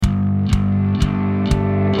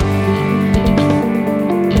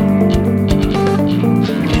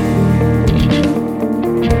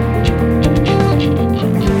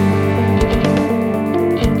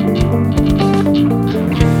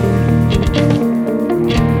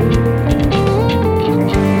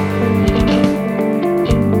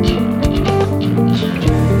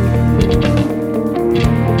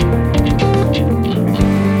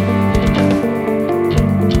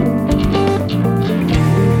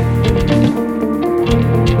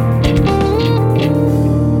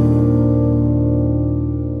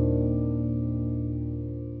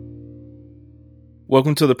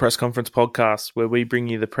Welcome to the Press Conference Podcast, where we bring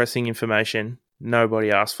you the pressing information nobody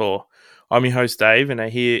asked for. I'm your host, Dave, and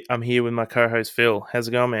I'm here with my co-host, Phil. How's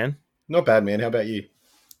it going, man? Not bad, man. How about you?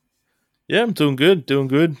 Yeah, I'm doing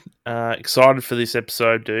good. Excited for this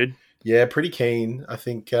episode, dude. Yeah, pretty keen. I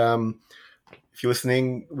think if you're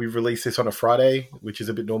listening, we've released this on a Friday, which is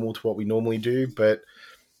a bit normal to what we normally do, but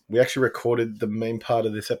we actually recorded the main part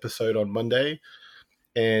of this episode on Monday,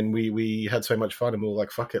 and we had so much fun, and we were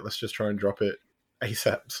like, fuck it, let's just try and drop it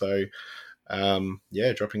ASAP. So,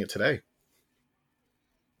 dropping it today.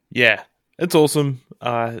 Yeah, it's awesome.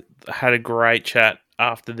 I had a great chat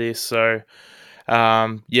after this, so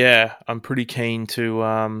I'm pretty keen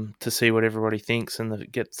to see what everybody thinks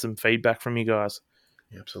and get some feedback from you guys.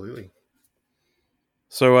 Yeah, absolutely.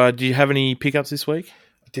 So, do you have any pickups this week?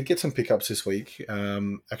 I did get some pickups this week.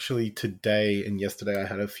 Actually, today and yesterday I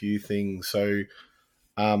had a few things. So,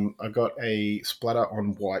 I got a splatter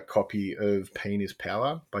on white copy of Pain is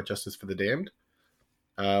Power by Justice for the Damned,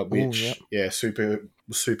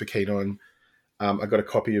 super keen on. I got a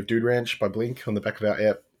copy of Dude Ranch by Blink on the back of our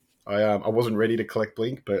app. I wasn't ready to collect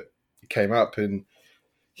Blink, but it came up, and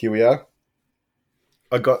here we are.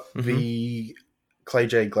 I got the Clay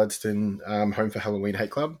J. Gladstone Home for Halloween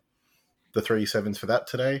Hate Club, the 3.7s for that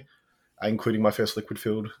today, including my first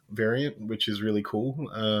liquid-filled variant, which is really cool.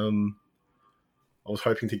 I was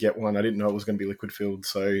hoping to get one. I didn't know it was going to be liquid-filled,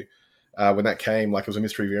 so when that came, like it was a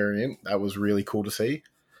mystery variant, that was really cool to see.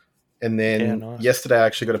 And then yesterday I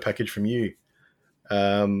actually got a package from you.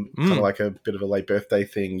 Kind of like a bit of a late birthday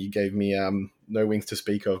thing. You gave me No Wings to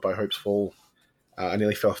Speak Of by Hope's Fall. I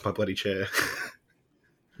nearly fell off my bloody chair.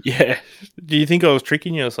 Yeah. Do you think I was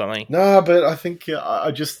tricking you or something? No, but I think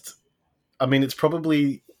it's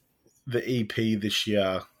probably the EP this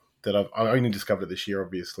year that I only discovered it this year,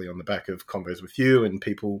 obviously, on the back of Convos with you and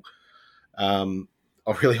people.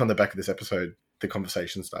 Really on the back of this episode, the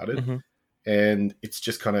conversation started. Mm-hmm. And it's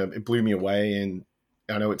just it blew me away. And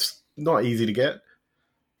I know it's not easy to get.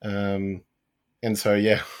 And so,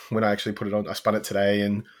 yeah, when I actually put it on, I spun it today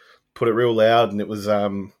and put it real loud, and it was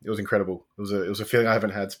incredible. It was a feeling I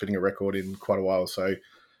haven't had spinning a record in quite a while. So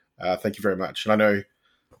thank you very much. And I know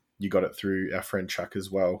you got it through our friend Chuck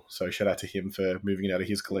as well. So shout out to him for moving it out of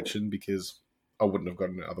his collection, because I wouldn't have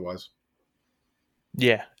gotten it otherwise.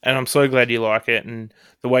 Yeah, and I'm so glad you like it, and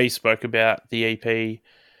the way you spoke about the EP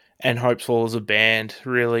and Hope's Fall as a band,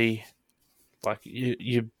 really, like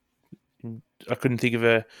you I couldn't think of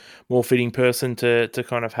a more fitting person to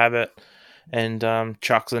kind of have it. And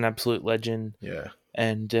Chuck's an absolute legend. Yeah.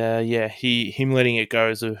 And him letting it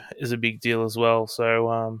go is a big deal as well. So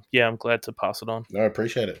I'm glad to pass it on. No, I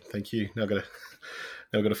appreciate it. Thank you. Now I've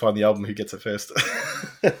got to find the album who gets it first.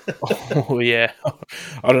 Oh yeah,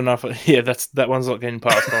 I don't know if that one's not getting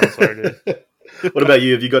passed on. Sorry, dude. What about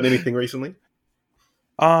you? Have you gotten anything recently?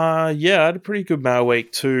 I had a pretty good mail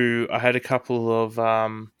week too. I had a couple of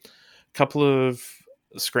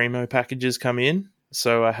Screamo packages come in.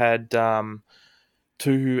 So I had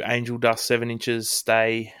 2 Angel Dust 7 inches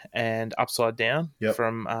Stay and Upside Down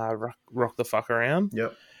from Rock the Fuck Around.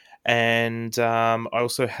 Yep. And I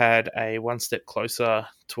also had a One Step Closer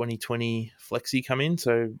 2020 Flexi come in.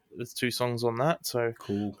 So there's 2 songs on that. So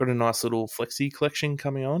cool. Got a nice little Flexi collection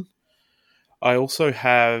coming on. I also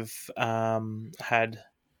have had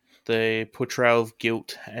the Portrayal of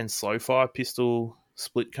Guilt and Slow Fire Pistol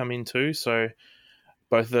split come in too. So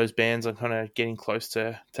both of those bands are kind of getting close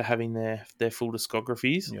to having their full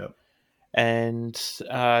discographies. Yep. And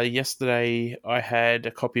yesterday I had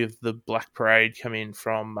a copy of the Black Parade come in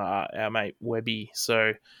from our mate Webby.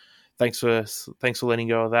 So thanks for letting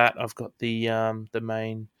go of that. I've got the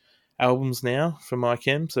main albums now for my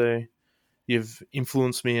chem. So you've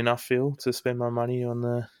influenced me enough, Phil, to spend my money on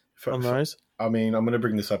those. I mean, I'm going to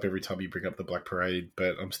bring this up every time you bring up the Black Parade,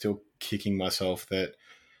 but I'm still kicking myself that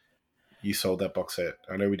you sold that box set.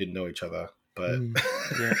 I know we didn't know each other, but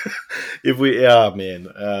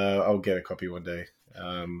I'll get a copy one day.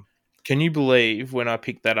 Can you believe when I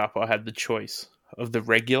picked that up, I had the choice of the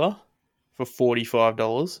regular for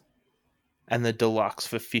 $45 and the deluxe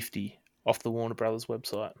for $50 off the Warner Brothers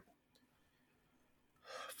website?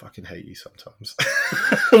 I fucking hate you sometimes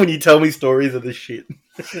when you tell me stories of this shit.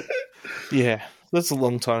 Yeah, that's a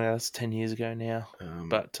long time ago. That's 10 years ago now.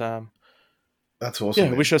 But that's awesome.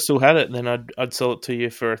 Yeah, I wish I still had it, and then I'd sell it to you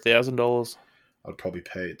for $1,000. I'd probably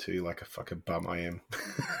pay it to you like a fucking bum I am.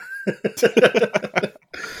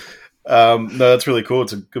 No, that's really cool.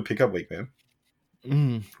 It's a good pickup week,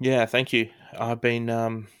 man. Yeah, thank you. I've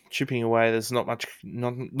been chipping away. There's not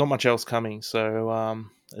much else coming, so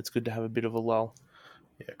it's good to have a bit of a lull.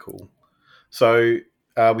 Yeah, cool. So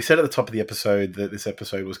we said at the top of the episode that this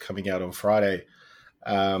episode was coming out on Friday.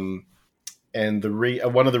 And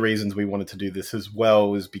one of the reasons we wanted to do this as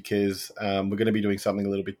well is because we're going to be doing something a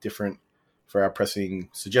little bit different for our pressing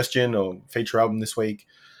suggestion or feature album this week.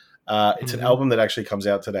 It's an album that actually comes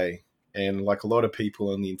out today. And like a lot of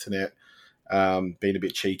people on the internet, being a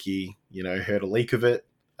bit cheeky, heard a leak of it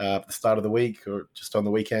at the start of the week or just on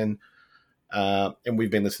the weekend. And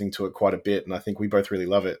we've been listening to it quite a bit, and I think we both really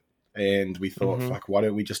love it. And we thought, fuck, why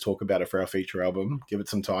don't we just talk about it for our feature album? Give it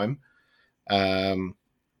some time. And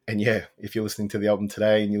yeah, if you're listening to the album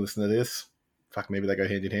today and you listen to this, fuck, maybe they go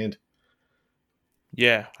hand in hand.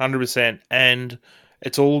 Yeah, 100%. And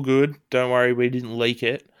it's all good. Don't worry, we didn't leak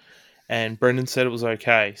it. And Brendan said it was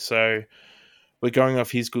okay. So we're going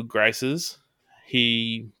off his good graces.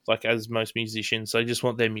 He, like as most musicians, they just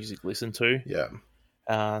want their music listened to.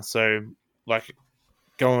 Yeah. So, like,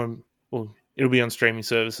 go on. Well, it'll be on streaming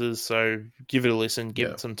services. So give it a listen. Give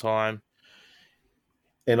it some time.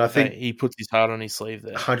 And I think he puts his heart on his sleeve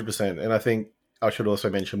there. 100%. And I think I should also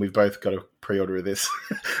mention we've both got a pre-order of this.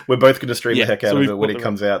 We're both going to stream the heck out of it when it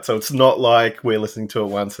comes out. So it's not like we're listening to it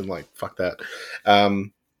once and like, fuck that.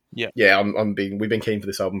 Yeah, we've been keen for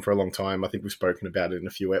this album for a long time. I think we've spoken about it in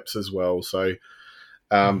a few eps as well. So,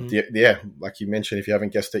 yeah, like you mentioned, if you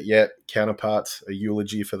haven't guessed it yet, Counterparts, a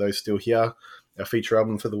eulogy for those still here, our feature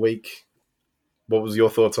album for the week. What was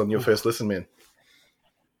your thoughts on your first listen, man?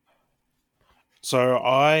 So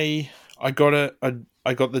I got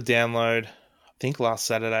I got the download, I think last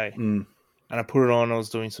Saturday, and I put it on. I was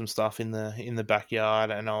doing some stuff in the backyard,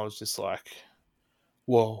 and I was just like,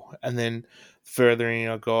 whoa! And then further in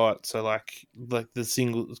I got, so like a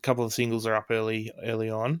couple of singles are up early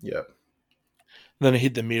on. Yeah. Then I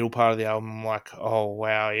hit the middle part of the album. I'm like, oh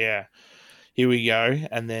wow, yeah, here we go.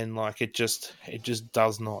 And then like it just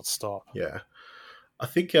does not stop. Yeah, I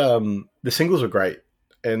think the singles were great,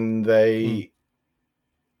 and they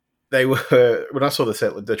were, when I saw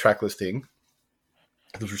the track listing,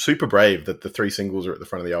 it was super brave that the 3 singles are at the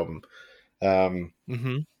front of the album.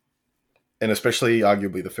 And especially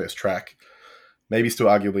arguably the first track, maybe still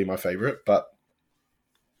arguably my favorite, but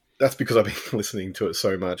that's because I've been listening to it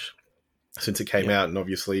so much since it came out. And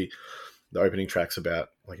obviously the opening track's about,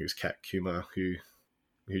 like, it was Kat Kumar who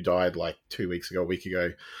died like a week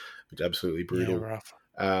ago, which is absolutely brutal. Yeah, rough.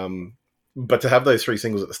 But to have those 3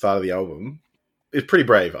 singles at the start of the album, it's pretty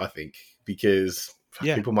brave, I think, because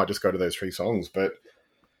people might just go to those 3 songs. But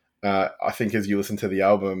I think as you listen to the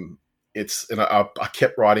album, and I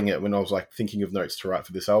kept writing it when I was like thinking of notes to write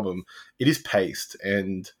for this album. It is paced,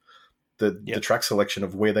 and the track selection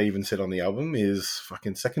of where they even sit on the album is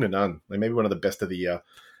fucking second to none. Like maybe one of the best of the year.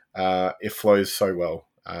 It flows so well.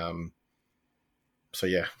 So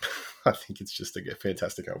yeah, I think it's just a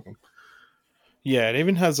fantastic album. Yeah, it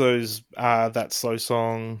even has those that slow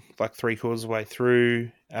song like 3/4 of the way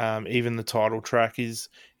through. Even the title track is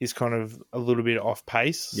kind of a little bit off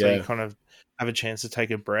pace, so you kind of have a chance to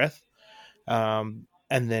take a breath, and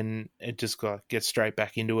then it just gets straight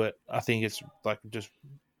back into it. I think it's like just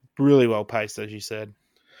really well paced, as you said.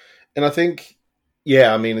 And I think,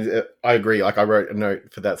 yeah, I mean, I agree. Like I wrote a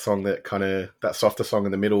note for that song, that softer song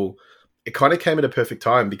in the middle. It kind of came at a perfect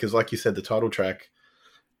time because, like you said, the title track.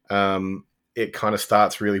 It kind of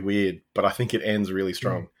starts really weird, but I think it ends really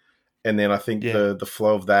strong. And then I think the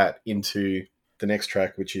flow of that into the next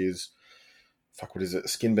track, which is, what is it?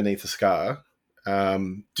 Skin Beneath the Scar,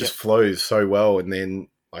 just flows so well. And then,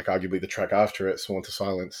 like, arguably the track after it, Sworn to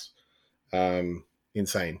Silence,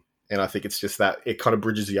 insane. And I think it's just that it kind of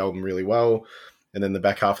bridges the album really well. And then the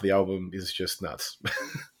back half of the album is just nuts.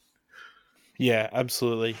 Yeah,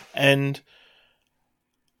 absolutely. And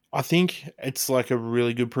I think it's like a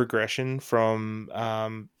really good progression from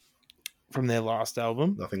their last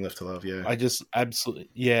album. Nothing Left to Love, yeah.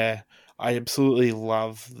 I absolutely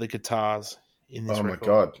love the guitars in this record. My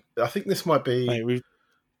God. I think this might be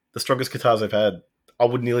the strongest guitars I've had. I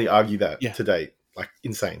would nearly argue that to date. Like,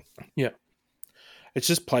 insane. Yeah. It's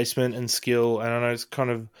just placement and skill, and I know it's kind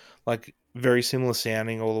of like very similar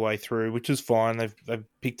sounding all the way through, which is fine. They've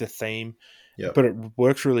picked a theme, but it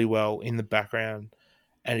works really well in the background.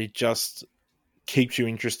 And it just keeps you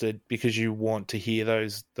interested because you want to hear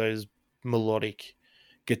those melodic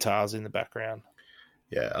guitars in the background.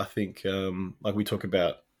 Yeah, I think like we talk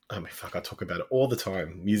about, I talk about it all the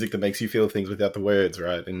time. Music that makes you feel things without the words,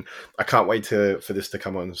 right? And I can't wait for this to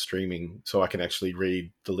come on streaming so I can actually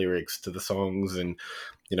read the lyrics to the songs and,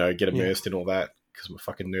 get immersed in all that because I'm a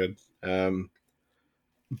fucking nerd.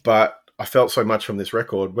 But I felt so much from this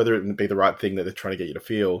record, whether it would be the right thing that they're trying to get you to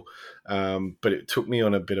feel. But it took me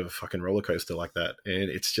on a bit of a fucking roller coaster like that. And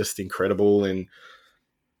it's just incredible. And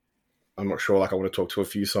I'm not sure, like I want to talk to a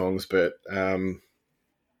few songs, but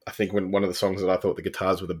I think when one of the songs that I thought the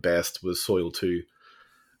guitars were the best was Soil 2.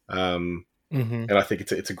 And I think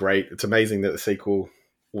it's amazing that the sequel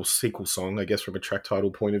song, I guess from a track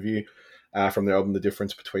title point of view, from the album The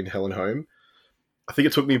Difference Between Hell and Home, I think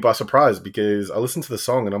it took me by surprise because I listened to the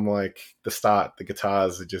song and I'm like, the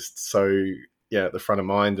guitars are just so, at the front of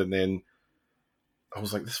mind. And then I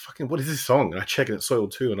was like, what is this song? And I check it, it's Soil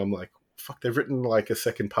 2. And I'm like, fuck, they've written like a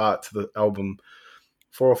second part to the album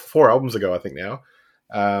four albums ago, I think now.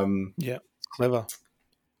 Yeah, clever.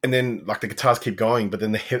 And then like the guitars keep going, but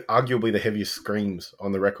then arguably the heaviest screams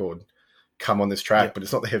on the record come on this track, but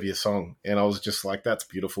it's not the heaviest song. And I was just like, that's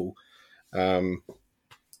beautiful.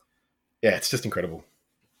 It's just incredible.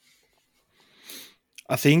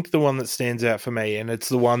 I think the one that stands out for me, and it's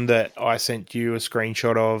the one that I sent you a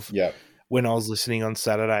screenshot of when I was listening on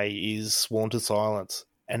Saturday, is Sworn to Silence.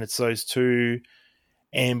 And it's those two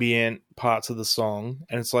ambient parts of the song,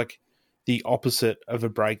 and it's like the opposite of a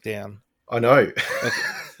breakdown. I know. Like,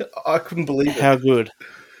 I couldn't believe it. How good.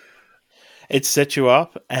 It set you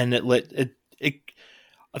up, and it'll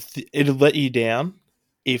let you down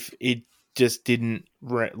if it just didn't,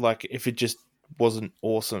 if it just wasn't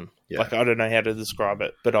awesome. Like, I don't know how to describe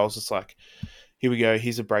it, but I was just like, here we go,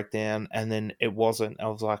 here's a breakdown, and then it wasn't. I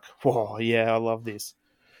was like, whoa, yeah, I love this.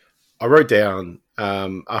 I wrote down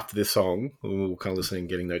after this song, when we were kind of listening and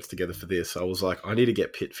getting notes together for this, I was like, I need to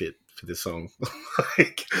get pit fit for this song.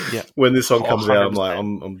 When this song comes 100%. Out, I'm like,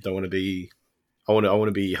 I want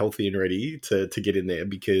to be healthy and ready to get in there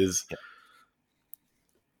because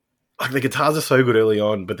like the guitars are so good early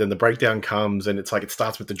on, but then the breakdown comes and it's like it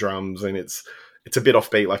starts with the drums and it's a bit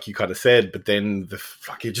offbeat, like you kind of said, but then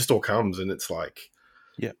it just all comes and it's like,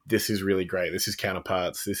 this is really great. This is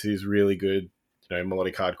Counterparts. This is really good,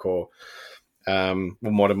 melodic hardcore,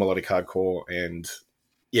 modern melodic hardcore, and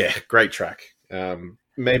great track.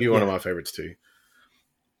 Maybe one of my favorites too.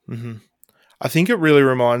 Mm-hmm. I think it really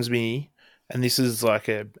reminds me, and this is like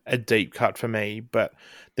a deep cut for me, but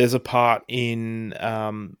there's a part in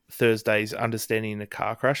Thursday's Understanding a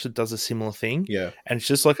Car Crash that does a similar thing. Yeah. And it's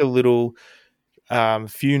just like a little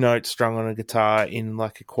few notes strung on a guitar in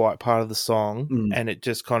like a quiet part of the song, and it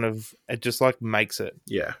just like makes it.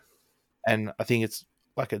 Yeah. And I think it's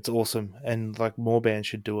awesome, and like more bands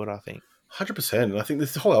should do it, I think. 100%. And I think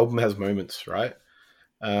this whole album has moments, right?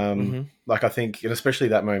 Like I think, and especially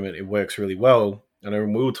that moment, it works really well. I know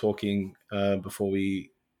when we were talking before I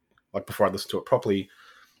listened to it properly,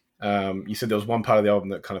 you said there was one part of the album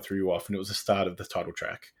that kind of threw you off, and it was the start of the title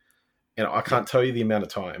track. And I can't tell you the amount of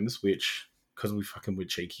times because we fucking were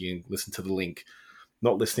cheeky and listened to the link,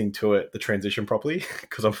 not listening to it, the transition properly,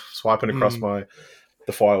 because I'm swiping across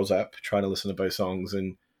the Files app, trying to listen to both songs,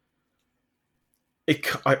 and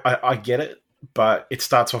I get it, but it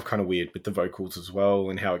starts off kind of weird with the vocals as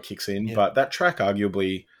well and how it kicks in. Yeah. But that track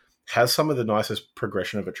arguably has some of the nicest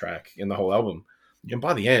progression of a track in the whole album. And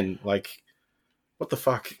by the end, like, what the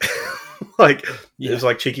fuck? There's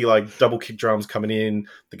like cheeky, like double kick drums coming in.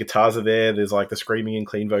 The guitars are there. There's like the screaming and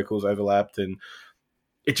clean vocals overlapped. And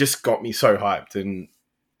it just got me so hyped. And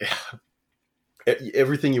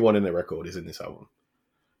everything you want in a record is in this album.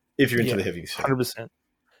 If you're into the heavy stuff. 100%.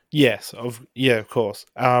 Yes. Of course.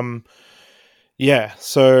 So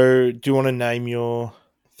do you want to name your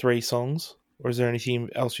 3 songs? Or is there anything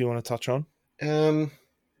else you want to touch on? There's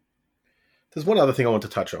one other thing I want to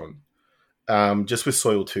touch on. Just with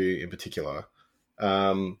Soil 2 in particular.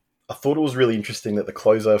 I thought it was really interesting that the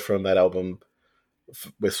closer from that album,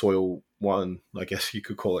 where Soil 1, I guess you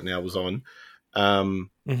could call it now, was on.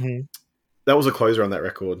 That was a closer on that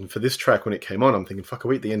record. And for this track, when it came on, I'm thinking, fuck, are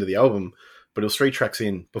we at the end of the album? But it was 3 tracks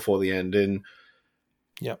in before the end. And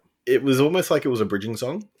it was almost like it was a bridging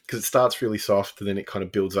song because it starts really soft and then it kind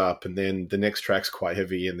of builds up. And then the next track's quite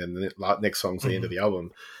heavy. And then the next song's the end of the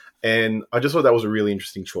album. And I just thought that was a really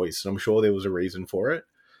interesting choice. And I'm sure there was a reason for it.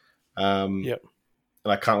 And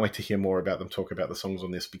I can't wait to hear more about them talk about the songs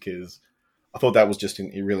on this because I thought that was just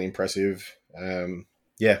really impressive.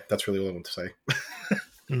 That's really all I want to say.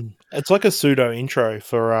 It's like a pseudo intro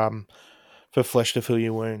for Flesh to Fill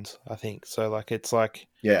Your Wounds, I think. So like it's like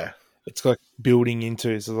it's like building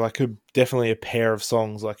into definitely a pair of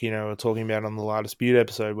songs like we're talking about on the La Dispute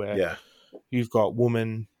episode where you've got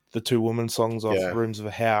the 2 woman songs off Rooms of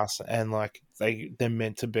a House, and like they're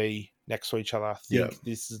meant to be next to each other. I think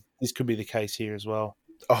this could be the case here as well.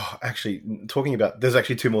 Oh, actually, there's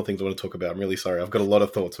actually 2 more things I want to talk about. I'm really sorry. I've got a lot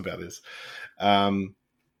of thoughts about this.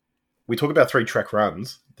 We talk about 3-track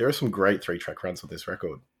runs. There are some great 3-track runs on this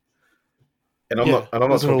record. And I'm not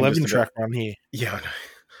there's talking an 11-track run here. Yeah, I know.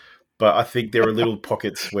 But I think there are little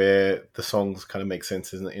pockets where the songs kind of make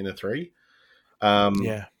sense in a 3.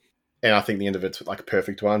 And I think the end of it's like a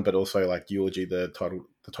perfect one, but also like Eulogy, the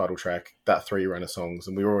title track, that 3 run of songs,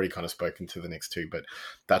 and we've already kind of spoken to the next 2, but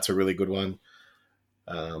that's a really good one.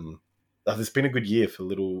 It's been a good year for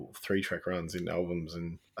little 3-track runs in albums,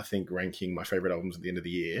 and I think ranking my favorite albums at the end of the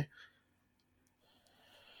year,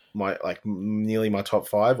 nearly my top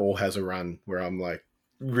 5 all has a run where I'm like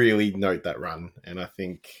really note that run, and I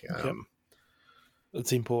think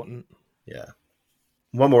it's important. Yeah.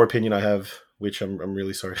 One more opinion I have, which I'm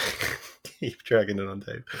really sorry to keep dragging it on,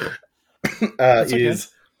 Dave, is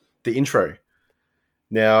the intro.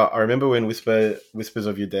 Now, I remember when Whispers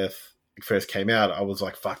of Your Death first came out, I was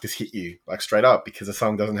like, fuck, this hit you, like straight up, because the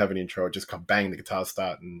song doesn't have an intro. It just come bang, the guitars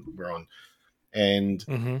start and we're on.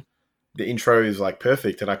 And the intro is like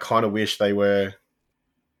perfect, and I kind of wish they were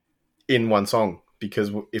in one song,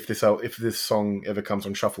 because if this song ever comes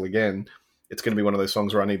on shuffle again, it's going to be one of those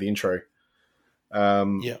songs where I need the intro.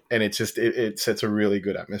 And it's just it sets a really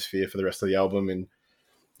good atmosphere for the rest of the album, and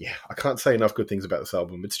yeah, I can't say enough good things about this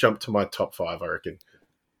album. It's jumped to my top 5, I reckon.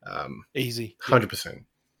 Easy, 100%.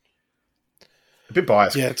 A bit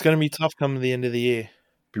biased. Yeah, it's going to be tough coming the end of the year.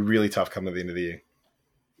 Be really tough coming the end of the year.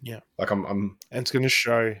 Yeah, like I'm and it's going to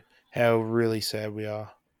show how really sad we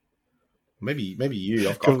are. Maybe you.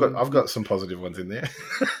 I've got some positive ones in there.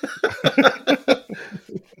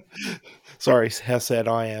 Sorry, how sad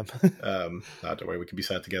I am. No, don't worry, we can be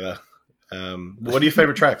sad together. What are your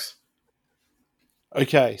favorite tracks?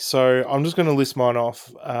 Okay, so I'm just going to list mine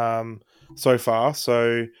off so far.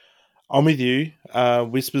 So I'm with you.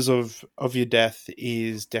 Whispers of Your Death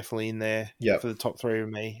is definitely in there for the top 3 of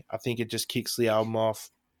me. I think it just kicks the album off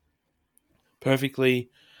perfectly,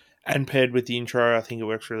 and paired with the intro, I think it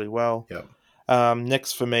works really well.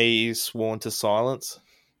 Next for me is Sworn to Silence.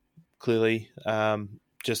 Clearly,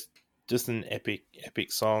 just an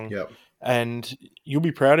epic song. And you'll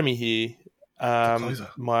be proud of me here.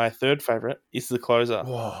 My third favorite is The Closer.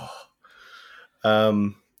 Whoa.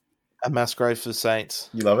 A Masquerade for Saints.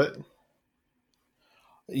 You love it?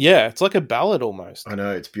 Yeah, it's like a ballad almost. I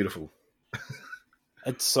know, it's beautiful.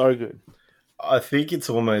 It's so good. I think it's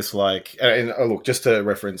almost like, and look, just to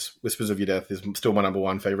reference, Whispers of Your Death is still my number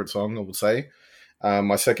 1 favorite song, I would say.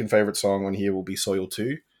 My second favorite song on here will be Soil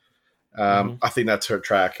 2. I think that's her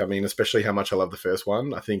track. I mean, especially how much I love the first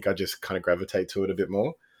one. I think I just kind of gravitate to it a bit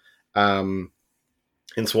more. And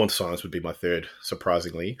Sworn to Silence would be my third,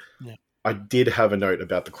 surprisingly. I did have a note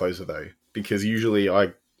about the closer, though, because usually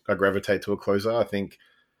I gravitate to a closer.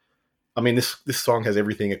 I mean, this song has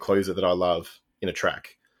everything a closer that I love in a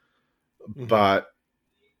track. But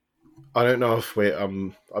I don't know if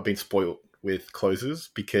I've been spoiled with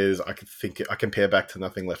closers, because I compare back to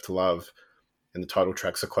Nothing Left to Love, and the title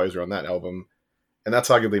track's a closer on that album, and that's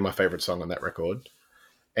arguably my favorite song on that record.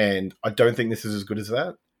 And I don't think this is as good as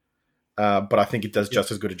that, but I think it does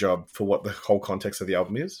just as good a job for what the whole context of the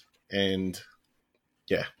album is. And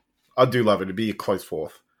yeah, I do love it. It'd be a close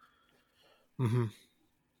fourth.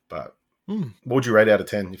 But what would you rate out of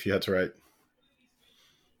 10 if you had to rate?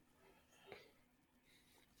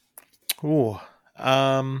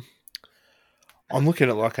 I'm looking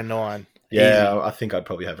at like a 9. Yeah, easy. I think I'd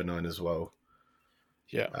probably have a 9 as well.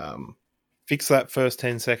 Yeah. Fix that first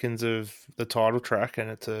 10 seconds of the title track and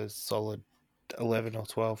it's a solid 11 or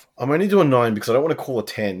 12. I'm only doing 9 because I don't want to call it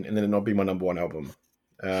 10 and then it not be my number 1 album.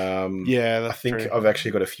 Yeah, that's I think true. I've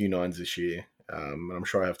actually got a few 9s this year, and I'm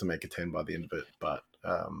sure I have to make a 10 by the end of it. But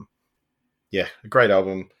yeah, a great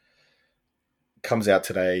album. Comes out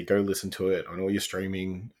today. Go listen to it on all your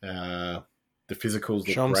streaming. The physicals look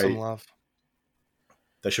Show them great. some love.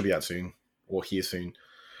 They should be out soon or here soon.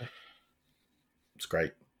 It's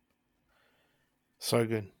great. So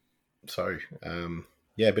good. So,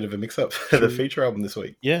 yeah, a bit of a mix-up for the feature album this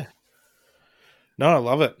week. Yeah. No, I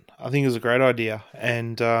love it. I think it was a great idea.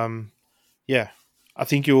 And, yeah, I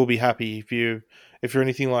think you will be happy if you're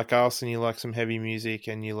anything like us and you like some heavy music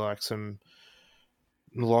and you like some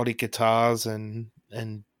melodic guitars and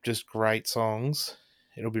just great songs.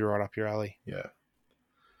 It'll be right up your alley. Yeah.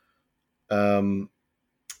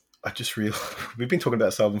 I just realized we've been talking about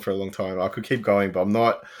this album for a long time. I could keep going, but I'm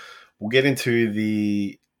not. We'll get into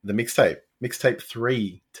the mixtape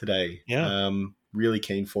 3 today. Yeah. Really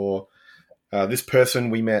keen for this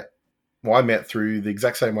person I met through the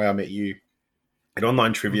exact same way I met you at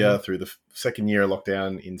online trivia through the second year of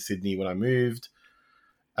lockdown in Sydney when I moved.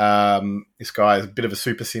 This guy is a bit of a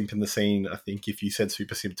super simp in the scene. I think if you said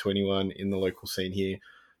super simp to anyone in the local scene here,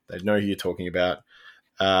 they'd know who you're talking about.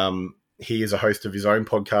 He is a host of his own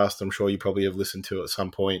podcast. I'm sure you probably have listened to at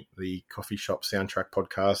some point, the Coffee Shop Soundtrack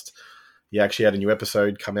podcast. He actually had a new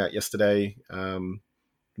episode come out yesterday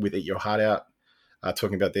with Eat Your Heart Out,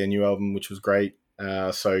 talking about their new album, which was great.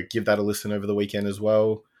 So give that a listen over the weekend as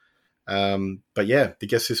well. But yeah, the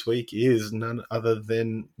guest this week is none other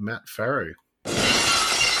than Matt Farrow.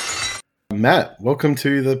 Matt, welcome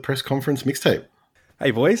to the press conference mixtape.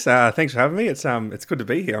 Hey boys, thanks for having me. It's good to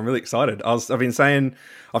be here. I'm really excited. I've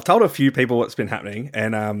told a few people what's been happening,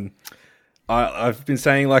 and I've been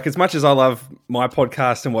saying, like, as much as I love my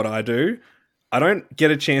podcast and what I do, I don't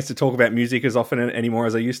get a chance to talk about music as often anymore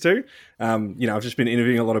as I used to. I've just been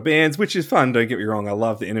interviewing a lot of bands, which is fun. Don't get me wrong, I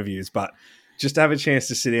love the interviews, but just to have a chance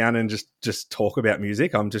to sit down and just talk about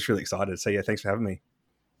music, I'm just really excited. So yeah, thanks for having me.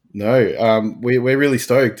 No, we're really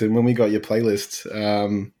stoked, and when we got your playlist, I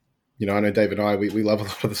know Dave and I, we love a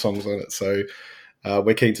lot of the songs on it, so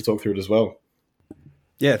we're keen to talk through it as well.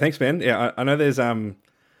 Yeah, thanks, Ben. Yeah, I know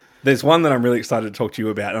there's one that I'm really excited to talk to you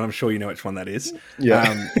about, and I'm sure you know which one that is.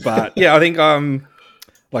 Yeah, but yeah, I think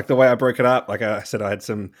like the way I broke it up, like I said, I had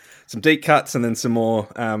some deep cuts and then some more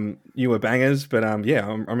newer bangers. But I'm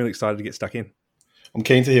really excited to get stuck in. I'm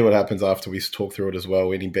keen to hear what happens after we talk through it as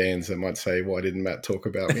well. Any bands that might say, "Why didn't Matt talk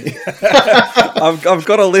about me?" I've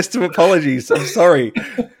got a list of apologies. I'm sorry.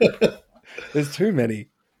 There's too many.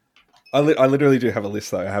 I literally do have a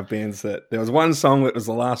list, though. I have bands that... There was one song that was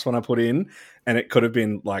the last one I put in, and it could have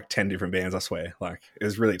been like 10 different bands, I swear. Like, it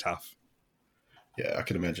was really tough. Yeah, I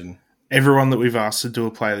can imagine. Everyone that we've asked to do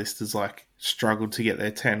a playlist has, like, struggled to get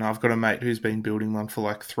their 10. I've got a mate who's been building one for,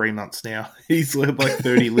 like, 3 months now. He's led, like,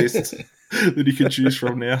 30 lists that he can choose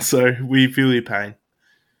from now, so we feel your pain.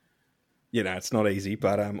 It's not easy,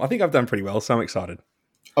 but I think I've done pretty well, so I'm excited.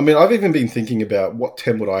 I mean, I've even been thinking about what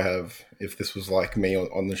 10 would I have if this was like me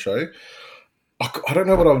on the show. I don't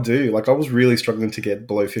know what I would do. Like, I was really struggling to get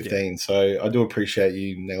below 15, so I do appreciate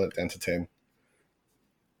you nail it down to 10.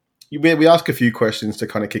 We ask a few questions to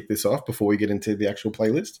kind of kick this off before we get into the actual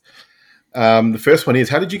playlist. The first one is,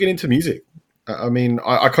 how did you get into music? I mean,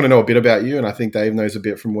 I kind of know a bit about you, and I think Dave knows a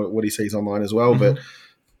bit from what he sees online as well, but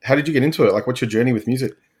how did you get into it? Like, what's your journey with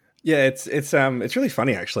music? Yeah, it's really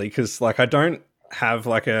funny, actually, because, like, I don't have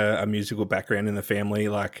like a musical background in the family.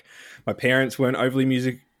 Like, my parents weren't overly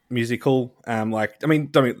musical.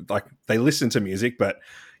 They listened to music, but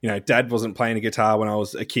Dad wasn't playing a guitar when I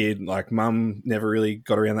was a kid. Like, Mum never really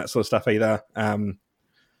got around that sort of stuff either. I don't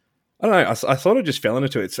know. I sort of just fell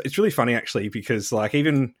into it. It's really funny, actually, because, like,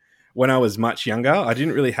 even when I was much younger, I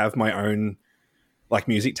didn't really have my own, like,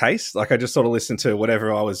 music taste. Like, I just sort of listened to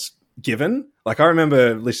whatever I was given. Like, I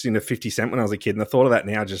remember listening to 50 Cent when I was a kid, and the thought of that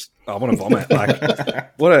now just, I want to vomit. Like,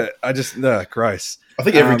 gross. I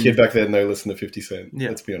think every kid back then, though, listened to 50 Cent. Yeah.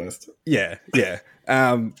 Let's be honest. Yeah.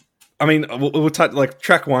 I mean, we'll touch, like,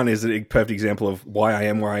 track one is a perfect example of why I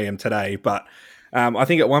am where I am today. But I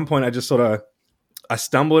think at one point I just sort of, I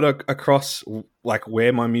stumbled across, like,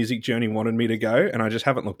 where my music journey wanted me to go, and I just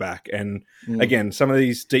haven't looked back. And again, some of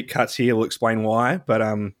these deep cuts here will explain why. But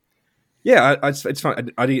it's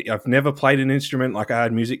fun. I've never played an instrument. Like, I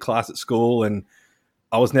had music class at school, and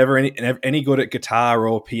I was never any good at guitar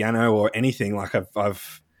or piano or anything. Like, I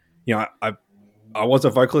was a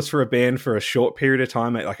vocalist for a band for a short period of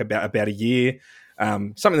time, like about a year.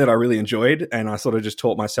 Something that I really enjoyed, and I sort of just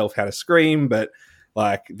taught myself how to scream. But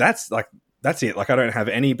that's it. Like, I don't have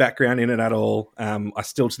any background in it at all. I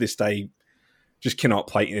still to this day just cannot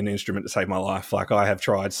play an instrument to save my life. Like, I have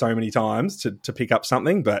tried so many times to pick up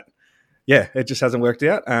something, but yeah, it just hasn't worked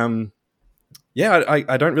out.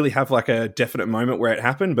 I don't really have, like, a definite moment where it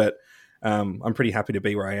happened, but I'm pretty happy to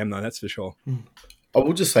be where I am, though. That's for sure. I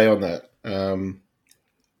will just say on that,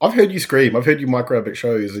 I've heard you scream. I've heard you mic rap at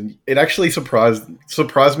shows, and it actually surprised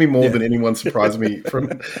me more than anyone surprised me from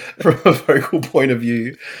a vocal point of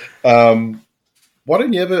view. Why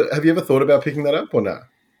don't you have you ever thought about picking that up or not?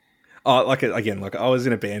 Oh, like, again, like, I was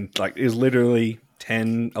in a band, like, it was literally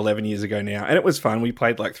 10, 11 years ago now, and it was fun. We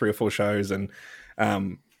played like 3 or 4 shows, and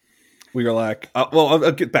we were like,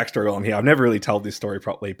 I'll get backstory on here. I've never really told this story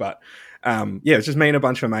properly, but it was just me and a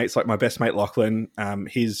bunch of mates, like my best mate Lachlan,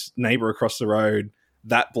 his neighbor across the road,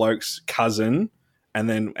 that bloke's cousin, and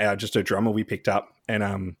then just a drummer we picked up.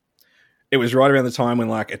 And it was right around the time when,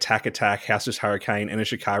 like, Attack, House's Hurricane, and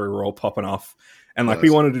Shikari were all popping off. And, like, we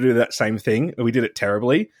wanted to do that same thing. We did it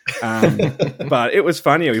terribly. But it was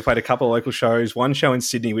fun. Yeah, we played a couple of local shows. One show in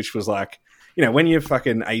Sydney, which was like, when you're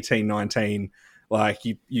fucking 18, 19, like,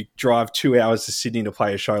 you drive 2 hours to Sydney to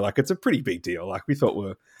play a show. Like, it's a pretty big deal. Like, we thought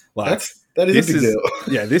we're like, that is a big deal.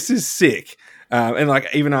 Yeah, this is sick. And,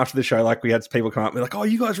 like, even after the show, like, we had people come up and be like, "Oh,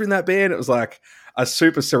 you guys were in that band." It was like a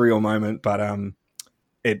super surreal moment, but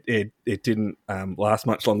it didn't last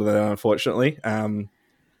much longer than that, unfortunately.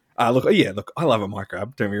 Look, I love a mic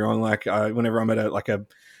grab. Don't get me wrong. Like, whenever I'm at a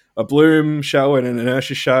a Bloom show and an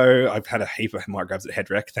Inertia show. I've had a heap of mic grabs at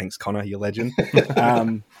Headrec. Thanks, Connor, you legend.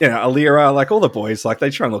 Alira, like all the boys, like they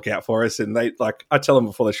try and look out for us, and they like I tell them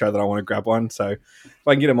before the show that I want to grab one. So if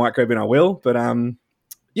I can get a mic grab in, I will. But I mean,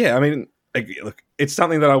 look, it's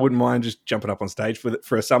something that I wouldn't mind just jumping up on stage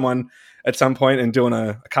for someone at some point and doing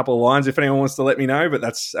a couple of lines if anyone wants to let me know. But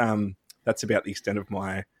that's about the extent of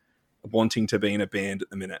my wanting to be in a band at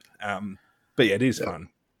the minute. But yeah, it is fun.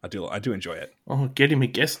 I do enjoy it. Oh, get him a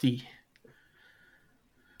guestie.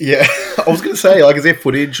 Yeah, I was going to say, like, is there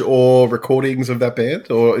footage or recordings of that band,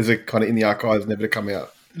 or is it kind of in the archives, never to come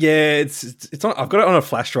out? Yeah, it's on, I've got it on a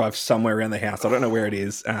flash drive somewhere around the house. I don't know where it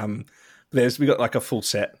is. We got like a full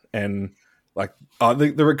set, and like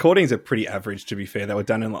the recordings are pretty average, to be fair. They were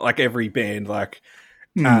done in like every band, like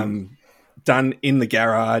done in the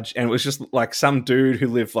garage, and it was just like some dude who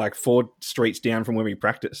lived like 4 streets down from where we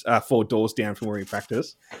practice, 4 doors down from where we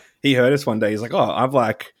practice. He heard us one day. He's like,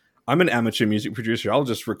 I'm an amateur music producer. I'll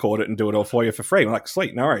just record it and do it all for you for free. I'm like,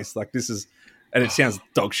 sweet, no worries. Like this is, and it sounds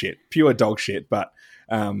dog shit, pure dog shit, but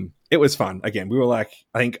it was fun. Again, we were like,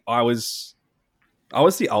 I think I was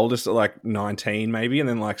the oldest at like 19 maybe, and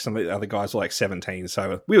then like some of the other guys were like 17.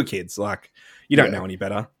 So we were kids. Like you don't know any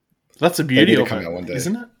better. That's the beauty of it,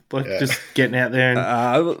 isn't it? Like just getting out there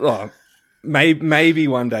and maybe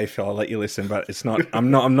one day, Phil, I'll let you listen, but it's not.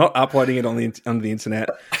 I'm not uploading it on the internet.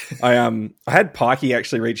 I had Pikey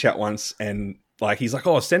actually reach out once, and like he's like,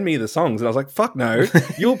 "Oh, send me the songs," and I was like, "Fuck no,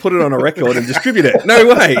 you'll put it on a record and distribute it. No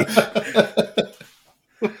way."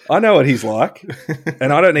 I know what he's like,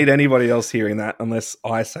 and I don't need anybody else hearing that unless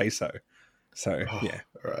I say so. So yeah,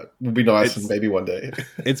 all right, it'll be nice, and maybe one day.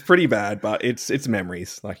 It's pretty bad, but it's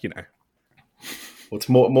memories, like you know. Well, it's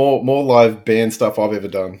more live band stuff I've ever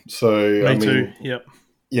done. So Me too. Yep.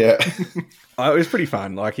 Yeah. It was pretty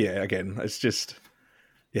fun. Like, yeah, again, it's just,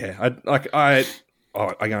 yeah. I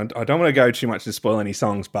don't want to go too much to spoil any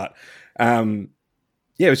songs, but it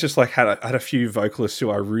was just like had a few vocalists who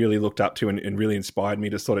I really looked up to and really inspired me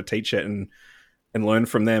to sort of teach it and learn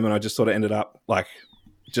from them. And I just sort of ended up like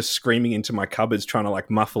just screaming into my cupboards, trying to like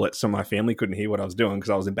muffle it so my family couldn't hear what I was doing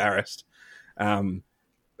because I was embarrassed.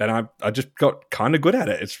 And I just got kind of good at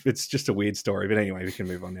it. It's just a weird story. But anyway, we can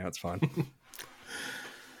move on now. It's fine.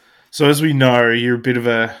 So as we know, you're a bit of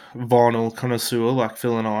a vinyl connoisseur like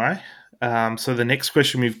Phil and I. So the next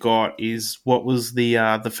question we've got is, what was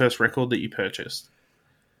the first record that you purchased?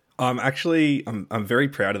 I'm very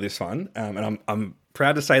proud of this one. And I'm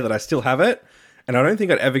proud to say that I still have it. And I don't think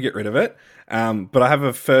I'd ever get rid of it. But I have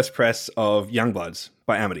a first press of Youngbloods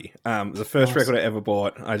by Amity. The first record I ever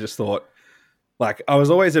bought. I just thought, like, I was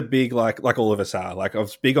always a big, like all of us are. Like, I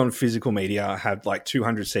was big on physical media. I had, like,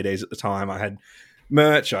 200 CDs at the time. I had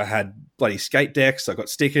merch. I had bloody skate decks. I got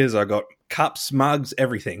stickers. I got cups, mugs,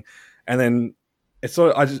 everything. And then it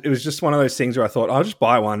was just one of those things where I thought, I'll just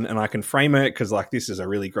buy one and I can frame it because, like, this is a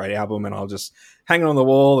really great album and I'll just hang it on the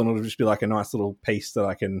wall and it'll just be, like, a nice little piece that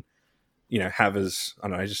I can, you know, have as, I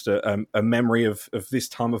don't know, just a memory of this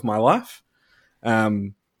time of my life.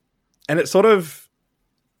 And it's sort of...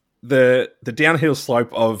 The downhill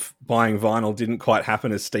slope of buying vinyl didn't quite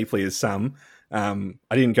happen as steeply as some. I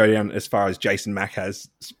didn't go down as far as Jason Mack has,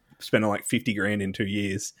 spent like 50 grand in 2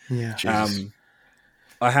 years. Yeah.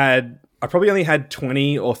 I probably only had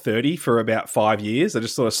 20 or 30 for about 5 years. I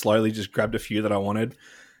just sort of slowly just grabbed a few that I wanted.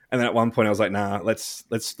 And then at one point I was like, nah, let's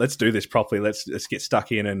do this properly. Let's get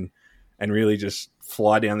stuck in and really just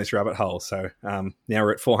fly down this rabbit hole. So now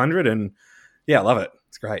we're at 400 and yeah, I love it.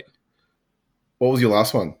 It's great. What was your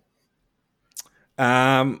last one?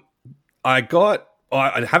 I haven't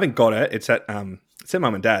got it. It's at Mum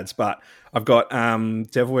and Dad's, but I've got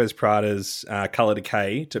Devil Wears Prada's Color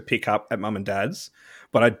Decay to pick up at Mum and Dad's.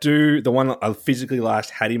 But I do, the one I physically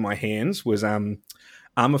last had in my hands was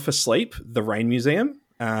Armor for Sleep, the Rain Museum.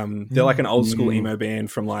 They're like an old school emo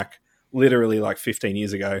band from like literally like 15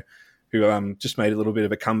 years ago who just made a little bit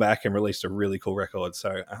of a comeback and released a really cool record.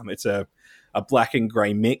 So it's a black and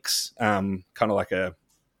grey mix, kind of like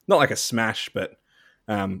not like a smash, but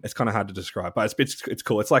it's kind of hard to describe, but it's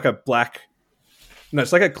cool. It's like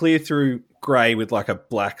it's like a clear through grey with like a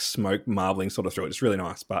black smoke marbling sort of through it. It's really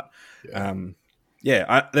nice. But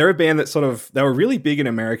they're a band that they were really big in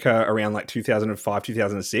America around like 2005,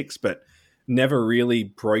 2006, but never really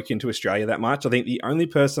broke into Australia that much. I think the only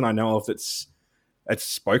person I know of that's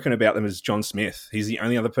spoken about them is John Smith. He's the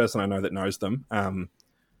only other person I know that knows them.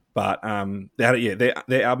 But they had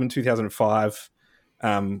their album in 2005.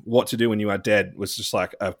 What to Do When You Are Dead was just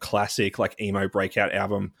like a classic, like emo breakout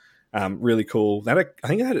album. Really cool. I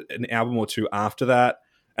think they had an album or two after that,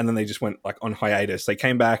 and then they just went like on hiatus. They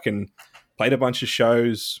came back and played a bunch of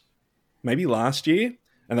shows, maybe last year,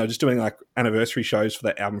 and they were just doing like anniversary shows for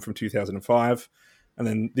that album from 2005. And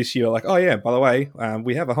then this year, like, oh yeah, by the way,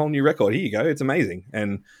 we have a whole new record. Here you go. It's amazing.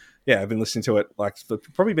 And yeah, I've been listening to it. Like,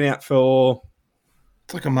 probably been out for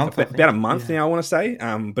it's like a month, about a month now, I want to say.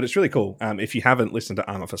 But it's really cool. If you haven't listened to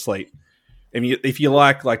Armour for Sleep, if you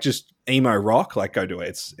like just emo rock, like, go do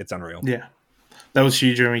it. It's unreal. Yeah, that was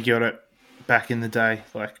huge when we got it back in the day,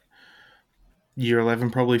 like year 11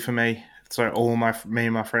 probably for me. So me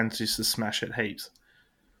and my friends used to smash it heaps.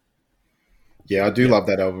 Yeah, I do love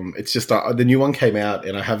that album. It's just the new one came out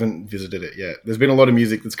and I haven't visited it yet. There's been a lot of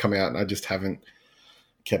music that's come out and I just haven't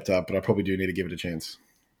kept up, but I probably do need to give it a chance.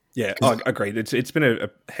 Yeah, I agree. It's been a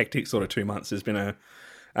hectic sort of 2 months. There's been a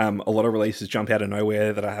lot of releases jump out of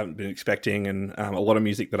nowhere that I haven't been expecting, and a lot of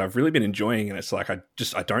music that I've really been enjoying. And it's like I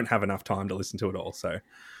don't have enough time to listen to it all. So,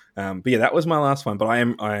 but yeah, that was my last one. But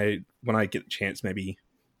when I get the chance, maybe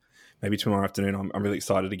tomorrow afternoon, I'm really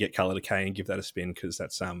excited to get Colour Decay and give that a spin, because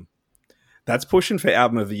that's pushing for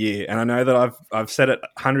album of the year. And I know that I've said it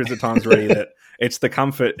hundreds of times already that it's The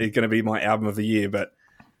Comfort is going to be my album of the year, but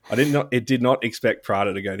I did not expect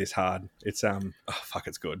Prada to go this hard. It's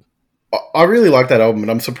it's good. I really like that album, and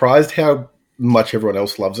I'm surprised how much everyone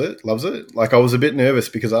else loves it. Like, I was a bit nervous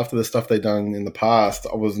because after the stuff they've done in the past,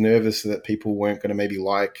 I was nervous that people weren't going to maybe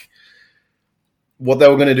like what they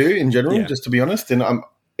were going to do in general, just to be honest. And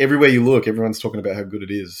everywhere you look, everyone's talking about how good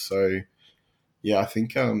it is. So yeah, I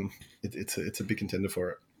think it's a big contender for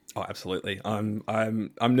it. Oh, absolutely. I'm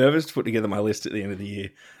nervous to put together my list at the end of the year.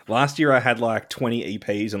 Last year I had like 20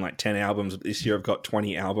 EPs and like 10 albums. This year I've got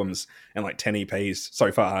 20 albums and like 10 EPs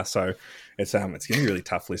so far. So it's going to be a really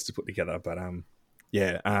tough list to put together. But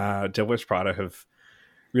Del West Prada have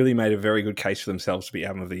really made a very good case for themselves to be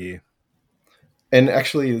album of the year. And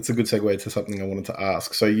actually, it's a good segue to something I wanted to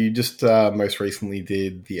ask. So you just most recently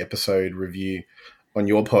did the episode review on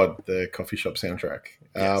your pod, the Coffee Shop soundtrack.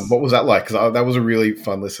 Yes. What was that like? Because that was a really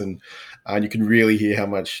fun listen, and you can really hear how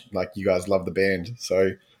much like you guys love the band.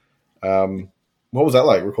 So, what was that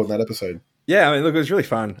like recording that episode? Yeah, I mean, look, it was really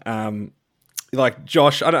fun. Like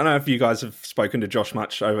Josh, I don't know if you guys have spoken to Josh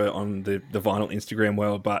much over on the vinyl Instagram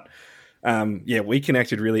world, but we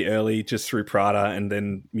connected really early just through Prada and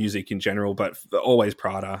then music in general, but always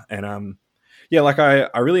Prada. And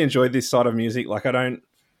I really enjoyed this side of music. Like,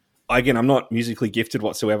 I'm not musically gifted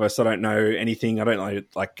whatsoever, so I don't know anything. I don't know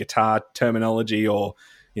like guitar terminology or,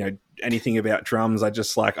 anything about drums.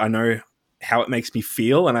 I know how it makes me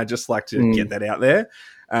feel, and I just like to get that out there.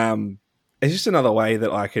 It's just another way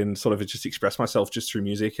that I can sort of just express myself just through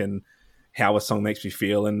music and how a song makes me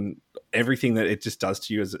feel and everything that it just does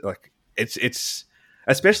to you. Is like it's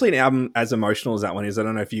especially an album as emotional as that one is. I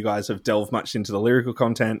don't know if you guys have delved much into the lyrical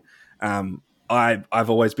content. I've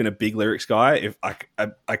always been a big lyrics guy. If I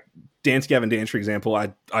Dance Gavin Dance, for example,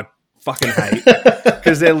 I fucking hate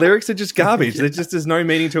because their lyrics are just garbage. There's no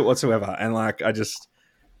meaning to it whatsoever, and like I just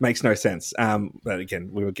makes no sense. But again,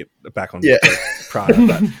 we will get back on Prada.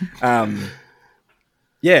 But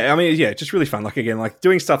just really fun. Like again, like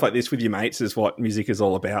doing stuff like this with your mates is what music is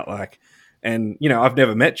all about. Like, and I've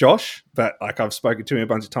never met Josh, but like I've spoken to him a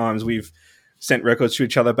bunch of times. We've sent records to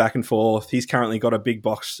each other back and forth. He's currently got a big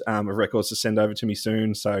box of records to send over to me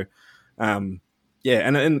soon. So, and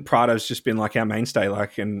Prada's just been like our mainstay.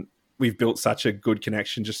 Like, and we've built such a good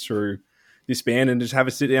connection just through this band, and just have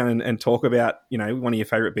a sit down and talk about, one of your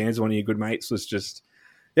favorite bands, one of your good mates was just,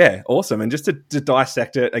 awesome. And just to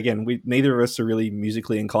dissect it again, neither of us are really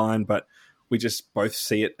musically inclined, but we just both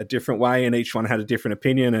see it a different way, and each one had a different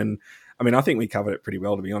opinion. And I mean, I think we covered it pretty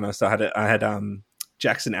well, to be honest. I had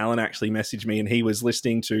Jackson Allen actually messaged me, and he was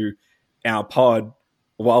listening to our pod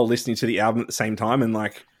while listening to the album at the same time, and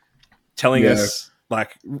like telling us,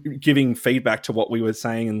 like giving feedback to what we were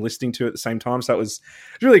saying and listening to at the same time. So it was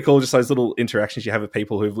really cool, just those little interactions you have with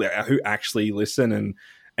people who actually listen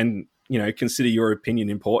and consider your opinion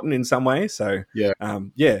important in some way. So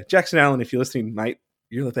Jackson Allen, if you're listening, mate,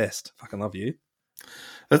 you're the best. Fucking love you.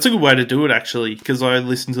 That's a good way to do it, actually, because I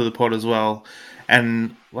listened to the pod as well,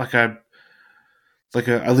 and I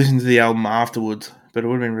listened to the album afterwards, but it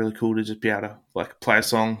would have been really cool to just be able to like play a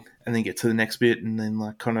song and then get to the next bit and then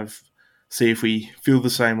like kind of see if we feel the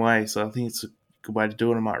same way. So I think it's a good way to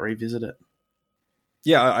do it. I might revisit it.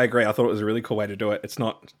 Yeah, I agree. I thought it was a really cool way to do it. It's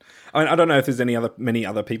not, I mean, I don't know if there's many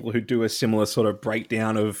other people who do a similar sort of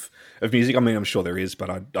breakdown of music. I mean, I'm sure there is, but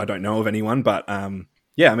I don't know of anyone. But I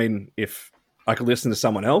mean, if I could listen to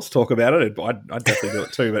someone else talk about it, I'd definitely do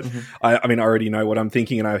it too. But I mean, I already know what I'm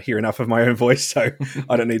thinking, and I hear enough of my own voice, so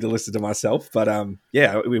I don't need to listen to myself. But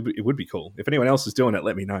it would be cool. If anyone else is doing it,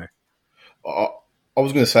 let me know. I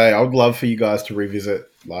was going to say, I would love for you guys to revisit,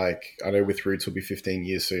 like, I know with Roots will be 15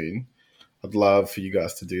 years soon. I'd love for you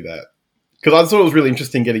guys to do that. Because I thought it was really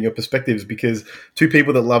interesting getting your perspectives, because two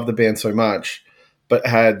people that love the band so much but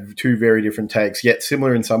had two very different takes, yet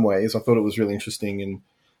similar in some ways. I thought it was really interesting, and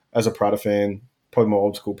as a Prada fan, probably more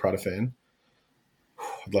old school Prada fan,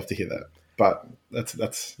 I'd love to hear that. But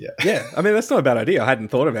that's yeah. Yeah, I mean, that's not a bad idea. I hadn't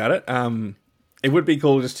thought about it. It would be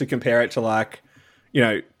cool just to compare it to, like, you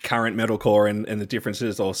know, current metalcore and the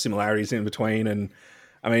differences or similarities in between. And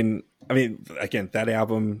I mean, again, that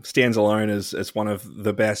album stands alone as one of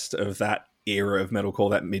the best of that era of metalcore,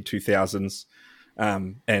 that mid 2000s.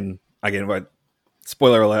 And again,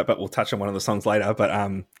 spoiler alert, but we'll touch on one of the songs later. But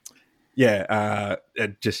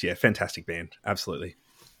fantastic band, absolutely.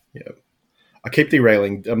 Yeah. I keep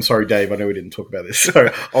derailing. I'm sorry, Dave. I know we didn't talk about this,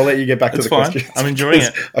 so I'll let you get back to the questions. I'm enjoying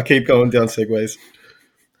it. I keep going down segues.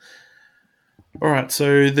 All right.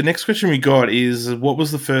 So the next question we got is, what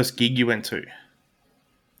was the first gig you went to?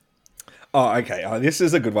 Oh, okay. This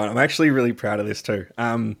is a good one. I'm actually really proud of this too.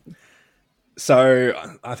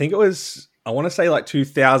 So I think it was, I want to say like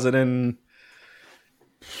 2000 and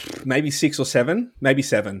maybe 6 or 7, maybe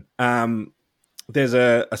 7. There's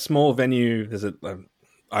a small venue. There's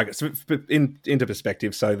I guess into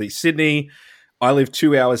perspective. So the Sydney, I live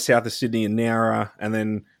 2 hours south of Sydney in Nowra, and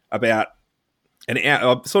then about an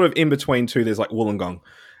hour, sort of in between two, there's like Wollongong.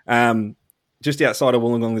 Just outside of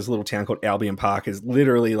Wollongong, there's a little town called Albion Park. It's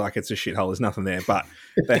literally like, it's a shithole. There's nothing there, but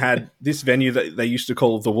they had this venue that they used to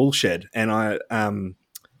call the Woolshed, and I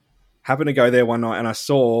happened to go there one night, and I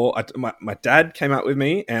saw my dad came out with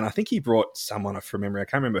me, and I think he brought someone from memory. I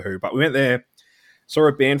can't remember who, but we went there. Saw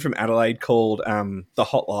a band from Adelaide called the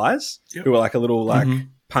Hot Lies, who were like a little like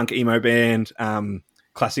punk emo band,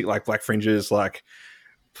 classic like Black Fringes, like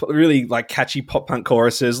really like catchy pop punk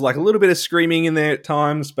choruses, like a little bit of screaming in there at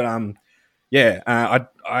times. But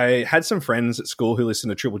I had some friends at school who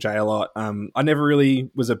listened to Triple J a lot. I never really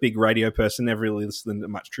was a big radio person, never really listened to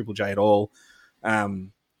much Triple J at all.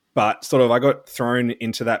 But sort of I got thrown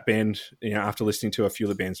into that band, you know, after listening to a few of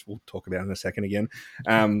the bands we'll talk about in a second again.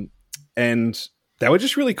 And they were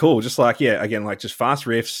just really cool. Just like, yeah, again, like just fast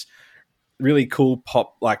riffs, really cool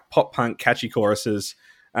pop punk, catchy choruses.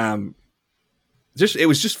 It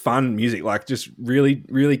was just fun music, like just really,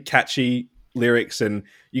 really catchy lyrics, and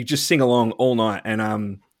you just sing along all night.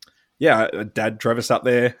 And Dad drove us up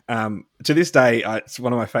there. To this day, it's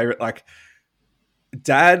one of my favorite. Like,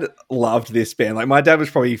 Dad loved this band. Like, my dad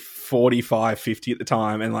was probably 45, 50 at the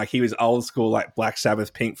time, and like he was old school, like Black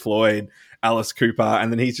Sabbath, Pink Floyd, Alice Cooper,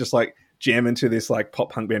 and then he's just like jamming to this like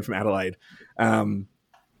pop punk band from Adelaide.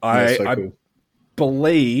 I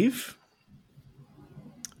believe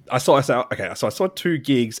I saw 2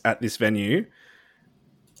 gigs at this venue,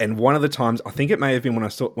 and one of the times, I think it may have been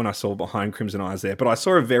when I saw Behind Crimson Eyes there, but I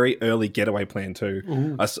saw a very early Getaway Plan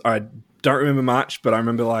too. I don't remember much, but I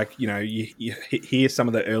remember, like, you know, you hear some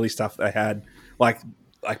of the early stuff they had, like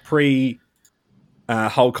pre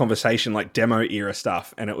whole conversation, like demo era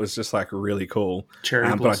stuff, and it was just like really cool.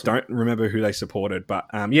 But I don't remember who they supported. But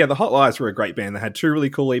the Hot Lies were a great band. They had 2 really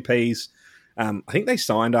cool EPs. I think they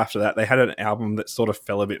signed after that. They had an album that sort of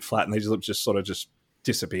fell a bit flat, and they just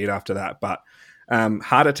disappeared after that. But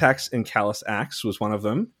Heart Attacks and Callous Acts was one of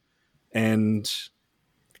them, and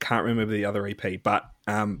can't remember the other EP. But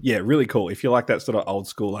really cool. If you like that sort of old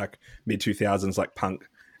school, like mid 2000s, like punk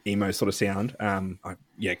emo sort of sound,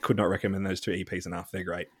 I could not recommend those 2 EPs enough. They're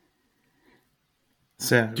great.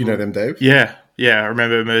 Do you know them, Dave? Yeah. I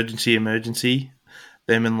remember Emergency.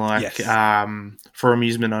 Them and like For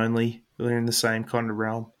Amusement Only. They're in the same kind of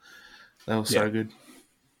realm. They were so good.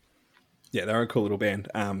 Yeah, they're a cool little band.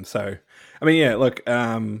 So I mean, look,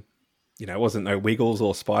 it wasn't no Wiggles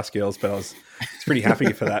or Spice Girls, but I was pretty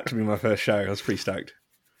happy for that to be my first show. I was pretty stoked.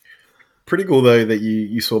 Pretty cool, though, that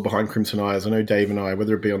you saw Behind Crimson Eyes. I know Dave and I,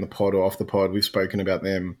 whether it be on the pod or off the pod, we've spoken about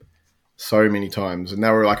them so many times. And they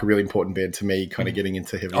were like a really important band to me, kind of getting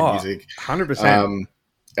into heavy music. 100%.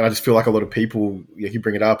 And I just feel like a lot of people, you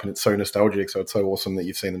bring it up and it's so nostalgic. So it's so awesome that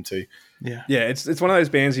you've seen them too. Yeah, it's one of those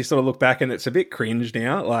bands you sort of look back and it's a bit cringe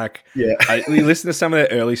now. Like, we listen to some of their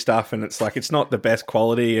early stuff and it's like, it's not the best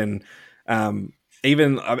quality. And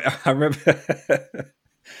even I remember...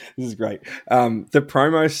 This is great. The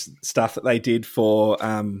promo stuff that they did for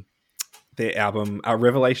their album,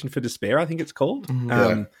 Revelation for Despair, I think it's called.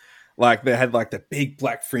 Like, they had like the big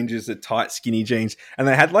black fringes, the tight skinny jeans, and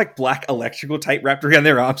they had like black electrical tape wrapped around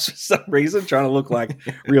their arms for some reason, trying to look like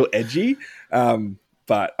real edgy.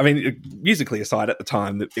 But I mean, musically aside, at the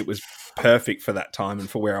time, it was perfect for that time and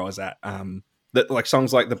for where I was at. That, like,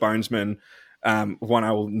 songs like The Bonesman, one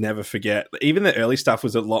I will never forget. Even the early stuff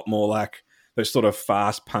was a lot more like those sort of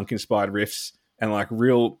fast punk inspired riffs and like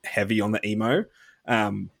real heavy on the emo.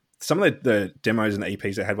 some of the demos and the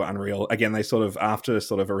EPs they had were unreal. Again, they sort of, after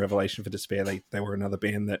sort of a revelation for Despair, they were another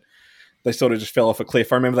band that they sort of just fell off a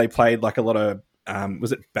cliff. I remember they played like a lot of,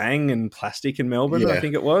 was it Bang and Plastic in Melbourne? Yeah. I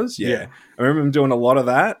think it was. Yeah. I remember them doing a lot of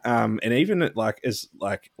that. And even at like as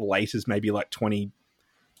like late as maybe like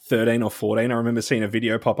 2013 or 14, I remember seeing a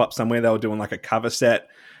video pop up somewhere. They were doing like a cover set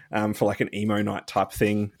for like an emo night type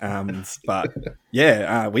thing. But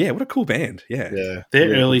yeah, what a cool band. Yeah. Their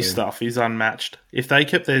early stuff is unmatched. If they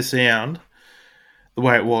kept their sound the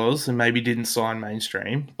way it was and maybe didn't sign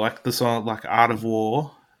mainstream, like the song like Art of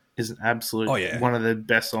War is an absolute one of the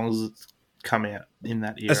best songs that's come out in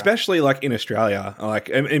that era. Especially like in Australia, like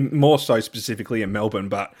and more so specifically in Melbourne,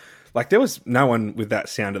 but like there was no one with that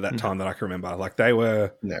sound at that time that I can remember. Like they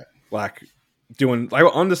were like they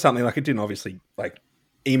were onto something. Like it didn't obviously, like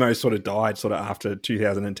emo sort of died sort of after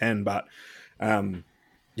 2010, but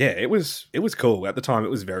it was cool. At the time it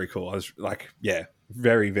was very cool. I was like,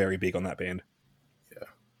 very, very big on that band. Yeah.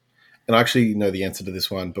 And I actually know the answer to this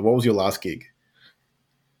one, but what was your last gig?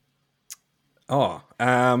 Oh,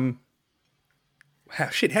 how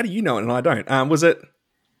do you know it and I don't? Was it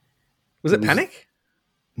Panic?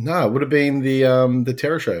 No, it would have been the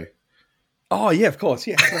Terror Show. Oh yeah, of course.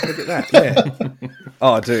 Yeah, I forget that. Yeah.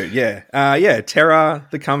 Oh, dude. Yeah. Terror,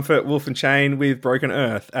 The Comfort, Wolf and Chain with Broken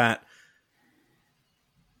Earth at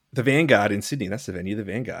the Vanguard in Sydney. That's the venue, the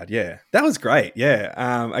Vanguard. Yeah, that was great.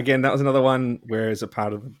 Yeah. Again, that was another one where, as a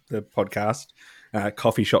part of the podcast,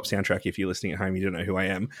 coffee shop soundtrack. If you're listening at home, you don't know who I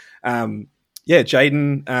am.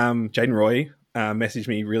 Jaden Roy messaged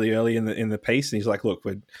me really early in the piece, and he's like, "Look,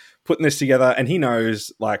 we're putting this together," and he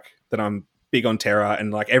knows like that I'm big on Terror,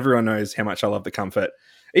 and like everyone knows how much I love The Comfort.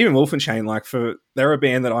 Even Wolf and Chain, like they're a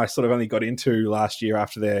band that I sort of only got into last year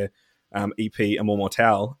after their EP Amor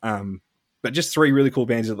Mortal. But just three really cool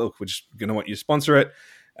bands that, look, we're just going to want you to sponsor it.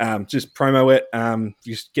 Just promo it.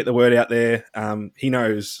 Just get the word out there. He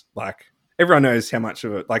knows, like, everyone knows how much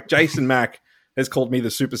of it. Like, Jason Mack has called me the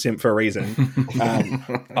super simp for a reason.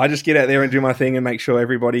 I just get out there and do my thing and make sure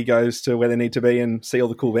everybody goes to where they need to be and see all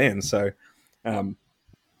the cool bands. So, that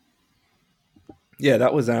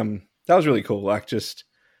was really cool. Like, just,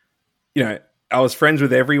 you know, I was friends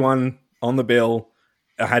with everyone on the bill.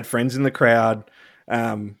 I had friends in the crowd.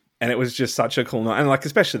 And it was just such a cool night. And like,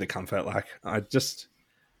 especially The Comfort, like I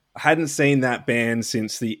hadn't seen that band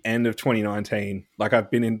since the end of 2019. Like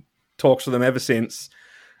I've been in talks with them ever since.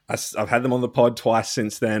 I've had them on the pod twice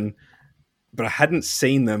since then, but I hadn't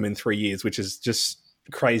seen them in 3 years, which is just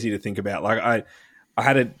crazy to think about. Like I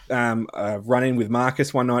had a run-in with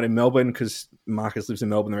Marcus one night in Melbourne because Marcus lives in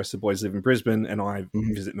Melbourne. The rest of the boys live in Brisbane, and I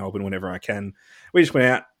visit Melbourne whenever I can. We just went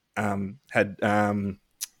out,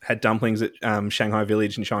 had dumplings at Shanghai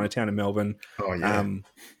Village in Chinatown in Melbourne. Oh, yeah.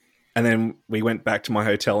 And then we went back to my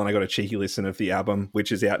hotel and I got a cheeky listen of the album,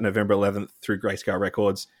 which is out November 11th through Grayscale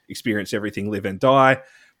Records. Experience Everything, Live and Die.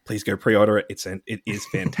 Please go pre-order it. It is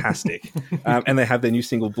fantastic. And they have their new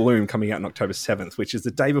single Bloom coming out on October 7th, which is the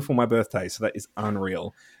day before my birthday. So that is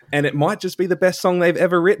unreal. And it might just be the best song they've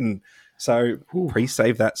ever written. So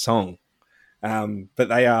pre-save that song. But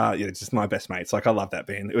they are just my best mates. Like I love that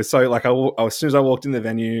band. It was so like as soon as I walked in the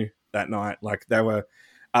venue that night, like they were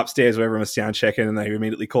upstairs where everyone was sound checking, and they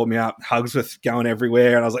immediately called me up. Hugs were going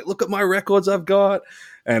everywhere, and I was like, "Look at my records I've got!"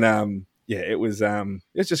 And it was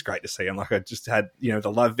just great to see them. Like I just had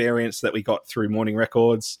the Love variants that we got through Morning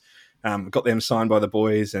Records, got them signed by the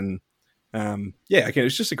boys, and again, it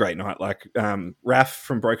was just a great night. Like Raph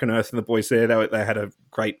from Broken Earth and the boys there, they had a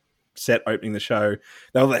great set opening the show.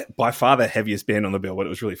 They were by far the heaviest band on the bill, but it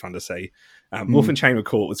was really fun to see. Wolf and Chain were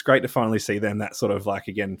cool. It was great to finally see them, that sort of like,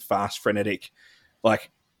 again, fast, frenetic,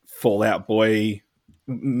 like Fall Out Boy,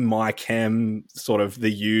 My Chem, sort of the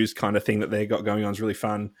Used kind of thing that they got going on is really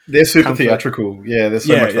fun. They're super theatrical. Yeah, they're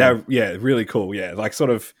so much fun. Yeah, really cool. Yeah, like sort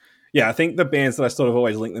of, I think the bands that I sort of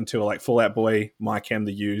always link them to are like Fall Out Boy, My Chem,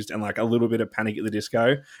 the Used, and like a little bit of Panic at the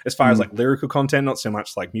Disco. As far as like lyrical content, not so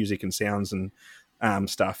much like music and sounds and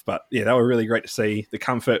stuff, but yeah, they were really great to see. The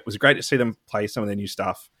Comfort was great to see them play some of their new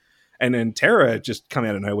stuff, and then Terror just come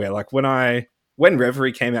out of nowhere. Like when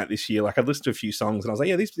Reverie came out this year, like I listened to a few songs and I was like,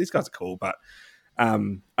 yeah, these guys are cool. But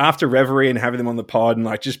after Reverie and having them on the pod and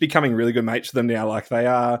like just becoming really good mates with them now, like they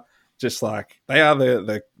are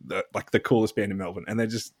the like the coolest band in Melbourne, and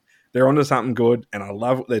they're onto something good, and I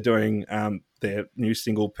love what they're doing. Their new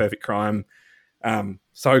single Perfect Crime.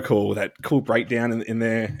 So cool, that cool breakdown in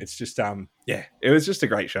there. It's just it was just a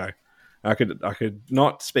great show. I could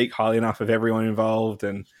not speak highly enough of everyone involved,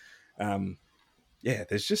 and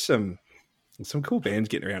there's just some cool bands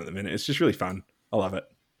getting around at the minute. It's just really fun. I love it.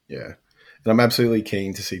 Yeah, and I'm absolutely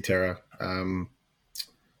keen to see Terror.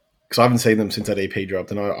 because I haven't seen them since that EP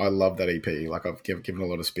dropped, and I love that EP. Like I've given a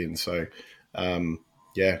lot of spin. So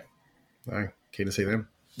yeah, no, keen to see them.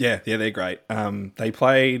 Yeah, they're great. They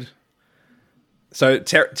played. So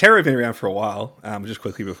Terror have been around for a while. Just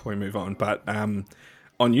quickly before we move on, but on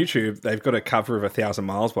YouTube they've got a cover of 1,000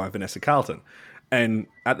 Miles by Vanessa Carlton, and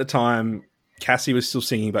at the time Cassie was still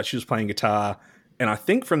singing, but she was playing guitar. And I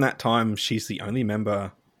think from that time she's the only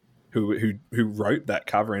member who wrote that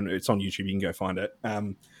cover, and it's on YouTube. You can go find it.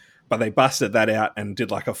 But they busted that out and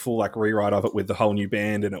did like a full like rewrite of it with the whole new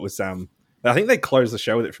band, and it was I think they closed the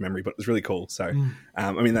show with it from memory, but it was really cool. So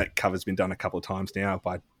I mean that cover's been done a couple of times now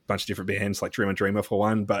by a bunch of different bands, like Dreamer for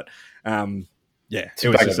one. But yeah,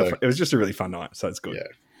 it was just a really fun night. So it's good. Yeah.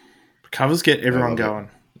 Covers get everyone going.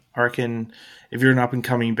 I reckon if you're an up and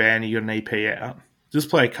coming band, you got an EP out, just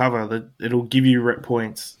play a cover that it'll give you rep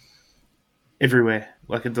points everywhere.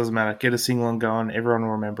 Like it doesn't matter. Get a sing along going. Everyone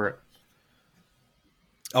will remember it.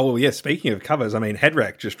 Oh, well, yeah, speaking of covers, I mean,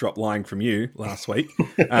 Headwreck just dropped Lying From You last week,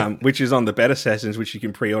 which is on the Better Sessions, which you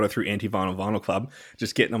can pre-order through Anti-Vinyl Vinyl Club.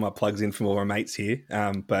 Just getting all my plugs in from all our mates here.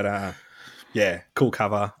 But yeah, cool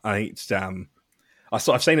cover. I think it's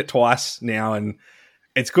I've seen it twice now, and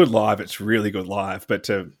it's good live. It's really good live. But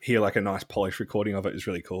to hear like a nice polished recording of it is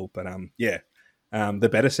really cool. But yeah, the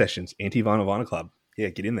Better Sessions, Anti-Vinyl Vinyl Club. Yeah,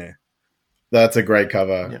 get in there. That's a great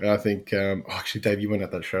cover. Yep. I think, actually, Dave, you went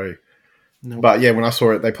at that show. No. But yeah, when I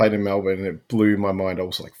saw it, they played in Melbourne, and it blew my mind. I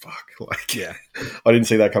was like, "Fuck!" Like, yeah, I didn't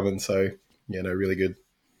see that coming. So yeah, no, really good.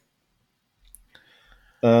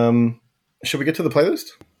 Should we get to the playlist?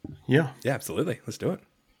 Yeah, absolutely. Let's do it.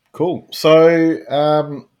 Cool. So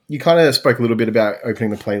you kind of spoke a little bit about opening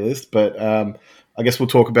the playlist, but I guess we'll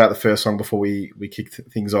talk about the first song before we kick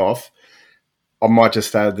things off. I might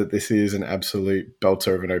just add that this is an absolute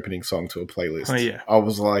belter of an opening song to a playlist. Oh, yeah. I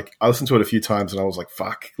was like, I listened to it a few times and I was like,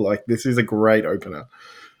 fuck, like this is a great opener.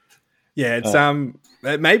 Yeah, it's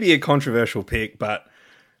it may be a controversial pick, but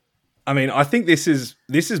I mean, I think this is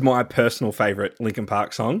my personal favorite Linkin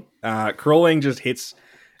Park song. Crawling just hits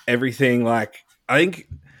everything. Like, I think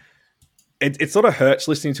it sort of hurts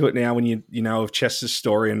listening to it now when you know of Chester's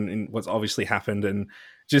story and what's obviously happened, and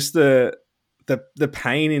just the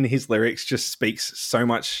pain in his lyrics just speaks so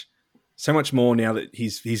much more now that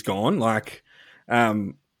he's gone. Like,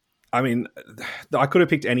 I mean, I could have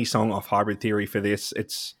picked any song off Hybrid Theory for this.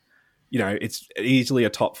 It's, you know, it's easily a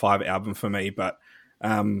top 5 album for me. But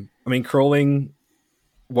I mean, Crawling,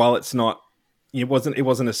 while it's not, it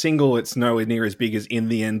wasn't a single. It's nowhere near as big as In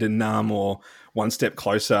the End and Numb or One Step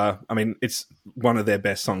Closer. I mean, it's one of their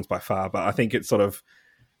best songs by far. But I think it's sort of,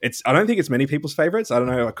 I don't think it's many people's favorites. I don't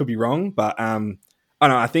know. I could be wrong, but I don't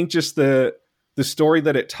know. I think just the story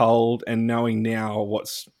that it told, and knowing now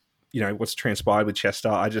what's transpired with Chester,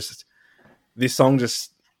 this song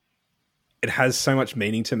just, it has so much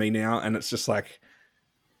meaning to me now, and it's just like,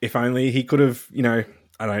 if only he could have, I don't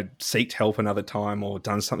know, seeked help another time or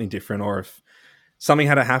done something different, or if something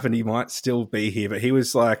had happened, he might still be here. But he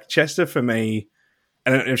was like, Chester for me,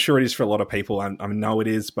 and I'm sure it is for a lot of people. I know it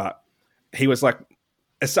is, but he was like,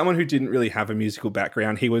 as someone who didn't really have a musical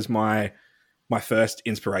background, he was my first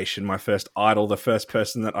inspiration, my first idol, the first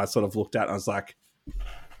person that I sort of looked at and I was like,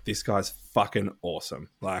 this guy's fucking awesome.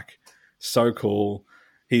 Like, so cool.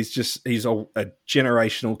 He's a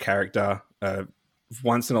generational character, a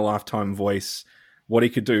once in a lifetime voice, what he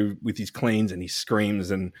could do with his cleans and his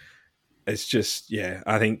screams. And it's just, yeah,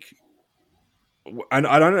 I think, I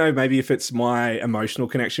don't know, maybe if it's my emotional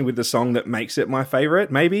connection with the song that makes it my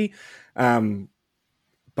favorite, maybe.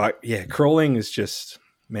 But yeah, Crawling is just,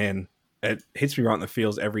 man, it hits me right in the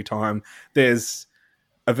feels every time. There's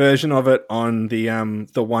a version of it on the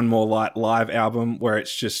One More Light live album where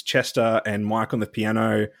it's just Chester and Mike on the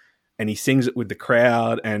piano, and he sings it with the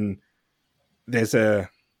crowd. And there's a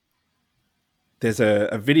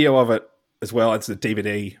video of it as well. It's a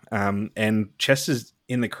DVD, and Chester's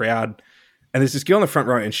in the crowd, and there's this girl in the front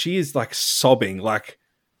row, and she is like sobbing, like,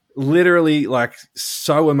 literally like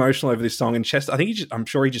so emotional over this song. And Chester, I'm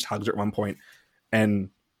sure he just hugs her at one point, and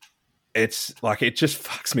it's like, it just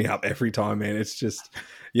fucks me up every time, man. It's just,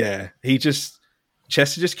 yeah,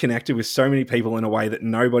 Chester just connected with so many people in a way that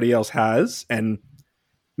nobody else has, and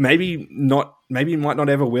maybe might not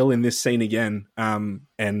ever will in this scene again. And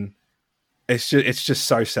it's just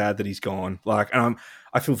so sad that he's gone. Like,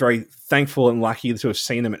 I feel very thankful and lucky to have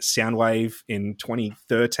seen him at Soundwave in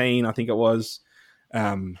 2013, I think it was.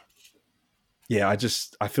 Yeah,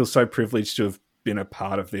 I feel so privileged to have been a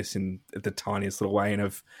part of this in the tiniest little way.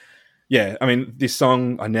 And I mean, this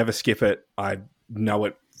song, I never skip it. I know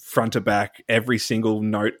it front to back, every single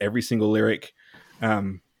note, every single lyric.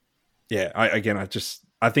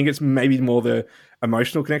 I think it's maybe more the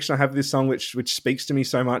emotional connection I have with this song, which speaks to me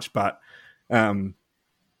so much. But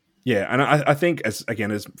yeah, and I think as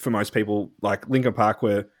for most people, like Linkin Park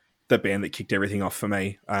were the band that kicked everything off for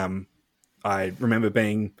me. I remember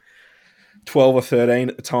being 12 or 13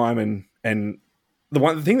 at the time, and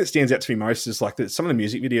the thing that stands out to me most is like some of the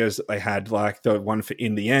music videos that they had, like the one for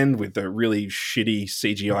In the End with the really shitty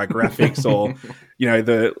CGI graphics, or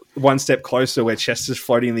the One Step Closer where Chester's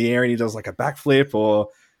floating in the air and he does like a backflip, or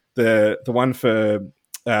the one for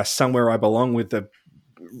Somewhere I Belong with the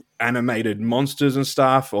animated monsters and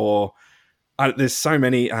stuff, or there's so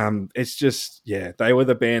many. It's just, they were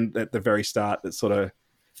the band at the very start that sort of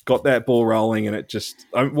got that ball rolling, and it just,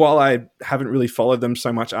 while I haven't really followed them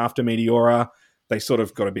so much after Meteora, they sort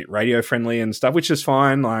of got a bit radio friendly and stuff, which is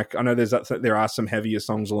fine. Like, I know there are some heavier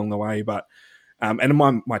songs along the way, but and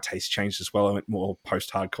my taste changed as well. I went more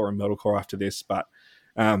post-hardcore and metalcore after this, but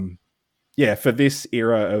for this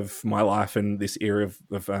era of my life and this era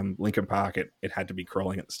of Linkin Park, it had to be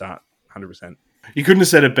Crawling at the start, 100%. You couldn't have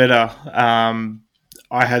said it better. I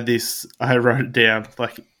wrote it down.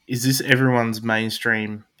 Like, is this everyone's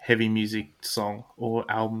mainstream heavy music song or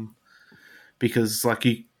album? Because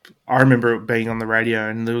I remember it being on the radio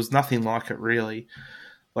and there was nothing like it really.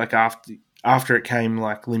 Like after it came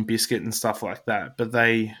like Limp Bizkit and stuff like that, but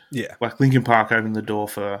like Linkin Park opened the door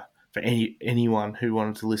for anyone who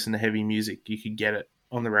wanted to listen to heavy music. You could get it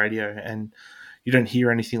on the radio, and you don't hear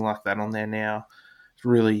anything like that on there now. It's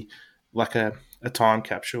really like a time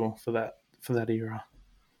capsule for that era.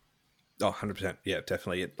 Oh, 100%. Yeah,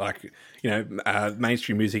 definitely.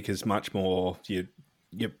 Mainstream music is much more your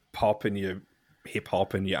pop and your hip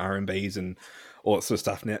hop and your R&Bs and all that sort of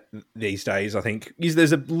stuff now, these days. I think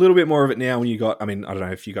there's a little bit more of it now when you got, I don't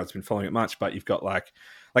know if you guys have been following it much, but you've got like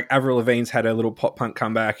Avril Lavigne's had a little pop punk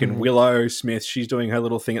comeback, and Willow Smith, she's doing her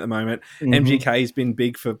little thing at the moment. MGK's been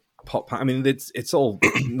big for pop punk. It's all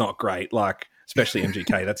not great, like especially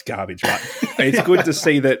MGK. That's garbage, but it's good to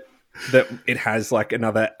see that it has like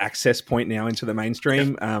another access point now into the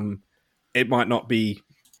mainstream. It might not be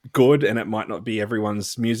good and it might not be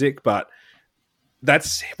everyone's music, but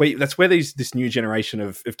that's where this new generation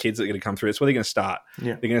of kids that are going to come through. That's where they're going to start.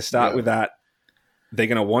 Yeah. They're going to start with that. They're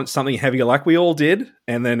going to want something heavier like we all did,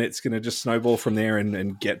 and then it's going to just snowball from there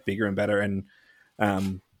and get bigger and better. And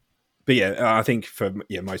but I think for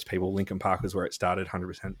most people, Linkin Park is where it started,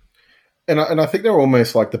 100%. And I think they were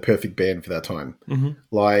almost like the perfect band for that time.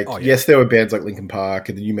 Mm-hmm. Yes, there were bands like Linkin Park,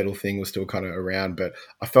 and the new metal thing was still kind of around, but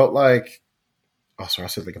I felt like, I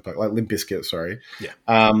said Linkin Park, like Limp Bizkit, sorry. Yeah.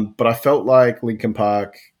 But I felt like Linkin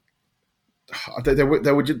Park, they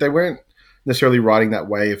weren't necessarily riding that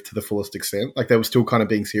wave to the fullest extent. Like, they were still kind of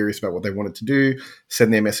being serious about what they wanted to do,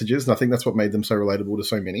 send their messages, and I think that's what made them so relatable to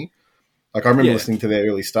so many. Like, I remember listening to their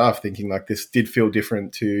early stuff thinking like this did feel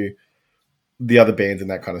different to the other bands in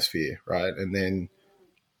that kind of sphere, right? And then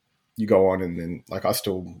you go on, and then like I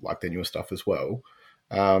still like their newer stuff as well,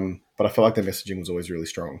 but I felt like their messaging was always really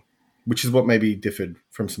strong, which is what maybe differed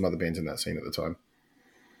from some other bands in that scene at the time.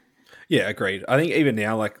 Yeah, agreed. I think even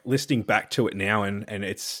now, like listening back to it now, and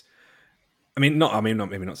it's, maybe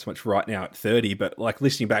not so much right now at 30, but like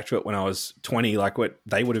listening back to it when I was 20, like what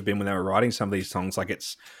they would have been when they were writing some of these songs, like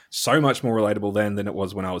it's so much more relatable then than it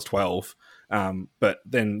was when I was 12. But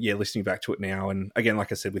then, listening back to it now, and again,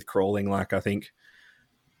 like I said, with Crawling, like I think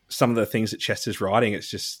some of the things that Chester's writing, it's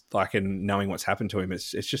just like, and knowing what's happened to him,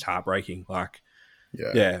 it's just heartbreaking. Like,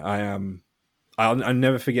 I'll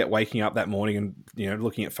never forget waking up that morning and,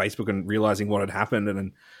 looking at Facebook and realizing what had happened.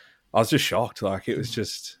 And I was just shocked. Like, it was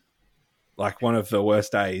just like one of the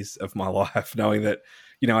worst days of my life, knowing that,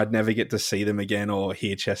 I'd never get to see them again or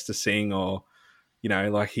hear Chester sing, or,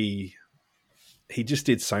 like he just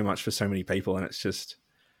did so much for so many people. And it's just,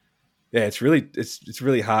 it's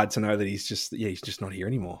really hard to know that he's just not here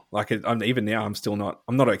anymore. Like, even now,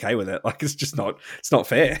 I'm not okay with it. Like, it's not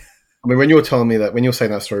fair. I mean, when you were telling me that, when you were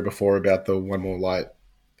saying that story before about the One More Light,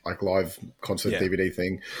 like live concert DVD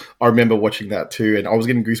thing, I remember watching that too, and I was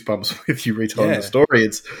getting goosebumps with you retelling the story.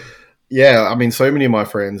 It's, I mean, so many of my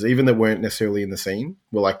friends, even that weren't necessarily in the scene,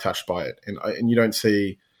 were like touched by it, and you don't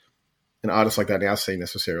see an artist like that in our scene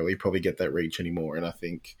necessarily probably get that reach anymore. And I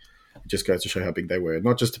think it just goes to show how big they were,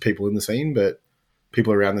 not just to people in the scene, but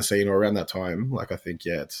people around the scene or around that time. Like, I think,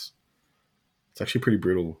 it's actually pretty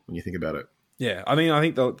brutal when you think about it. Yeah, I mean, I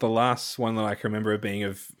think the last one that I can remember being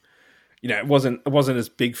of, it wasn't as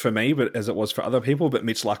big for me, but as it was for other people. But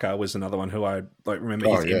Mitch Lucker was another one who I like remember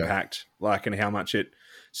his impact, like, and how much it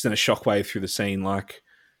sent a shockwave through the scene, like,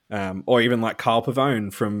 or even like Carl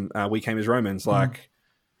Pavone from We Came as Romans, like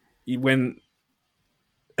when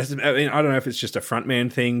I mean, I don't know if it's just a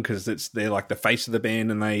frontman thing because they're like the face of the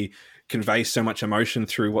band and they convey so much emotion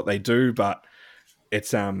through what they do, but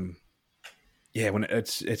it's when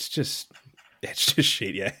it's just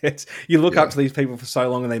shit. Yeah, you look up to these people for so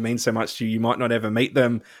long and they mean so much to you. You might not ever meet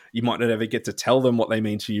them, you might not ever get to tell them what they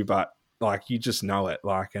mean to you, but like you just know it.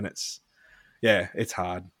 Like, and it's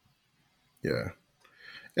hard. Yeah.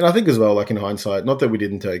 And I think as well, like in hindsight, not that we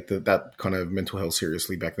didn't take that kind of mental health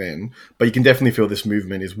seriously back then, but you can definitely feel this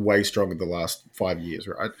movement is way stronger the last 5 years,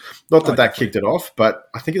 right? Not that kicked it off, but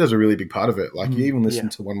I think it was a really big part of it. Like you even listen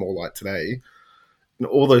to One More Light today, and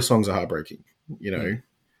all those songs are heartbreaking, you know?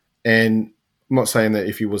 And I'm not saying that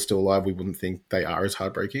if he was still alive, we wouldn't think they are as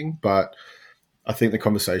heartbreaking, but I think the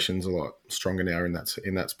conversation's a lot stronger now, and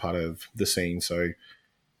that's part of the scene. So,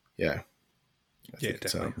 yeah. Yeah,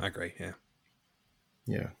 definitely. I agree, yeah.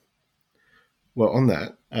 Yeah. Well, on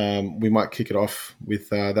that, we might kick it off with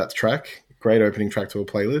that track. Great opening track to a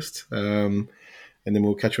playlist. And then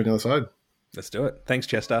we'll catch you on the other side. Let's do it. Thanks,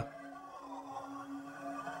 Chester.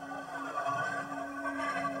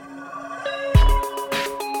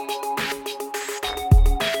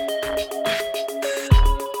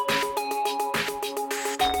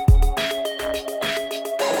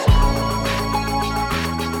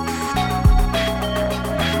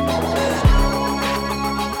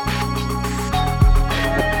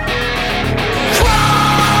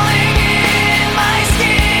 Crawling in my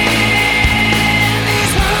skin,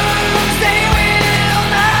 these wounds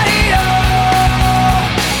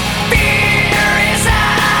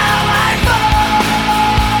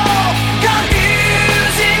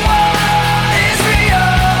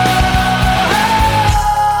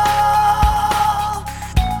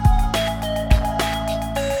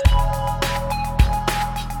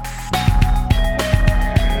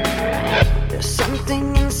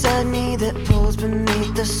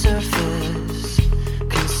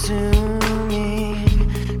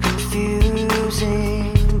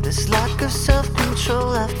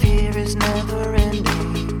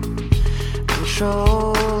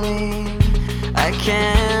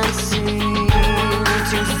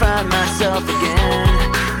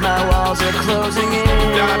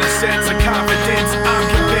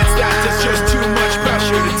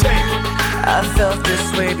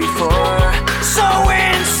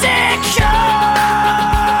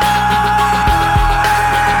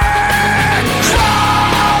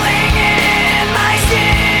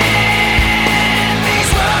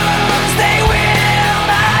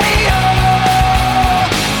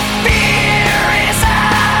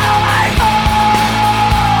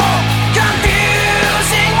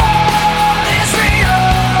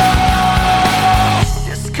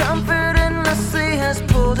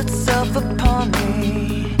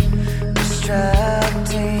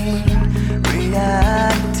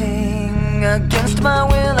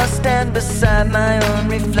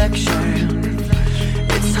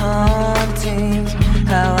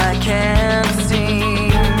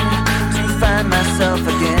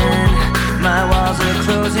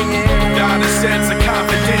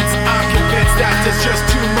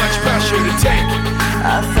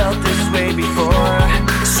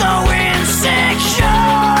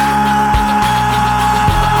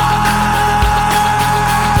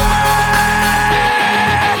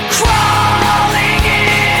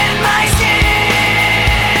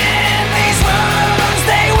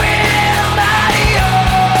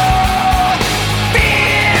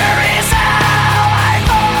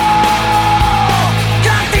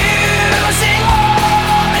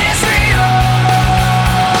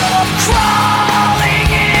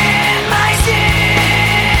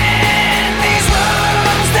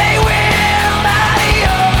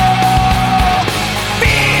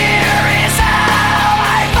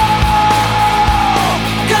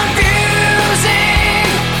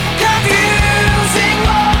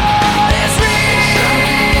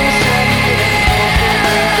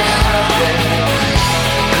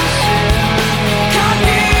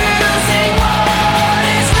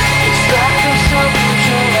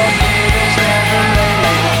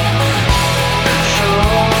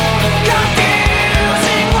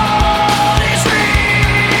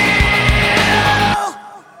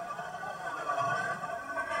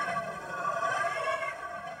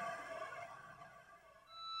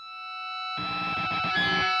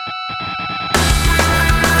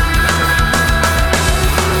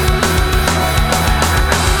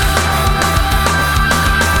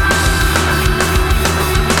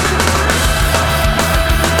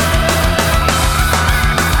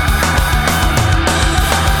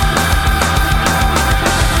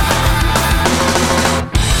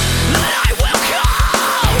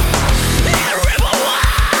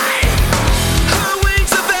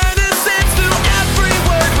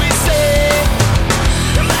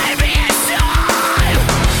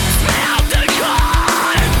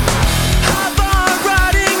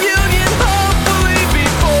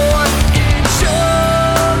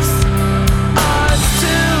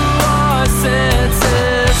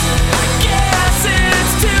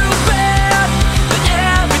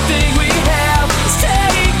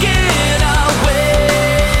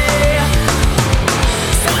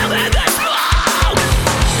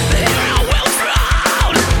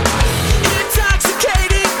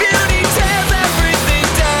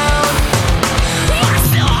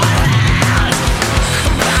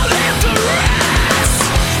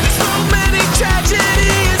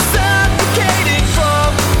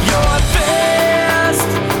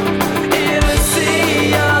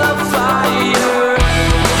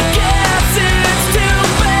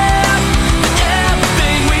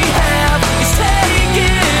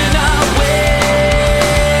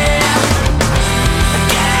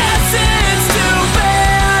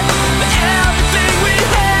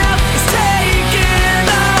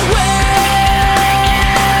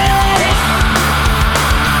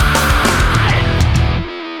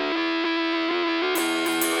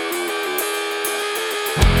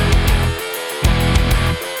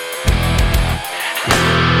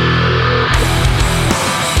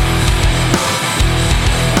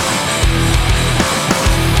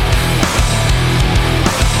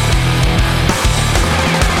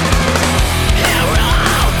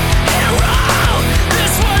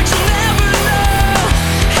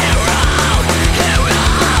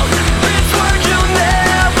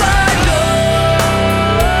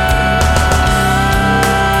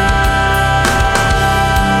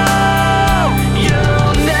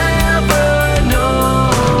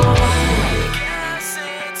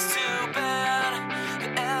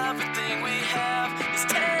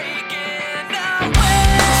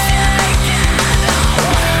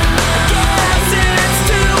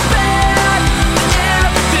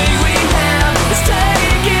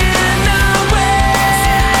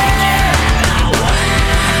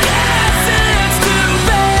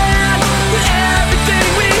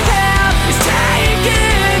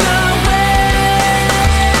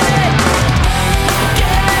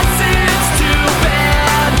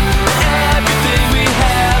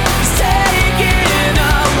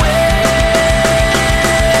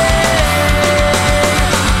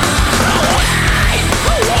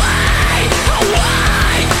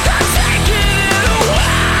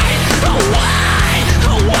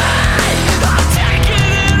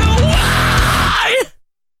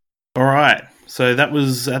All right. So that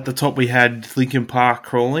was at the top. We had Linkin Park,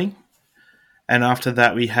 Crawling, and after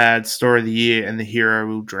that we had Story of the Year and The Hero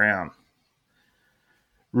Will Drown.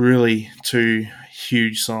 Really, two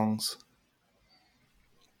huge songs.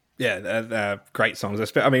 Yeah, they're great songs.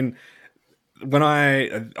 I mean,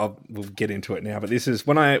 we'll get into it now, but this is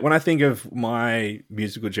when I think of my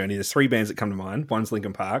musical journey. There's three bands that come to mind. One's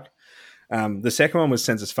Linkin Park. The second one was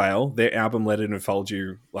Census Fail. Their album Let It Unfold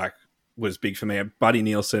You was big for me. Buddy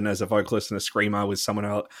Nielsen as a vocalist and a screamer was someone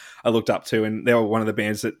I looked up to, and they were one of the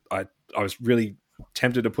bands that I was really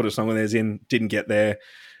tempted to put a song of theirs in. Didn't get there.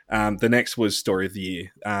 The next was Story of the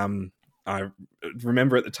Year. I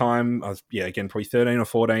remember at the time I was again probably 13 or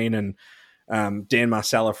 14, and Dan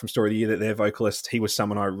Marcella from Story of the Year, that their vocalist, he was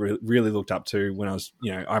someone I really looked up to when I was,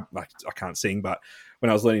 I can't sing, but when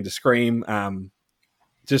I was learning to scream.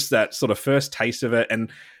 Just that sort of first taste of it.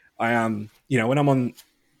 And I, when I'm on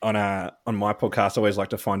my podcast, I always like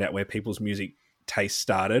to find out where people's music taste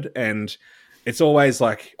started. And it's always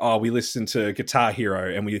like, we listened to Guitar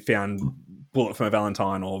Hero and we found Bullet for My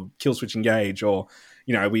Valentine or Killswitch Engage, or,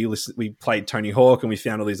 we played Tony Hawk and we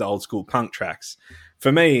found all these old school punk tracks.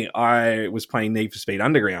 For me, I was playing Need for Speed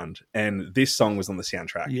Underground and this song was on the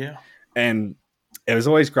soundtrack. Yeah. And it was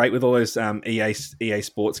always great with all those EA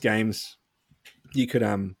Sports games. You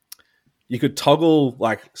could toggle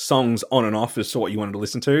like songs on and off as to what you wanted to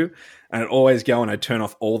listen to, and I'd always go and I'd turn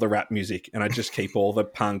off all the rap music and I'd just keep all the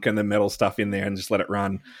punk and the metal stuff in there and just let it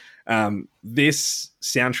run. This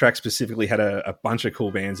soundtrack specifically had a bunch of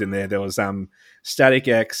cool bands in there. There was Static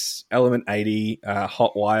X, Element 80,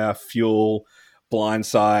 Hotwire, Fuel,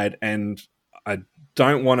 Blindside, and I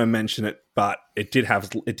don't want to mention it, but it did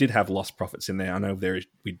have Lost Prophets in there. I know they're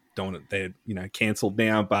cancelled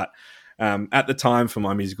now, but at the time for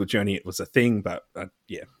my musical journey, it was a thing, but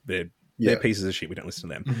they're pieces of shit. We don't listen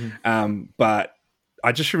to them. Mm-hmm. But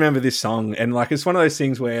I just remember this song, and like it's one of those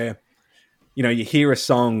things where, you hear a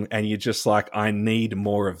song and you're just like, I need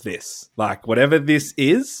more of this. Like whatever this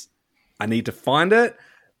is, I need to find it.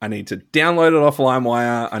 I need to download it off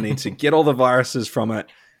LimeWire. I need to get all the viruses from it,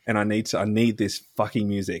 and I need this fucking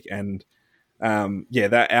music. And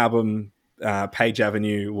that album. Page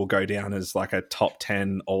Avenue will go down as like a top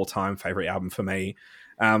 10 all-time favorite album for me.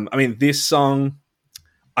 This song,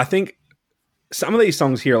 I think some of these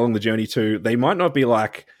songs here along the journey too, they might not be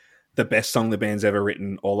like the best song the band's ever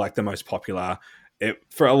written or like the most popular.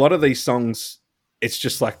 For a lot of these songs, it's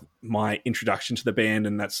just like my introduction to the band,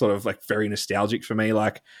 and that's sort of like very nostalgic for me.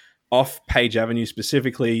 Like off Page Avenue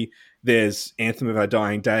specifically, there's Anthem of Our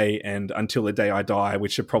Dying Day and Until the Day I Die,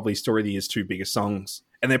 which are probably Story of the Year's two biggest songs.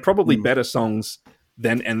 And they're probably better songs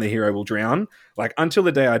than And the Hero Will Drown. Like Until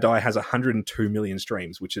the Day I Die has 102 million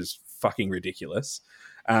streams, which is fucking ridiculous.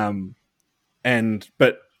 But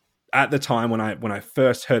at the time when I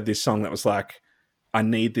first heard this song, that was like, I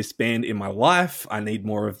need this band in my life. I need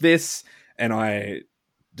more of this. And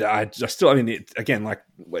it's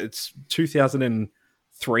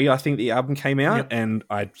 2003, I think the album came out, and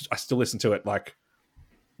I still listen to it like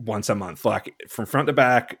once a month, like from front to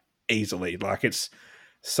back easily. Like it's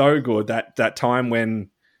so good. That time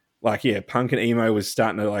when punk and emo was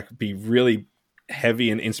starting to like be really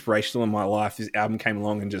heavy and inspirational in my life, this album came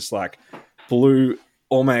along and just like blew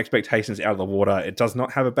all my expectations out of the water. It does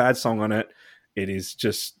not have a bad song on it. It is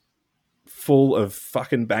just full of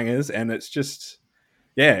fucking bangers, and it's just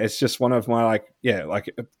one of my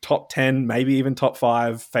top 10, maybe even top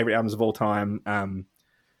 5 favorite albums of all time.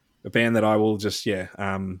 A band that I will just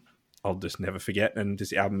I'll just never forget, and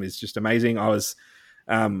this album is just amazing. I was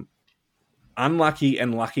unlucky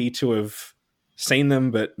and lucky to have seen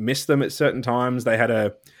them but missed them at certain times. They had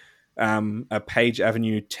a Page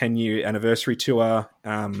Avenue 10-year anniversary tour.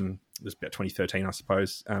 It was about 2013, I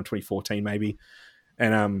suppose, 2014 maybe.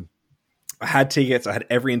 And I had tickets. I had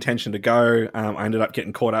every intention to go. I ended up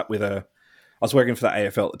getting caught up with I was working for the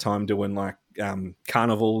AFL at the time, doing like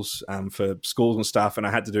carnivals for schools and stuff, and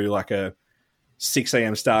I had to do like a 6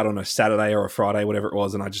 a.m. start on a Saturday or a Friday, whatever it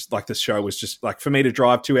was. And I just like, the show was just like, for me to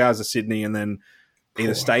drive 2 hours to Sydney and then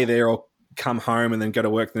either stay there or come home and then go to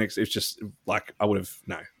work the next, it's just like, it's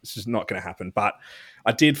just not going to happen. But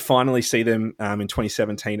I did finally see them in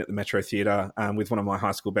 2017 at the Metro Theatre with one of my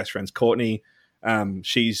high school best friends, Courtney.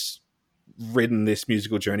 She's ridden this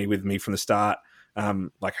musical journey with me from the start.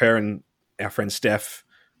 Like her and our friend Steph,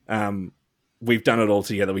 we've done it all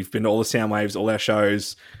together. We've been to all the Soundwaves, all our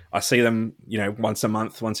shows. I see them, once a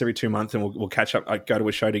month, once every 2 months, and we'll catch up, go to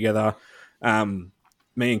a show together.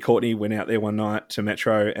 Me and Courtney went out there one night to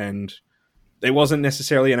Metro, and there wasn't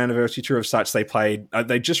necessarily an anniversary tour of such. They played,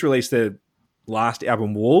 they just released their last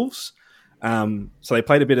album, Wolves. So they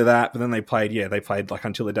played a bit of that, but then they played like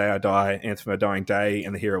Until the Day I Die, Anthem of a Dying Day,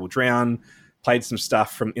 and The Hero Will Drown. Played some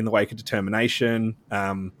stuff from In the Wake of Determination,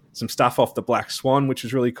 some stuff off The Black Swan, which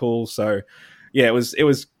was really cool. So yeah, it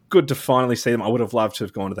was good to finally see them. I would have loved to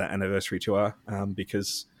have gone to that anniversary tour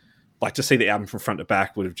because like to see the album from front to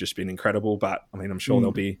back would have just been incredible. But I mean, I'm sure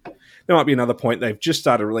there might be another point. They've just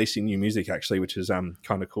started releasing new music actually, which is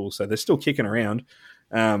kind of cool. So they're still kicking around.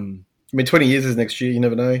 I mean, 20 years is next year. You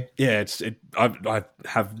never know. Yeah, I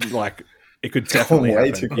have like it could definitely way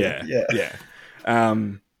happen. too quick.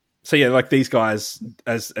 Yeah. So yeah, like these guys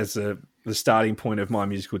as the starting point of my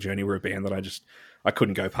musical journey were a band that I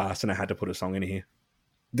couldn't go past, and I had to put a song in here.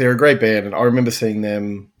 They're a great band, and I remember seeing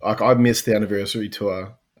them. Like I missed the anniversary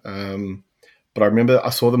tour, but I remember I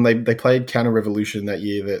saw them. They played Counter Revolution that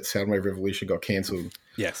year that Soundwave Revolution got cancelled.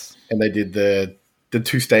 Yes, and they did the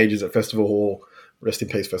 2 stages at Festival Hall. Rest in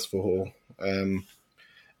peace, Festival Hall.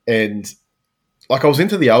 And like I was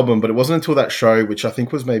into the album, but it wasn't until that show, which I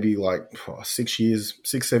think was maybe like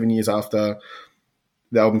 7 years after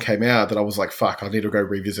the album came out, that I was like, fuck, I need to go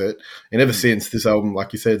revisit. And ever since, this album,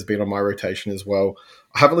 like you said, it's been on my rotation as well.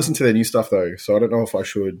 I haven't listened to their new stuff though, so I don't know if I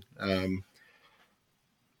should.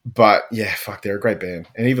 But yeah, fuck, they're a great band.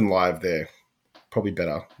 And even live, they're probably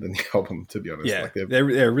better than the album, to be honest. Yeah, like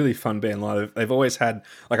they're a really fun band live. They've always had,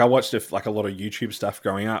 like I watched a lot of YouTube stuff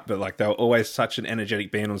growing up, but like they were always such an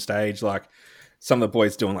energetic band on stage. Like some of the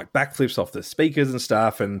boys doing like backflips off the speakers and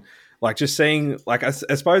stuff, and like just seeing, like I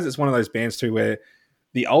suppose it's one of those bands too where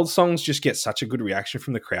the old songs just get such a good reaction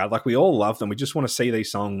from the crowd. Like we all love them. We just want to see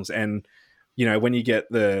these songs, and you know, when you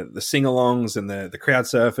get the sing-alongs and the crowd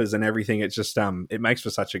surfers and everything, it just it makes for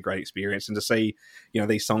such a great experience. And to see, you know,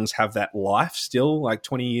 these songs have that life still, like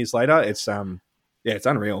 20 years later, it's it's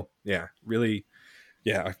unreal. Yeah, really.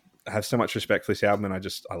 Yeah, I have so much respect for this album, and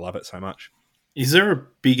I love it so much. Is there a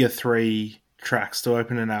bigger 3 tracks to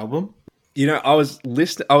open an album? You know, I was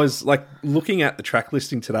like looking at the track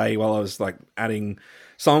listing today while I was like adding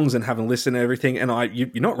songs and having listened to everything, and you're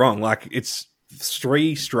not wrong. Like it's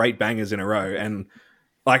 3 straight bangers in a row, and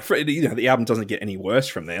like the album doesn't get any worse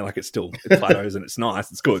from there. Like it plateaus and it's nice,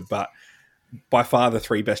 it's good, but by far the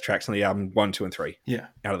 3 best tracks on the album, 1, 2, and 3. Yeah,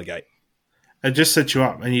 out of the gate. It just sets you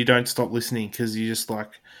up, and you don't stop listening because you just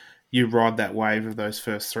you ride that wave of those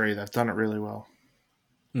first 3. They've done it really well.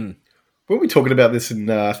 When we were talking about this in,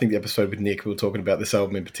 I think the episode with Nick, we were talking about this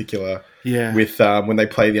album in particular. Yeah. With when they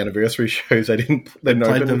play the anniversary shows, they didn't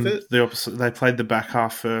open with it. The opposite. They played the back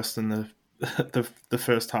half first and the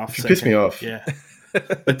first half second. Pissed me off. Yeah.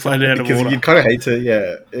 They played it out of order. Because you kind of hate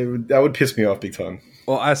to, that would piss me off big time.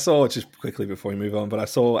 Well, I saw, just quickly before we move on, but I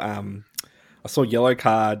saw Yellow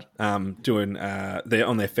Card doing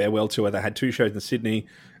on their farewell tour. They had 2 shows in Sydney.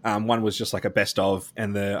 One was just like a best of,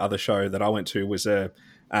 and the other show that I went to was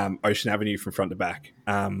Ocean Avenue from front to back.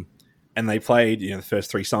 And they played, the first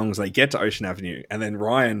 3 songs. They get to Ocean Avenue, and then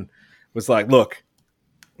Ryan was like, "Look,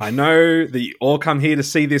 I know that you all come here to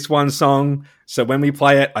see this one song, so when we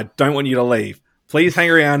play it, I don't want you to leave. Please hang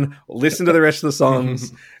around, listen to the rest of the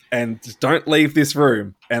songs, and just don't leave this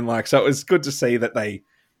room." And like, so it was good to see that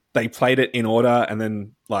they played it in order, and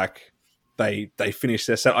then like they finished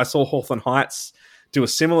their set. I saw Hawthorne Heights do a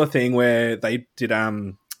similar thing where they did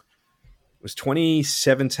it was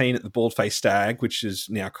 2017 at the Bald-Faced Stag, which is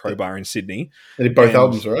now Crowbar in Sydney. They did both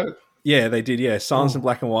albums, right? Yeah, they did. Yeah, Silence in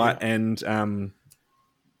Black and White, and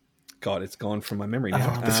God, it's gone from my memory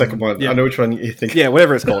now. The second one. Yeah. I know which one you think. Yeah,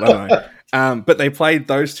 whatever it's called. I don't know. But they played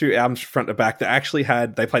those 2 albums front to back. They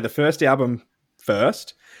played the first album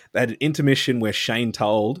first. They had an intermission where Shane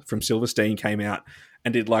Told from Silverstein came out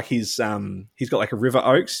and did like he's got like a River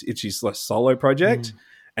Oaks, it's his like solo project.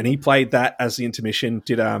 And he played that as the intermission,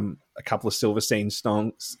 did a couple of Silverstein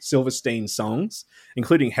songs,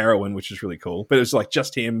 including Heroin, which is really cool. But it was like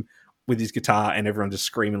just him with his guitar and everyone just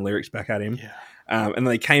screaming lyrics back at him. Yeah. And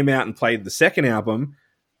they came out and played the second album,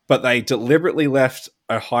 but they deliberately left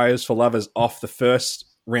Ohio's for Lovers off the first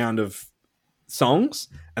round of songs,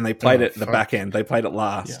 and they played it at the back end. They played it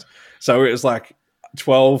last. Yeah. So it was like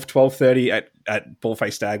 12:30 at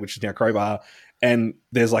Bald-Faced Stag, which is now Crowbar, and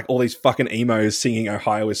there's like all these fucking emos singing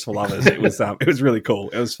Ohio is for Lovers. It was really cool.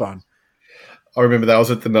 It was fun. I remember that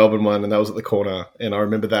was at the Melbourne one, and that was at the Corner, and I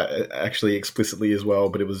remember that actually explicitly as well,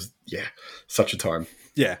 but it was, such a time.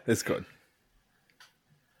 Yeah, it's good.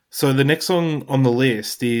 So the next song on the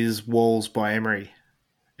list is Walls by Emery.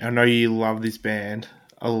 I know you love this band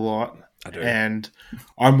a lot. I do. And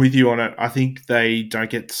I'm with you on it. I think they don't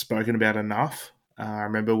get spoken about enough. I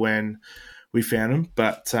remember when we found them,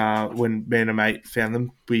 but when me and a mate found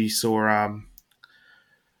them, we saw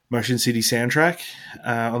Motion City soundtrack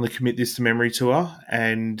on the Commit This to Memory tour,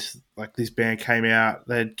 and like this band came out,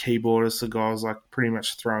 they had keyboardist, the guy was like pretty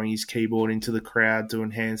much throwing his keyboard into the crowd,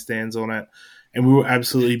 doing handstands on it, and we were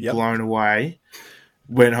absolutely blown away.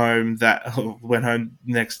 Went home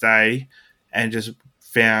next day and just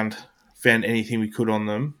found anything we could on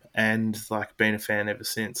them, and like been a fan ever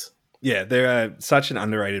since. Yeah, they're such an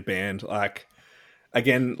underrated band. Like,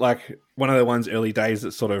 again, like one of the ones early days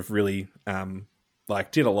that sort of really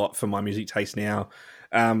like did a lot for my music taste now.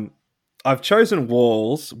 I've chosen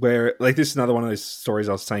Walls, where like this is another one of those stories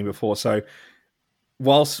I was saying before. So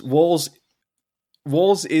whilst Walls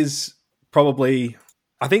is probably,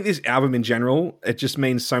 I think this album in general, it just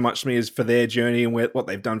means so much to me is for their journey and what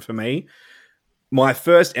they've done for me. My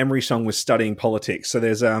first Emery song was Studying Politics. So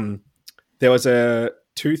there was a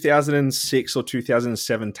 2006 or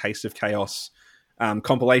 2007 Taste of Chaos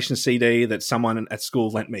compilation CD that someone at school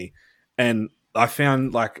lent me, and I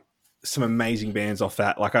found like some amazing bands off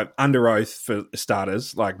that. Like Under Oath for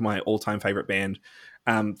starters, like my all-time favorite band.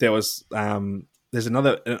 There's an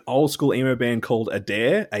old school emo band called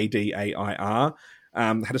Adair, Adair.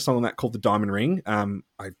 Had a song on that called The Diamond Ring.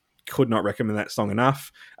 I could not recommend that song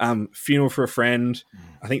enough. Funeral for a Friend.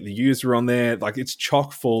 I think The Used were on there. Like it's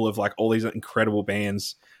chock full of like all these incredible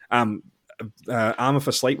bands. Armour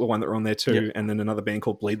for Sleep were one that were on there too, and then another band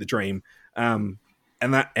called Bleed the Dream. And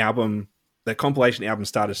that album, the compilation album,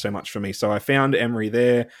 started so much for me. So I found Emery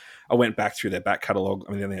there. I went back through their back catalogue.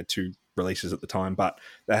 I mean, they only had 2 releases at the time, but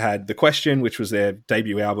they had The Question, which was their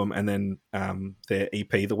debut album, and then their EP,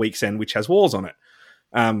 The Week's End, which has Walls on it.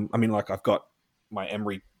 I mean, like I've got my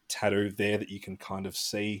Emery tattoo there that you can kind of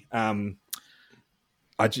see.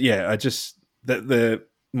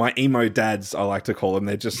 My emo dads, I like to call them.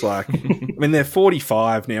 They're just like, I mean, they're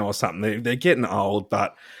 45 now or something. They're getting old,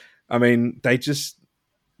 but I mean, they just,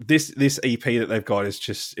 this EP that they've got is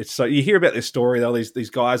just, it's so, you hear about this story though, these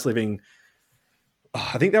guys living,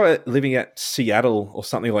 I think they were living at Seattle or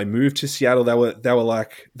something. They moved to Seattle. They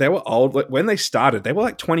were old when they started. They were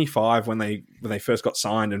like 25 when they first got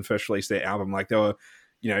signed and first released their album. Like they were,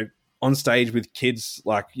 on stage with kids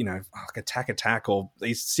like Attack or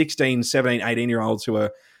these 16, 17, 18-year-olds who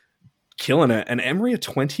are killing it. And Emery are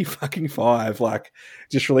 20 fucking 5, like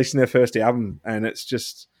just releasing their first album. And it's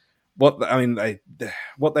just what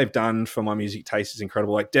they've done for my music taste is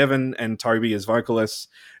incredible. Like Devin and Toby as vocalists,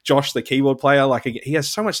 Josh, the keyboard player, like he has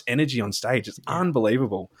so much energy on stage. It's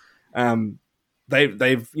unbelievable. They've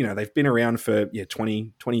been around for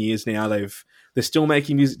 20 years now. They're still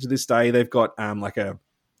making music to this day. They've got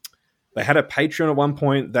they had a Patreon at one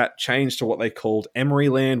point that changed to what they called Emery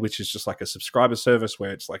Land, which is just like a subscriber service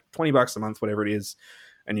where it's like $20 a month, whatever it is,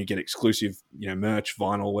 and you get exclusive, merch,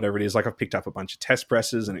 vinyl, whatever it is. Like I've picked up a bunch of test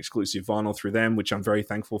presses and exclusive vinyl through them, which I'm very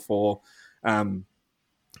thankful for.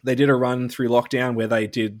 They did a run through lockdown where they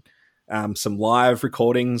did some live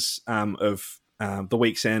recordings of The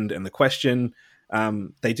Week's End and The Question.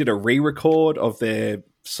 They did a re-record of their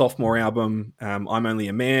sophomore album, I'm Only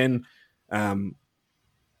a Man.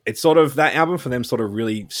 It's sort of, that album for them sort of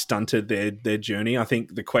really stunted their journey. I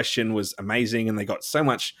think The Question was amazing and they got so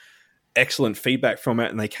much excellent feedback from it,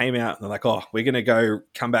 and they came out and they're like, oh, we're going to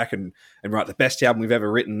come back and write the best album we've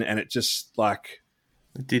ever written. And it just like,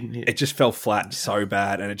 it just fell flat so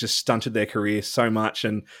bad, and it just stunted their career so much.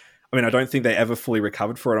 And I mean, I don't think they ever fully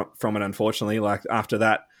recovered from it, unfortunately. Like after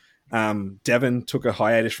that, Devin took a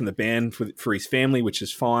hiatus from the band for his family, which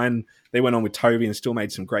is fine. They went on with Toby and still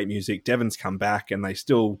made some great music. Devin's come back and they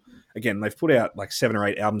still, again, they've put out like 7 or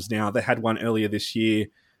 8 albums now. They had one earlier this year,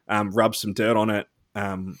 Rub Some Dirt on it,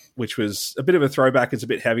 which was a bit of a throwback. It's a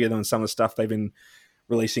bit heavier than some of the stuff they've been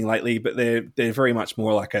releasing lately, but they're very much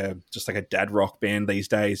more like just like a dad rock band these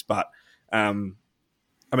days. But I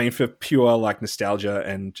mean, for pure like nostalgia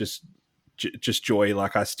and just joy,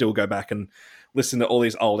 like I still go back and listen to all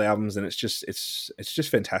these old albums, and it's just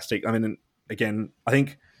fantastic. I mean, again, I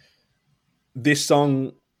think this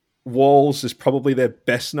song Walls is probably their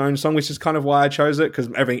best known song, which is kind of why I chose it, because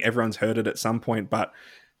everyone's heard it at some point. But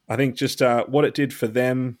I think just what it did for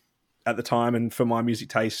them at the time and for my music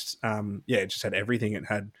taste, it just had everything. It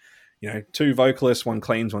had 2 vocalists, one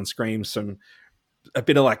cleans, one screams, a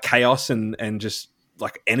bit of like chaos and just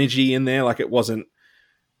like energy in there. Like it wasn't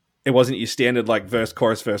your standard like verse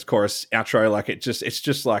chorus outro. Like it's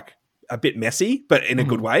just like a bit messy, but in a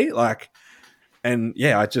good way. Like, and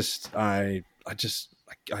yeah, I'd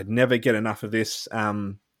never get enough of this.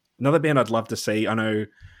 Another band I'd love to see. I know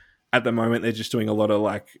at the moment they're just doing a lot of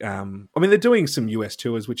like, they're doing some US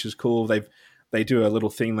tours, which is cool. They do a little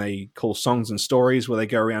thing they call Songs and Stories, where they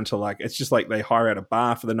go around to like, it's just like they hire out a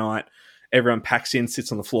bar for the night everyone packs in,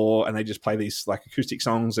 sits on the floor, and they just play these like acoustic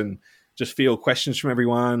songs and just field questions from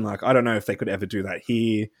everyone. Like, I don't know if they could ever do that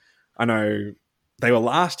here. I know they were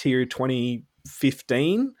last here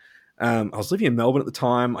 2015. I was living in Melbourne at the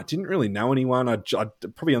time. I didn't really know anyone. I'd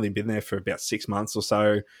probably only been there for about 6 months or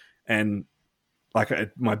so. And like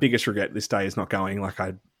my biggest regret this day is not going. Like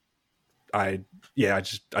I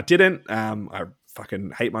didn't. I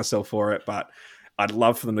fucking hate myself for it, but I'd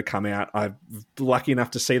love for them to come out. I'm lucky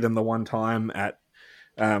enough to see them the one time at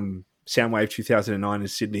Soundwave 2009 in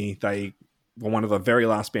Sydney. They were one of the very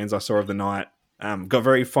last bands I saw of the night. Got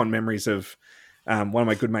very fond memories of one of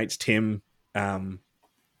my good mates, Tim.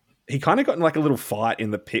 He kind of got in like a little fight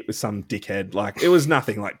in the pit with some dickhead. Like, it was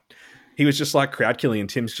nothing. Like, he was just like crowd killing, and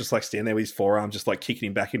Tim's just like standing there with his forearm, just like kicking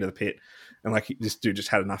him back into the pit. And like, this dude just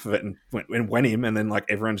had enough of it and went him. And then like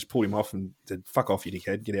everyone just pulled him off and said, "Fuck off, you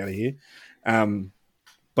dickhead, get out of here."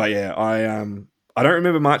 But yeah, I don't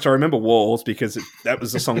remember much. I remember Walls because that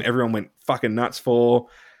was the song everyone went fucking nuts for.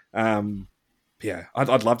 Yeah,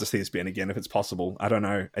 I'd love to see this band again if it's possible. I don't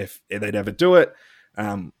know if they'd ever do it.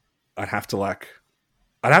 I'd have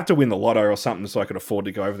to win the lotto or something so I could afford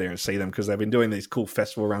to go over there and see them, because they've been doing these cool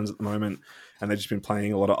festival runs at the moment, and they've just been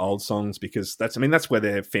playing a lot of old songs because that's where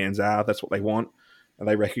their fans are. That's what they want, and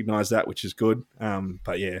they recognize that, which is good.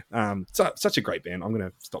 But yeah, such a great band. I'm going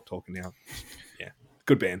to stop talking now. Yeah,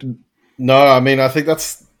 good band. No, I mean, I think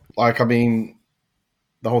that's like, I mean,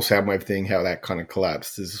 the whole Soundwave thing, how that kind of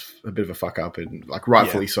collapsed is a bit of a fuck up, and like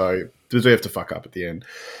rightfully so. Does we have to fuck up at the end?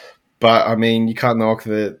 But I mean, you can't knock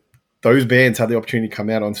that those bands had the opportunity to come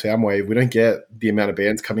out on Soundwave. We don't get the amount of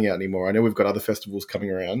bands coming out anymore. I know we've got other festivals coming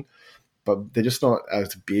around, but they're just not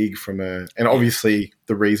as big and obviously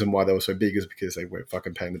the reason why they were so big is because they weren't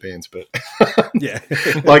fucking paying the bands. But yeah,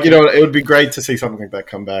 like, you know, it would be great to see something like that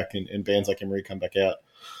come back and bands like Emery come back out.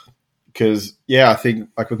 Because, yeah, I think,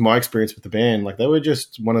 like, with my experience with the band, like, they were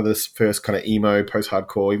just one of the first kind of emo,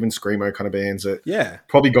 post-hardcore, even screamo kind of bands that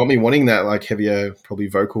probably got me wanting that, like, heavier, probably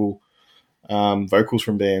vocals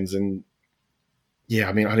from bands. And, yeah,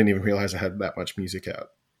 I mean, I didn't even realize I had that much music out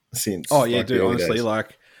since. Oh, yeah, like, dude, honestly, days.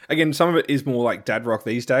 like, again, some of it is more like dad rock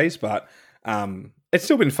these days, but it's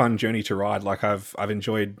still been a fun journey to ride. Like, I've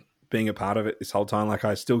enjoyed being a part of it this whole time. Like,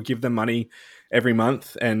 I still give them money every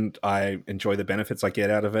month, and I enjoy the benefits I get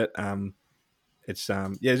out of it. It's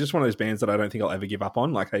just one of those bands that I don't think I'll ever give up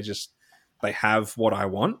on. Like, they have what I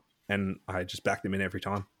want, and I just back them in every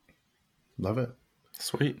time. Love it.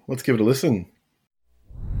 Sweet. Let's give it a listen.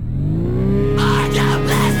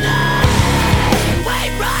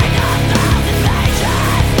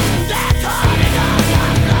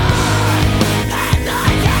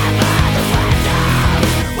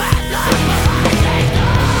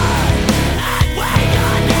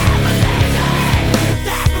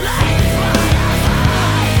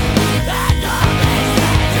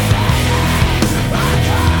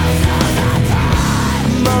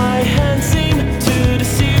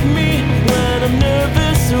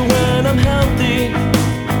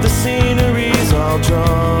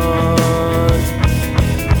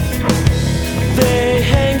 They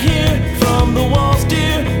hang here from the walls,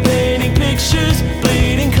 dear, painting pictures,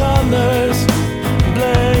 bleeding colors,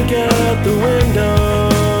 blank at the windows.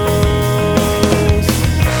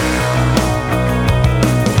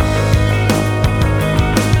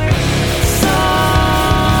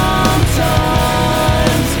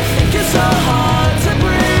 Sometimes it gets so hard to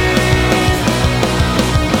breathe.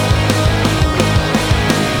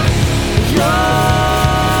 Your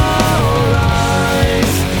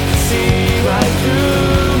eyes see right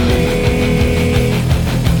through me.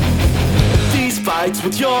 These fights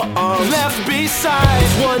with your arms left beside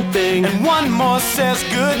is one thing, and one more says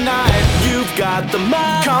goodnight. You've got the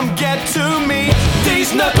mind, come get to me.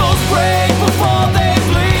 These knuckles break before they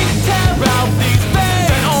bleed. Tear out these veins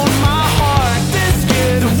that own my heart. This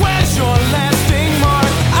skin, where's your lasting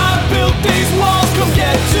mark? I built these walls, come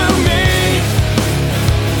get to me.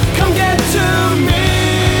 Come get to me.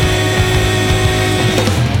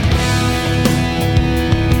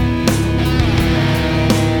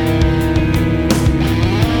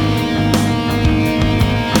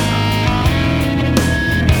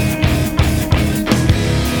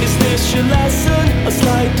 Is this your lesson? A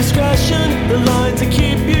slight discretion. The lines that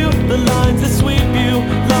keep you, the lines that sweep you.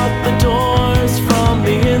 Lock the doors from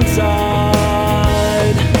the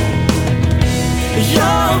inside.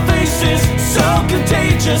 Your face is so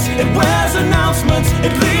contagious. It wears announcements.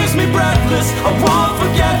 It leaves me breathless. I won't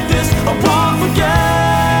forget this. I won't forget.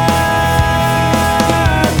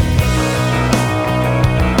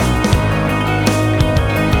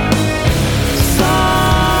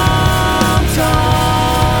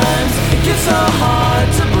 Sometimes it gets so hard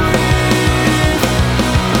to breathe.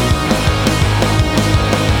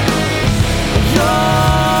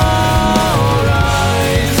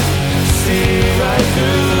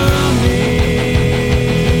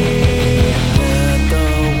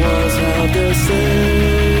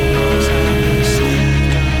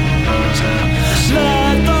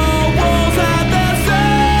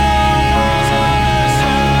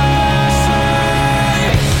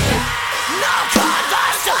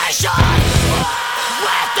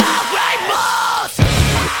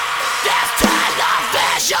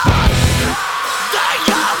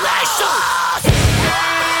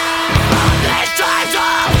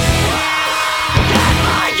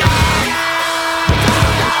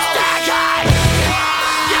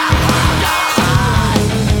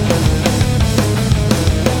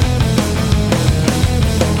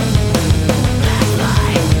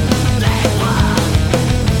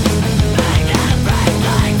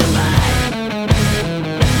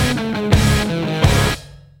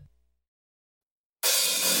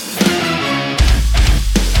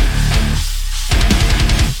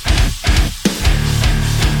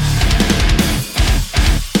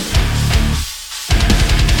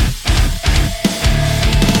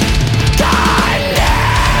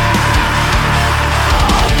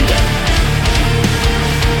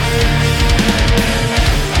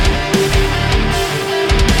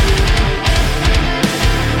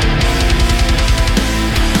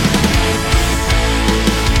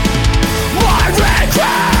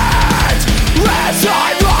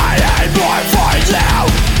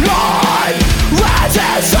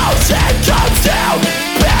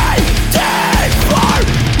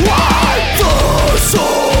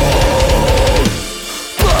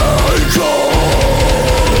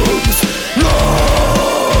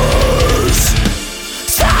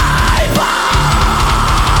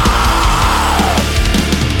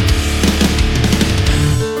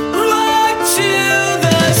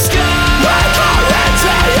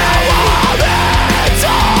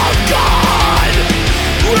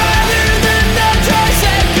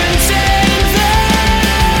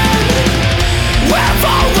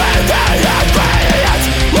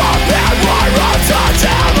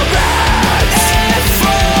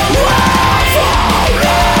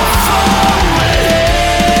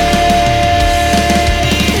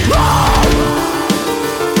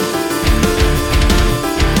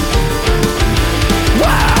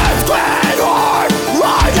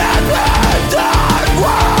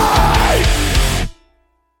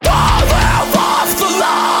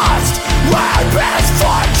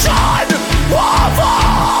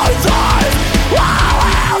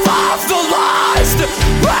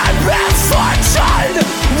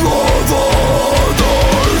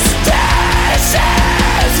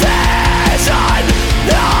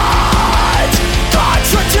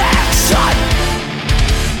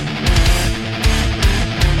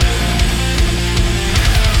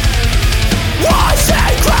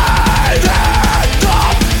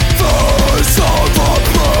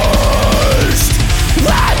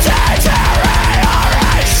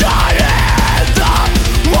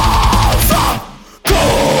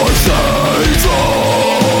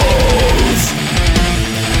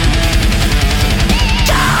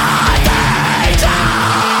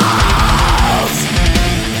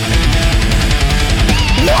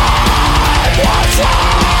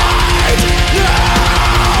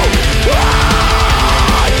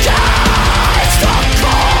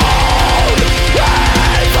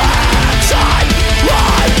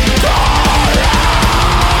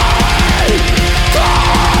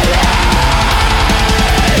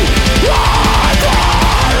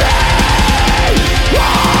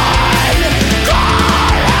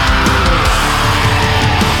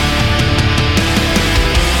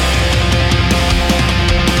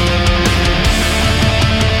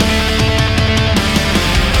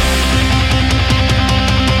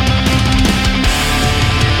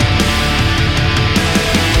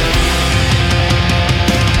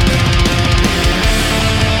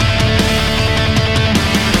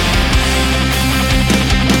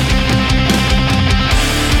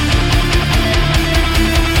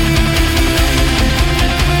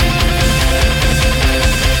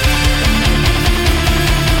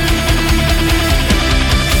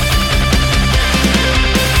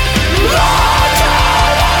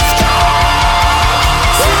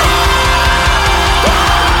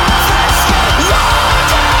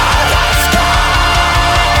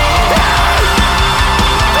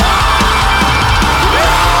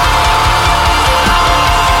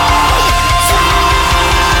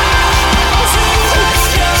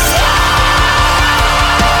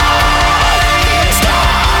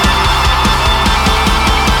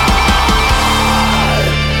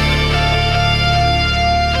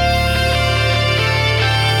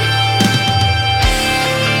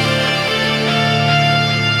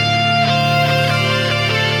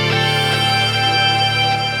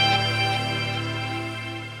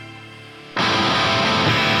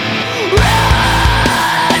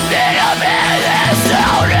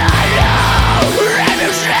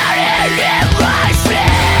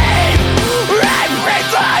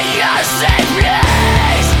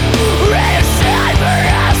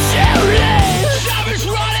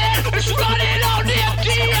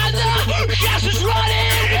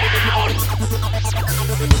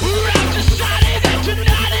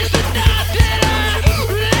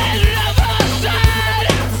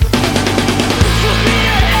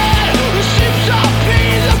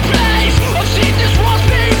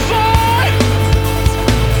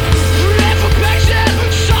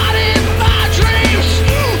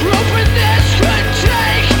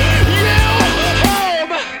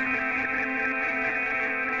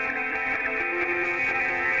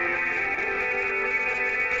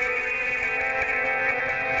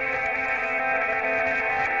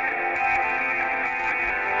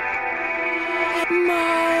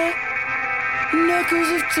 Knuckles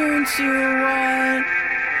have turned to white.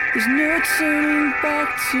 There's no turning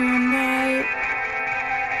back tonight.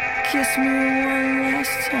 Kiss me one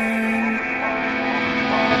last time.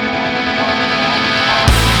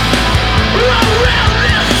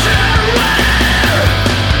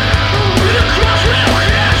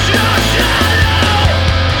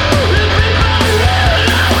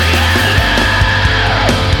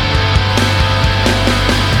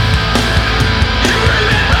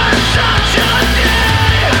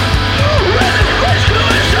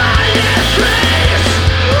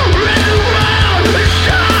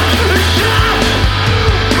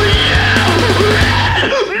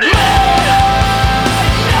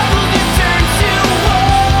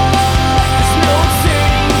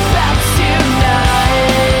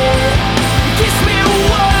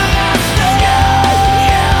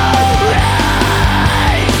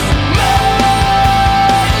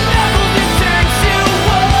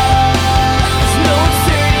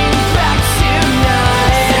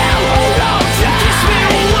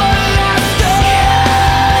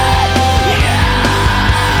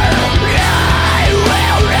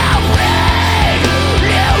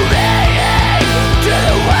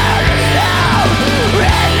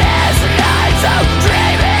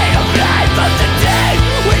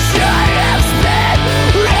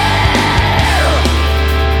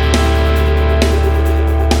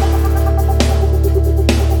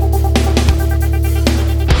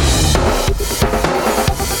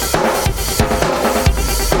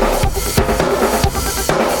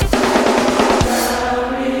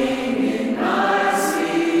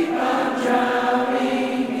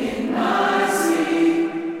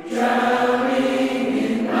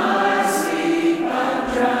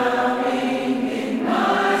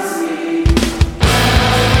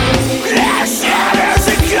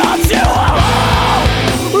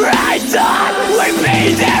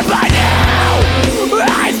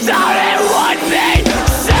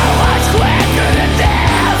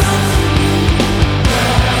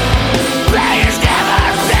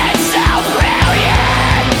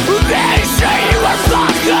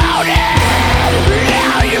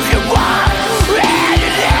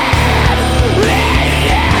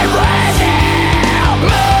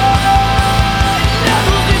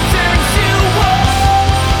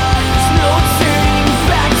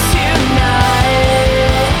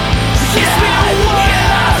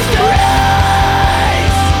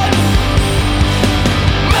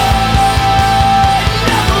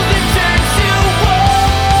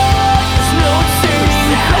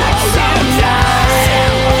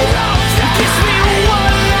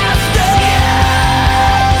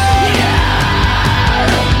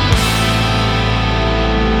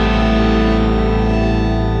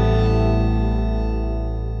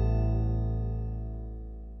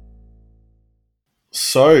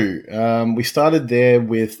 So we started there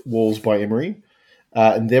with Walls by Emery,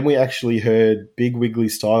 and then we actually heard Big Wiggly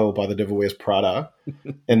Style by The Devil Wears Prada,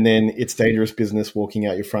 and then It's Dangerous Business Walking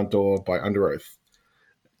Out Your Front Door by Under Oath.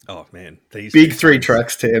 Oh, man. These Big three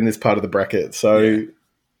tracks to end this part of the bracket. So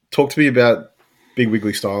talk to me about Big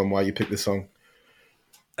Wiggly Style and why you picked this song.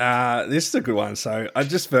 This is a good one. So I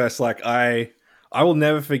just first, I will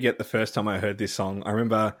never forget the first time I heard this song. I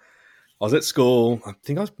remember I was at school. I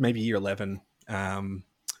think I was maybe year 11.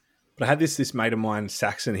 But I had this mate of mine,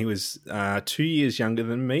 Saxon. He was 2 years younger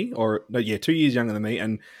than me, 2 years younger than me,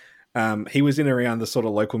 and he was in around the sort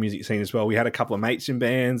of local music scene as well. We had a couple of mates in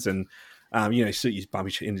bands, and so you bump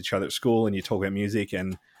into each other at school, and you talk about music.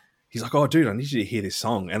 And he's like, "Oh, dude, I need you to hear this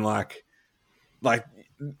song." And like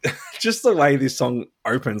just the way this song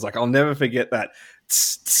opens, I'll never forget that.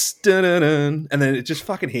 And then it just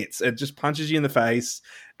fucking hits. It just punches you in the face,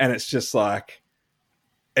 and it's just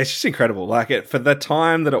it's just incredible. For the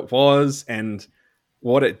time that it was and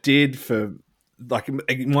what it did for my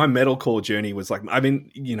metalcore journey was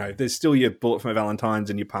there's still your Bullet for My Valentine's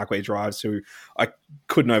and your Parkway Drives, who I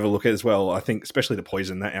couldn't overlook it as well. I think especially the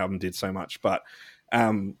Poison, that album did so much. But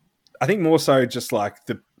I think more so just I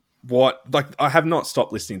have not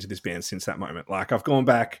stopped listening to this band since that moment. I've gone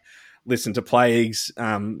back, listened to Plagues,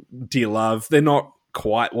 Dear Love. They're not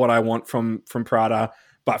quite what I want from Prada.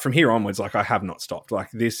 But from here onwards, I have not stopped.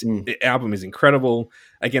 This album is incredible.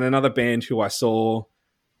 Again, another band who I saw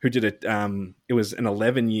who did it. It was an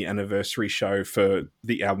 11-year anniversary show for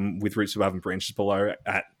the album With Roots Above and Branches Below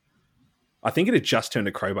at, I think it had just turned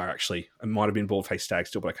to Crowbar, actually. It might have been Baldface Stag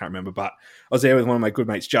still, but I can't remember. But I was there with one of my good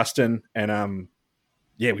mates, Justin, and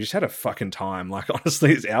we just had a fucking time.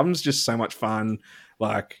 Honestly, this album's just so much fun.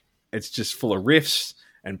 It's just full of riffs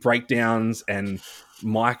and breakdowns and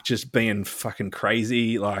Mike just being fucking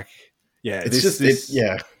crazy. It's just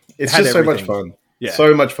so much fun. Yeah.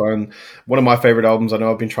 So much fun. One of my favorite albums. I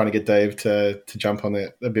know I've been trying to get Dave to jump on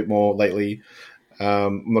it a bit more lately.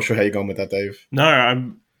 I'm not sure how you're going with that, Dave. No,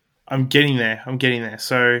 I'm getting there. I'm getting there.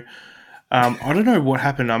 So I don't know what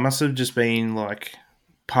happened. I must have just been like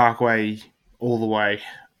Parkway all the way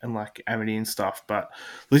and like Amity and stuff. But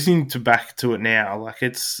listening to back to it now, like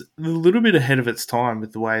it's a little bit ahead of its time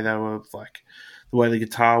with the way they were like the way the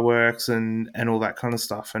guitar works and all that kind of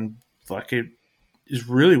stuff. And like it is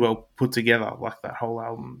really well put together. Like that whole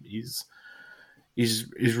album is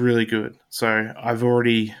really good. So I've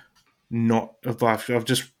already I've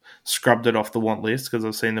just scrubbed it off the want list because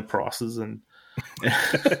I've seen the prices and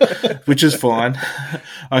which is fine.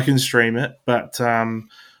 I can stream it, but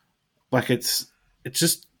like it's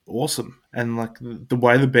just awesome. And like the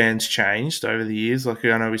way the band's changed over the years, like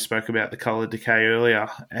I know we spoke about the Color Decay earlier,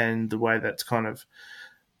 and the way that's kind of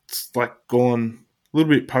it's like gone a little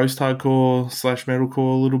bit post-hardcore /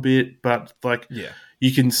 metalcore a little bit, but like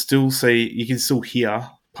you can still hear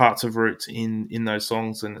parts of Roots in those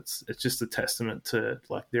songs, and it's just a testament to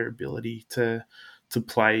like their ability to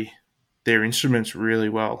play their instruments really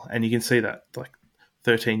well. And you can see that like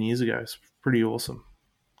 13 years ago. It's pretty awesome.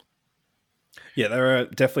 Yeah, they were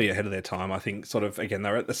definitely ahead of their time. I think sort of, again,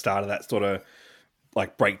 they were at the start of that sort of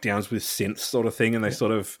like breakdowns with synths sort of thing, and they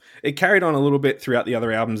sort of, it carried on a little bit throughout the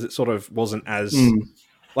other albums. It sort of wasn't as,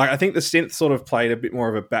 like I think the synth sort of played a bit more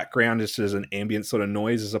of a background just as an ambient sort of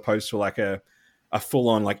noise as opposed to like a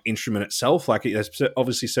full-on like instrument itself. Like there's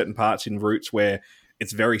obviously certain parts in Roots where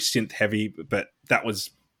it's very synth heavy, but that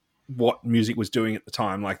was what music was doing at the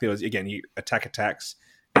time. Like there was, again, Attack Attacks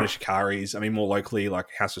and the Shikaris. I mean, more locally, like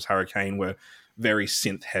House's Hurricane were very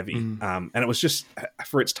synth heavy. And it was just,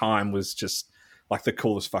 for its time, was just like the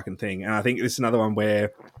coolest fucking thing. And I think this is another one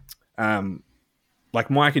where like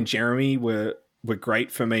Mike and Jeremy were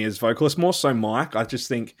great for me as vocalists. More so Mike. I just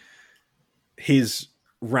think his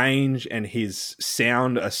range and his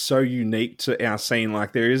sound are so unique to our scene.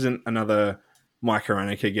 Like there isn't another Mike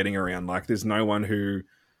Aronica getting around. Like there's no one who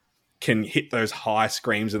can hit those high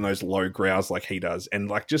screams and those low growls like he does. And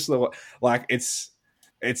like just the like it's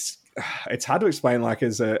hard to explain. Like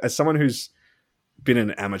as someone who's been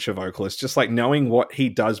an amateur vocalist, just like knowing what he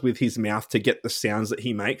does with his mouth to get the sounds that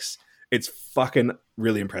he makes, it's fucking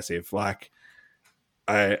really impressive. Like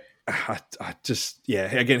I just,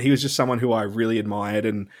 again, he was just someone who I really admired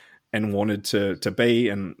and wanted to be,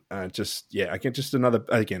 and just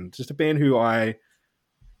a band who I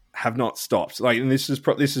have not stopped. Like, and this is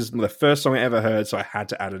the first song I ever heard, so I had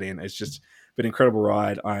to add it in. It's just been an incredible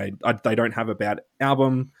ride. They don't have a bad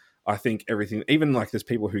album. I think everything, even like there's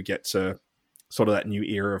people who get to sort of that new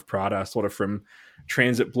era of Prada, sort of from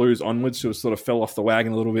Transit Blues onwards, who sort of fell off the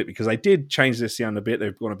wagon a little bit because they did change their sound a bit.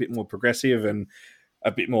 They've gone a bit more progressive and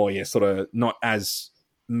a bit more, sort of not as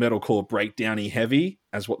metalcore breakdowny heavy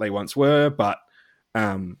as what they once were, but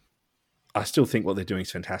I still think what they're doing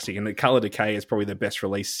is fantastic. And the Color Decay is probably the best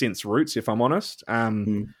release since Roots, if I'm honest.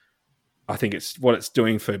 I think it's what it's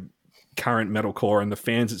doing for current metalcore and the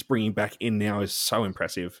fans it's bringing back in now is so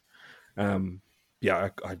impressive.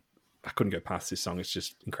 I couldn't go past this song. It's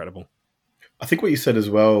just incredible. I think what you said as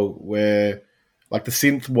well, where like the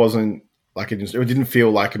synth wasn't like it didn't feel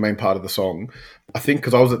like a main part of the song. I think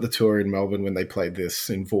because I was at the tour in Melbourne when they played this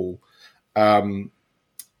in full, and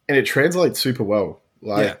it translates super well.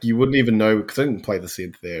 Like you wouldn't even know because I didn't play the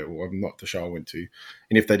synth there, or not the show I went to,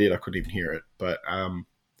 and if they did, I couldn't even hear it. But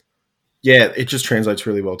it just translates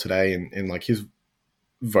really well today, and like his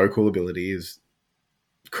vocal ability is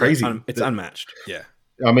crazy. It's unmatched. Yeah.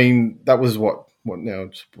 I mean, that was what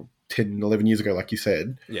now, 10, 11 years ago, like you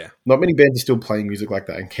said. Yeah. Not many bands are still playing music like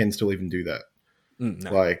that and can still even do that.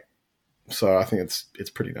 No. Like, so I think it's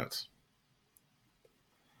pretty nuts.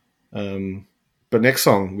 But next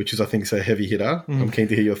song, which is I think is a heavy hitter, I'm keen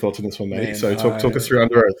to hear your thoughts on this one, mate. Man, so talk us through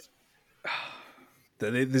Under Oath.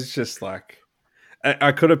 There's just like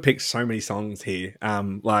I could have picked so many songs here.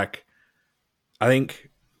 Like I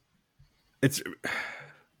think it's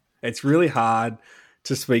really hard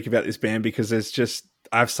to speak about this band because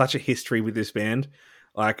I have such a history with this band.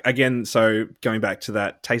 Like again, so going back to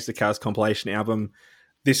that Taste of Cars compilation album,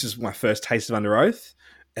 this is my first taste of Under Oath,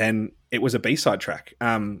 and it was a B-side track.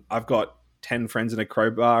 I've got 10 Friends in a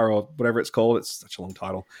Crowbar or whatever it's called. It's such a long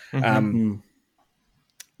title.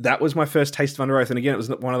 That was my first taste of Under Oath. And again, it was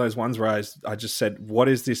one of those ones where I just said, what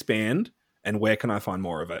is this band and where can I find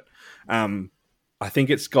more of it? I think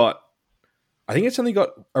it's only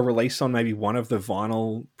got a release on maybe one of the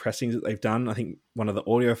vinyl pressings that they've done. I think one of the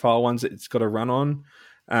audiophile ones it's got a run on.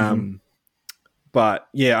 But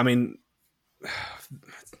yeah, I mean,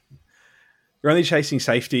 We're Only Chasing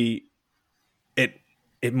Safety,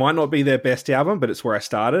 it might not be their best album, but it's where I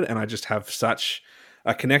started, and I just have such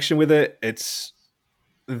a connection with it. It's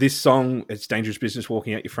this song, "It's Dangerous Business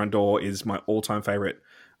Walking Out Your Front Door," is my all-time favorite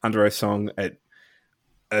Under Oath song.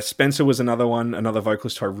 Spencer was another one, another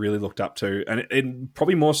vocalist who I really looked up to, and it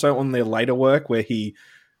probably more so on their later work, where he,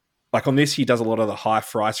 like on this, he does a lot of the high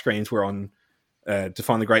fry screams, where on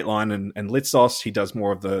Define the Great Line and Litsos, he does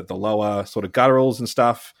more of the lower sort of gutturals and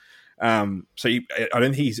stuff. I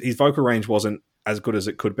don't think his vocal range wasn't as good as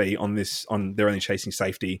it could be on They're Only Chasing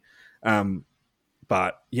Safety.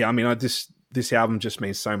 But yeah, I mean, this album just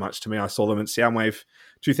means so much to me. I saw them at Soundwave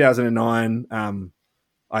 2009.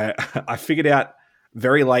 I figured out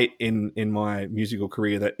very late in my musical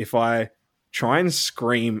career that if I try and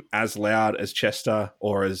scream as loud as Chester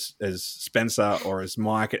or as Spencer or as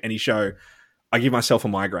Mike at any show, I give myself a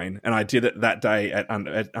migraine. And I did it that day at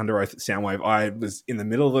Under Oath at Soundwave. I was in the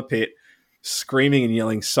middle of the pit screaming and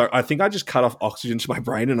yelling. So I think I just cut off oxygen to my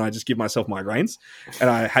brain and I just give myself migraines. And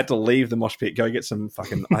I had to leave the mosh pit, go get some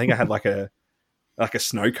fucking, I think I had like a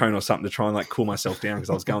snow cone or something to try and like cool myself down because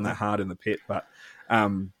I was going that hard in the pit. But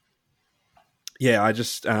yeah, I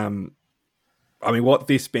just, I mean, what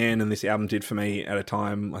this band and this album did for me at a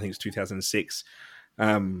time, I think it's 2006,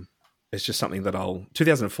 it's just something that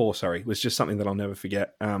 2004, sorry, was just something that I'll never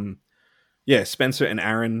forget. Yeah, Spencer and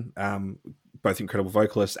Aaron, both incredible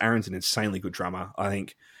vocalists. Aaron's an insanely good drummer. I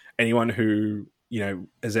think anyone who,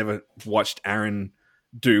 has ever watched Aaron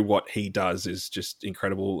do what he does is just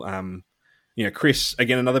incredible. Chris,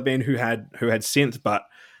 again, another band who had synth, but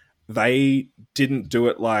they didn't do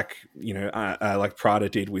it like Prada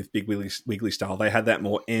did with Big Wiggly Style. They had that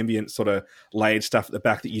more ambient sort of layered stuff at the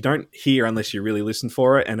back that you don't hear unless you really listen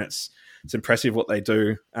for it. And it's impressive what they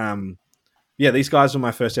do. Yeah, these guys were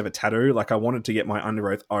my first ever tattoo. Like I wanted to get my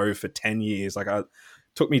Under Oath O for 10 years. Like it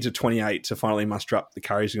took me to 28 to finally muster up the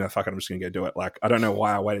courage to go, fuck it, I'm just going to go do it. Like, I don't know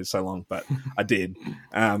why I waited so long, but I did.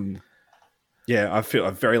 Yeah, I feel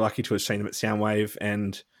I'm very lucky to have seen them at Soundwave.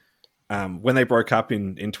 And when they broke up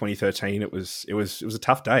in 2013, it was a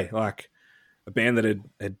tough day. Like a band that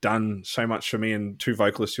had done so much for me and two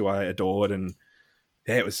vocalists who I adored, and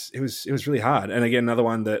yeah, it was really hard. And again, another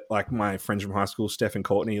one that like my friends from high school, Steph and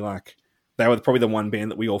Courtney, like they were probably the one band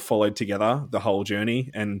that we all followed together the whole journey.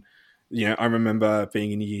 And I remember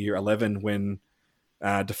being in year 11 when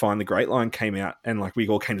Define the Great Line came out, and like we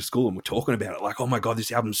all came to school and we're talking about it, like, oh my god,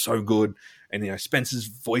 this album's so good, and Spencer's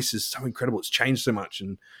voice is so incredible, it's changed so much,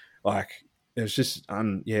 and like it was just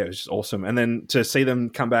it was just awesome. And then to see them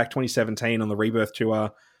come back 2017 on the Rebirth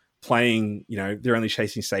tour playing They're Only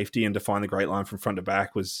Chasing Safety and Define the Great Line from front to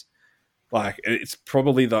back was like, it's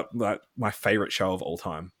probably my favorite show of all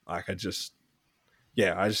time. Like I just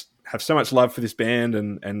have so much love for this band,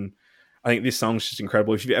 and I think this song's just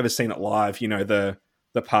incredible. If you've ever seen it live,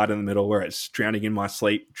 the part in the middle where it's drowning in my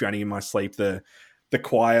sleep, the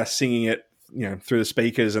choir singing it, through the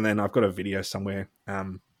speakers. And then I've got a video somewhere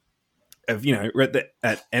of, we're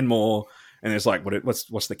at Enmore, and there's like,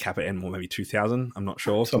 what's the cap at Enmore? Maybe 2,000. I'm not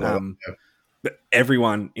sure. But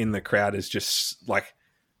everyone in the crowd is just like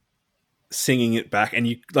singing it back. And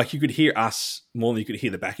you could hear us more than you could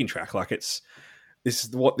hear the backing track. Like this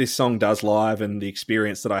is what this song does live, and the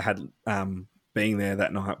experience that I had being there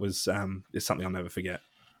that night is something I'll never forget.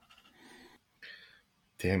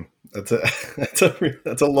 Damn, that's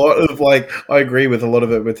a lot of like, I agree with a lot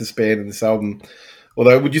of it with this band and this album.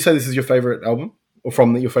 Although, would you say this is your favorite album, or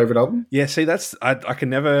from your favorite album? Yeah, see, that's I can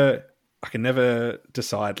never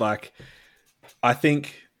decide. Like, I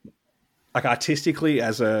think, like artistically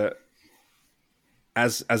as a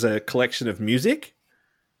collection of music,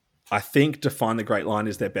 I think Define the Great Line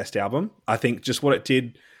is their best album. I think just what it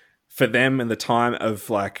did for them in the time of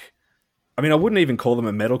like, I mean, I wouldn't even call them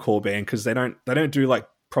a metalcore band because they don't do like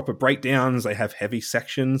proper breakdowns. They have heavy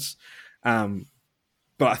sections.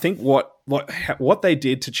 But I think what they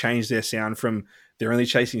did to change their sound from They're Only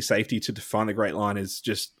Chasing Safety to Define the Great Line is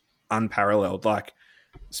just unparalleled. Like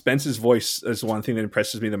Spencer's voice is one thing that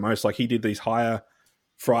impresses me the most. Like he did these higher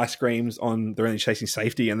fry screams on They're Only Chasing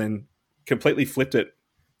Safety, and then completely flipped it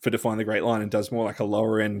for Define the Great Line and does more like a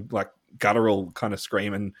lower end, like guttural kind of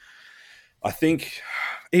scream. And I think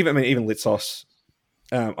even Litsos,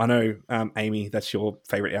 I know, Amy, that's your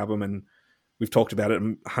favorite album, and we've talked about it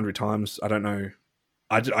 100 times. I don't know.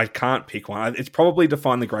 I can't pick one. It's probably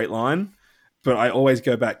Define the Great Line, but I always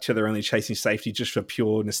go back to They're Only Chasing Safety just for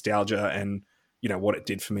pure nostalgia and, what it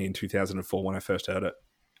did for me in 2004 when I first heard it.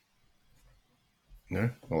 No,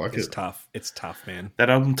 I like it. It's tough. It's tough, man. That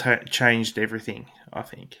album changed everything, I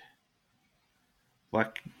think.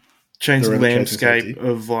 Like, changed the landscape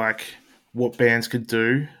of, like, what bands could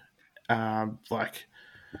do. Like,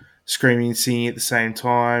 screaming and singing at the same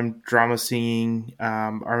time, drummer singing. I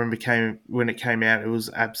remember when it came out, it was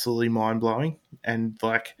absolutely mind blowing, and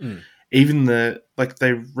like even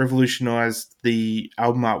they revolutionized the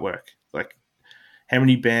album artwork. Like, how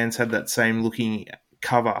many bands had that same looking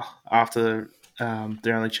cover after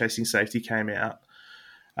They're Only Chasing Safety came out?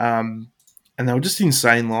 And they were just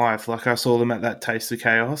insane live. Like, I saw them at that Taste of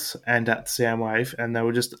Chaos and at Soundwave, and they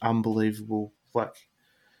were just unbelievable. Like,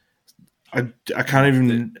 I can't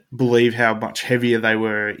even believe how much heavier they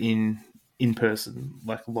were in person,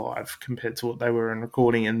 like live, compared to what they were in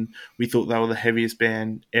recording. And we thought they were the heaviest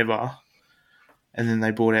band ever. And then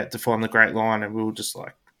they brought out Define the Great Line, and we were just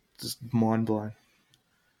mind blown.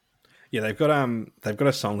 Yeah, they've got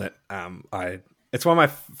a song that it's one of my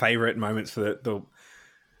favorite moments for the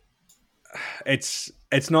it's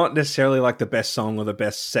not necessarily like the best song or the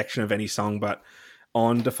best section of any song, but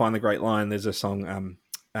on Define the Great Line, there's a song,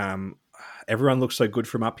 Everyone Looks So Good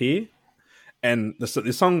From Up Here. And the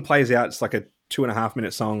song plays out, it's like a 2.5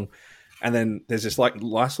 minute song. And then there's this like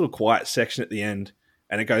nice little quiet section at the end,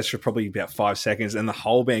 and it goes for probably about 5 seconds. And the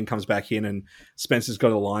whole band comes back in, and Spencer's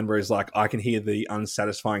got a line where he's like, I can hear the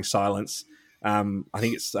unsatisfying silence. I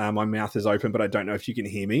think it's my mouth is open, but I don't know if you can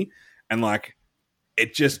hear me. And like,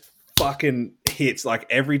 it just fucking hits. Like,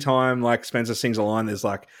 every time like Spencer sings a line, there's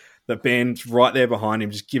like the band's right there behind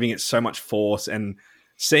him, just giving it so much force. And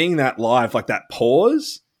seeing that live, like that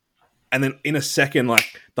pause, and then in a second,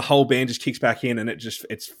 like the whole band just kicks back in, and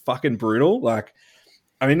it's fucking brutal. Like,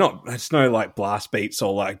 I mean, it's no like blast beats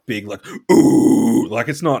or like big, like, ooh, like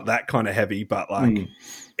it's not that kind of heavy, but like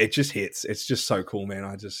it just hits. It's just so cool, man.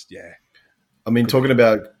 I mean, talking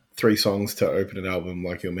about 3 songs to open an album,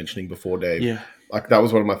 like you were mentioning before, Dave. Yeah. Like, that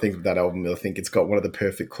was one of my things with that album. I think it's got one of the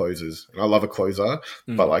perfect closers. And I love a closer,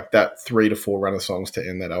 but like that 3 to 4 run of songs to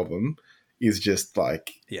end that album is just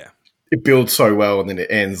like, yeah, it builds so well, and then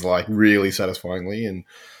it ends like really satisfyingly. And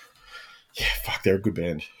yeah, fuck, they're a good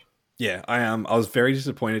band. Yeah, I was very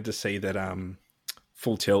disappointed to see that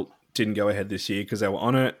Full Tilt didn't go ahead this year, because they were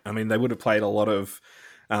on it. I mean, they would have played a lot of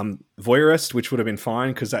Voyeurist, which would have been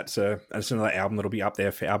fine, because that's another album that'll be up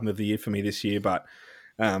there for Album of the Year for me this year. But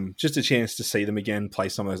just a chance to see them again play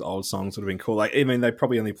some of those old songs would have been cool. Like, I mean, they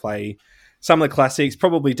probably only play some of the classics,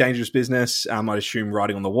 probably Dangerous Business. I'd assume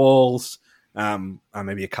Writing on the Walls,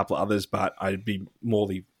 maybe a couple of others, but I'd be more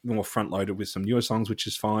front loaded with some newer songs, which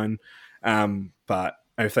is fine. But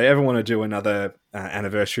if they ever want to do another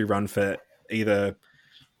anniversary run for either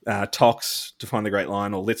Tox, Define the Great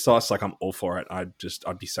Line, or Litsos, like, I'm all for it. I'd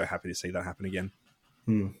be so happy to see that happen again.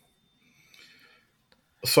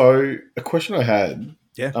 So a question I had,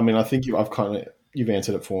 yeah, I mean, I think you've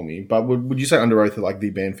answered it for me, but would you say Under Oath are like the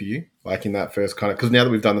band for you? Like, in that first kind of, because now that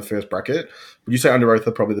we've done the first bracket, would you say Under Oath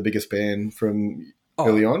are probably the biggest band from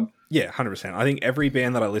early on? Yeah, 100%. I think every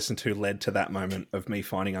band that I listened to led to that moment of me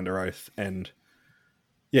finding Under Oath. And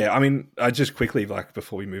yeah, I mean, I just quickly, like,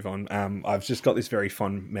 before we move on, I've just got this very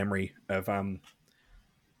fond memory of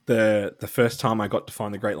the first time I got to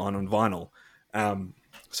find the Great Line on vinyl.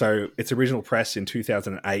 So its original press in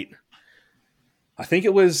 2008. I think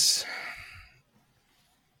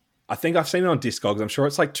I've seen it on Discogs. I'm sure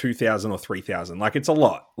it's like 2,000 or 3,000. Like, it's a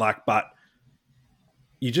lot. Like, but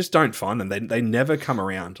you just don't find them. They never come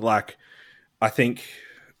around. Like, I think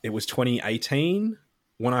it was 2018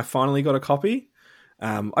 when I finally got a copy.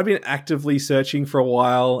 I've been actively searching for a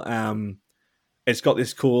while. It's got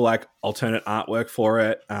this cool like alternate artwork for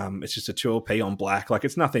it. It's just a 2LP on black. Like,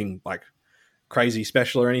 it's nothing like crazy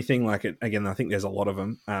special or anything. Like, it again, I think there's a lot of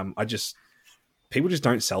them. People just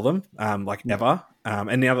don't sell them, like, ever.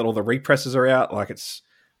 And now that all the represses are out, like, it's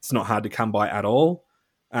not hard to come by at all.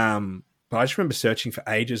 But I just remember searching for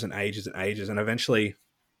ages and ages and ages, and eventually,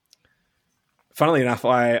 funnily enough,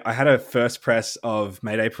 I had a first press of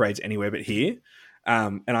Mayday Parade's Anywhere But Here,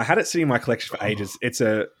 and I had it sitting in my collection for ages. It's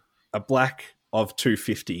a black of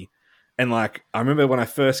 250, and like, I remember when I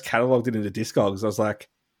first catalogued it into Discogs, I was like,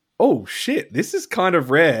 oh shit, this is kind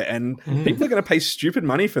of rare, and people are going to pay stupid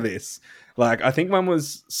money for this. Like, I think one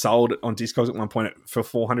was sold on Discogs at one point for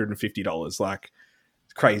 $450, like,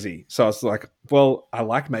 crazy. So I was like, well, I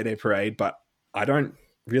like Mayday Parade, but I don't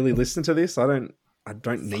really listen to this. I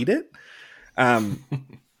don't need it. And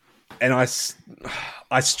I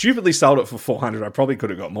stupidly sold it for $400. I probably could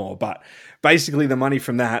have got more, but basically the money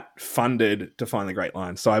from that funded to find the Great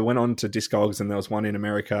Line. So I went on to Discogs, and there was one in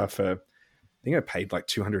America for, I think I paid like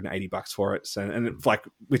 $280 for it. So, and it's like,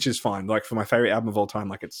 which is fine. Like, for my favorite album of all time,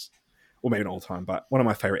 like, it's, well, maybe not all time, but one of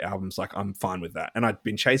my favorite albums, like, I'm fine with that. And I'd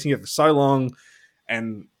been chasing it for so long,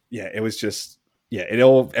 and yeah, it was just, yeah,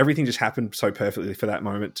 everything just happened so perfectly for that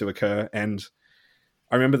moment to occur. And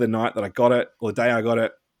I remember the night that I got it, or the day I got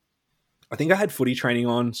it, I think I had footy training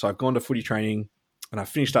on, so I've gone to footy training and I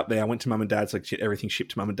finished up there. I went to mum and dad's, like everything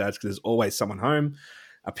shipped to mum and dad's because there's always someone home.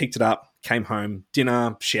 I picked it up, came home,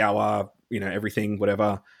 dinner, shower, everything,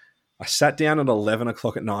 whatever. I sat down at 11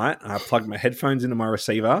 o'clock at night. I plugged my headphones into my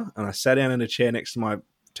receiver and I sat down in a chair next to my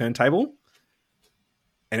turntable.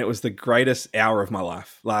 And it was the greatest hour of my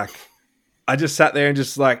life. Like, I just sat there and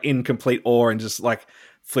just like in complete awe and just like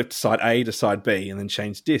flipped side A to side B and then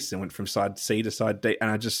changed discs and went from side C to side D. And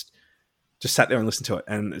I just sat there and listened to it.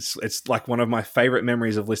 And it's like one of my favorite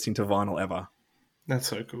memories of listening to vinyl ever. That's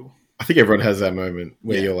so cool. I think everyone has that moment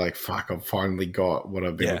where you're like, fuck, I've finally got what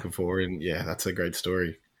I've been looking for. And yeah, that's a great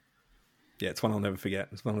story. Yeah, it's one I'll never forget.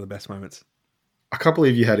 It's one of the best moments. I can't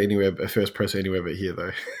believe you had a first press anywhere but here, though.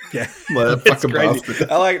 Yeah. Like, it's crazy.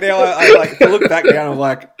 I like to look back now, I'm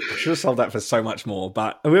like, I should have sold that for so much more.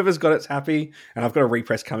 But whoever's got it's happy. And I've got a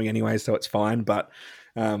repress coming anyway, so it's fine. But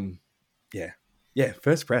yeah,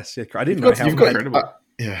 first press. Yeah, I didn't know how incredible.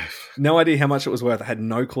 No idea how much it was worth. I had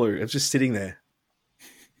no clue. It was just sitting there.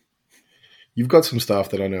 You've got some stuff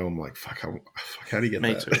that I know. I'm like, fuck, how do you get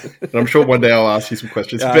Me that? too. And I'm sure one day I'll ask you some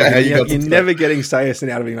questions about how you got You're never getting Sayerson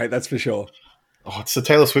out of me, mate. That's for sure. Oh, it's the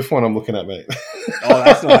Taylor Swift one I'm looking at, mate. Oh,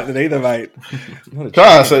 that's not it either, mate.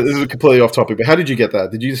 So this is completely off topic, but how did you get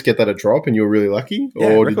that? Did you just get that at drop and you were really lucky?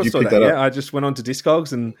 Or did you pick that up? Yeah, I just went on to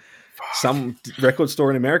Discogs and some record store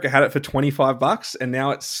in America had it for $25 and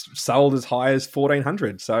now it's sold as high as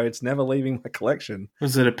 $1,400. So it's never leaving my collection.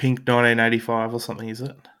 Was it a pink 1985 or something, is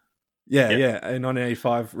it? Yeah, a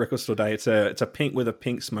 1985 record store day. It's a pink with a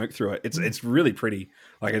pink smoke through it. It's really pretty.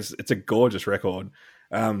 Like it's a gorgeous record.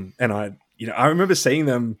 And I remember seeing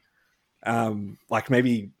them like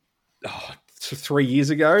maybe 3 years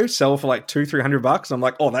ago sell for like $200-300. I'm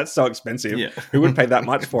like, oh, that's so expensive. Yeah. Who would pay that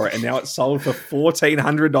much for it? And now it's sold for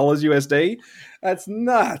 $1,400 USD. That's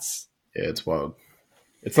nuts. Yeah, it's wild.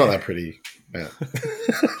 It's not that pretty. Yeah.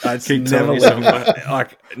 It's never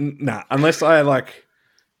like unless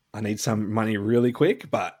I need some money really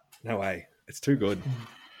quick, but no way. It's too good.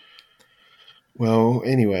 Well,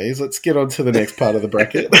 anyways, let's get on to the next part of the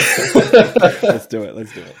bracket. Let's do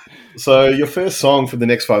it. So your first song for the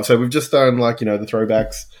next 5. So we've just done the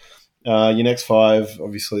throwbacks. Your next 5,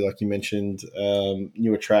 obviously, like you mentioned,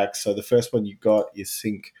 newer tracks. So the first one you got is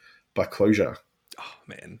Sync by Closure. Oh,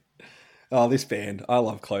 man. Oh, this band. I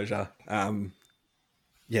love Closure. So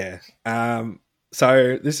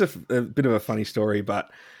this is a bit of a funny story,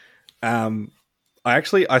 but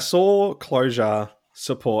I saw Closure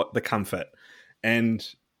support The Comfort, and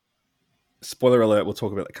spoiler alert, we'll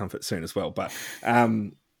talk about The Comfort soon as well, but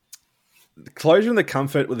Closure and The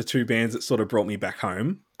Comfort were the two bands that sort of brought me back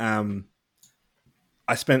home.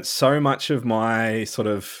 I spent so much of my sort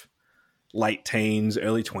of late teens,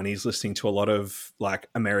 early 20s listening to a lot of like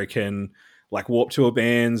American like Warped Tour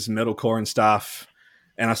bands, metalcore and stuff.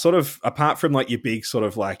 And I sort of, apart from like your big sort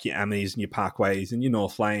of like your Amis and your Parkways and your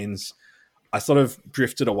North Lanes, I sort of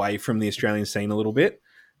drifted away from the Australian scene a little bit.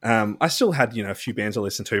 I still had, a few bands I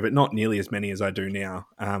listened to, but not nearly as many as I do now.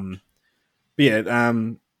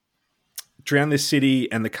 Drown This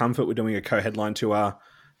City and The Comfort were doing a co-headline tour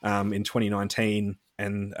in 2019,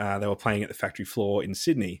 and they were playing at the Factory Floor in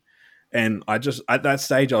Sydney. And at that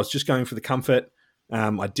stage, I was just going for The Comfort.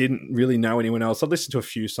 I didn't really know anyone else. I listened to a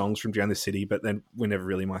few songs from Drown This City, but then were never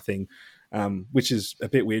really my thing, which is a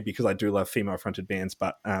bit weird because I do love female-fronted bands,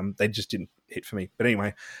 but they just didn't hit for me. But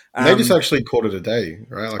anyway. They just actually called it a day,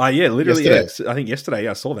 right? Literally. Yesterday. I think yesterday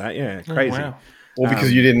I saw that. Yeah, crazy. Oh, wow. Or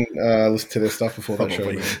because you didn't listen to their stuff before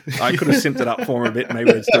probably. that show. I could have simped it up for them a bit. Maybe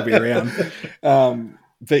it'd still be around.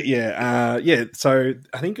 So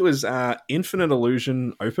I think it was Infinite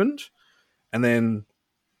Illusion opened, and then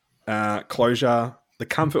Closure, The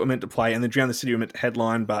Comfort were meant to play, and then Drown the City were meant to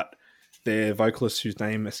headline, but their vocalist, whose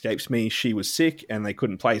name escapes me, she was sick and they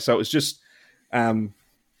couldn't play. So it was just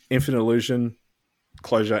Infinite Illusion,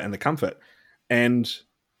 Closure, and The Comfort. And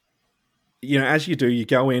as you do, you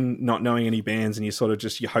go in not knowing any bands, and you sort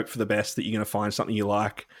of you hope for the best that you're going to find something you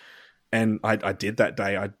like. And I did that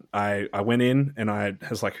day. I went in and I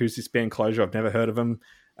was like, who's this band Closure? I've never heard of them.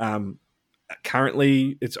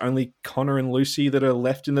 Currently, it's only Connor and Lucy that are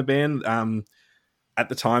left in the band. At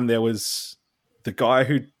the time, there was the guy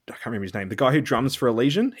who, I can't remember his name, the guy who drums for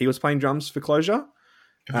Elysian. He was playing drums for Closure.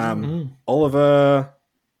 Oliver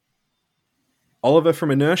from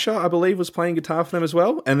Inertia, I believe, was playing guitar for them as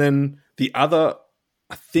well. And then I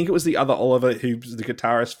think it was the other Oliver who was the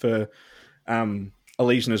guitarist for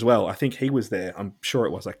Elysian as well. I think he was there. I'm sure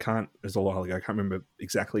it was. It was a while ago. I can't remember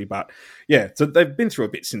exactly. But yeah, so they've been through a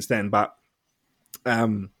bit since then. But I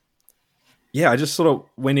just sort of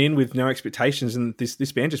went in with no expectations, and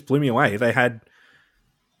this band just blew me away. They had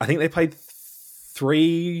I think they played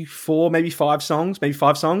 3, 4, maybe 5 songs.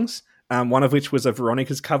 One of which was a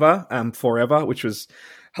Veronica's cover, Forever, which was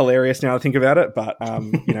hilarious now I think about it. But,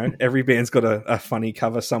 every band's got a funny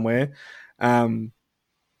cover somewhere. And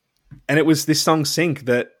it was this song, Sync,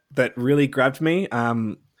 that really grabbed me.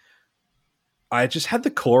 I just had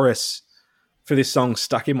the chorus for this song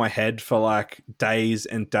stuck in my head for like days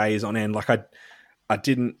and days on end. Like I'd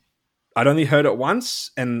only heard it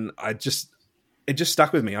once, and it just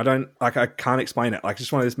stuck with me. I can't explain it. Like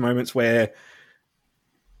just one of those moments where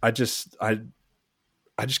I just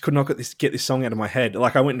could not get this song out of my head.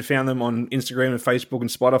 Like I went and found them on Instagram and Facebook and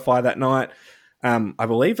Spotify that night. I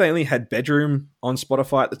believe they only had Bedroom on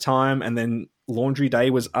Spotify at the time, and then Laundry Day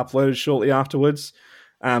was uploaded shortly afterwards.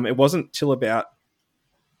 It wasn't till about,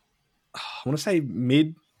 I want to say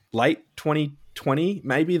late 2020,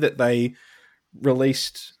 maybe, that they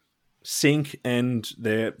released Sync and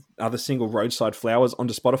their other single Roadside Flowers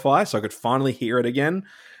onto Spotify, so I could finally hear it again.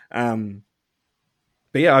 But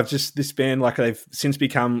yeah, this band, like they've since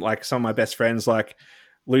become like some of my best friends, like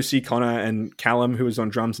Lucy, Connor, and Callum, who is on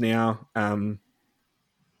drums now.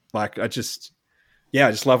 I just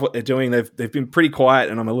love what they're doing. They've been pretty quiet,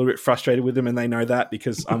 and I'm a little bit frustrated with them, and they know that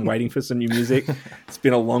because I'm waiting for some new music. It's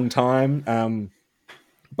been a long time.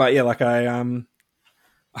 But yeah, like I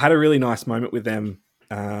had a really nice moment with them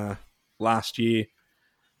last year.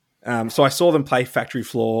 So I saw them play Factory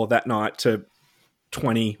Floor that night to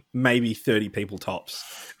 20, maybe 30 people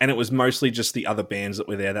tops. And it was mostly just the other bands that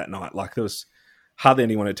were there that night. Like there was hardly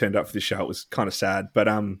anyone who turned up for the show. It was kind of sad. But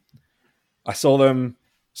I saw them.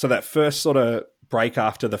 So that first sort of break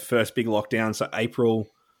after the first big lockdown, so April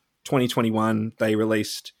 2021, they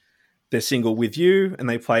released their single With You, and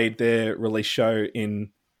they played their release show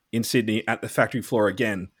in Sydney at the Factory Floor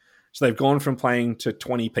again. So they've gone from playing to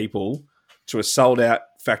 20 people to a sold out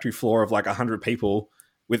Factory Floor of like 100 people,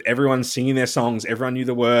 with everyone singing their songs. Everyone knew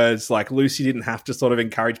the words. Like Lucy didn't have to sort of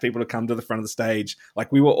encourage people to come to the front of the stage.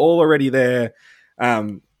 Like we were all already there.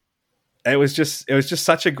 It was just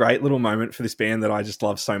such a great little moment for this band that I just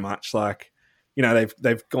love so much. Like,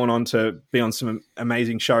 they've gone on to be on some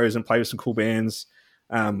amazing shows and play with some cool bands.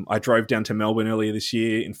 I drove down to Melbourne earlier this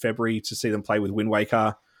year in February to see them play with Wind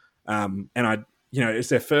Waker. And it's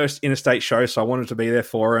their first interstate show, so I wanted to be there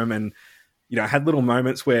for them. And, I had little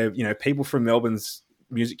moments where, people from Melbourne's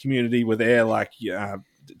music community were there, like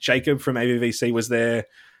Jacob from AVVC was there.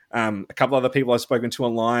 A couple other people I've spoken to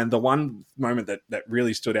online. The one moment that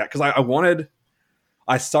really stood out, because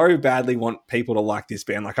I so badly want people to like this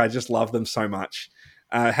band. Like I just love them so much.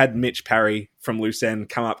 I had Mitch Parry from Loose End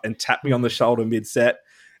come up and tap me on the shoulder mid-set,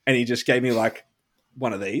 and he just gave me like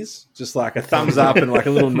one of these, just like a thumbs up and like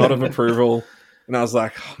a little nod of approval. And I was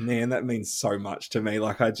like, oh, man, that means so much to me.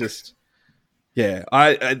 Like they've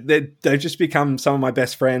just become some of my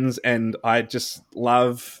best friends, and I just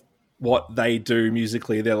love what they do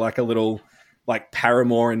musically. They're like a little like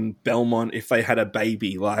Paramore and Belmont if they had a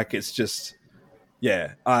baby. Like it's just,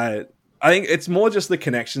 yeah. I think it's more just the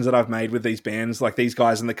connections that I've made with these bands, like these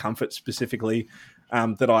guys and the Comfort specifically,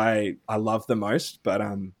 that I love the most. But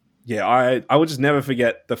I will just never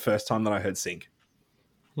forget the first time that I heard Sync.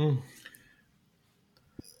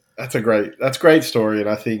 That's a great story, and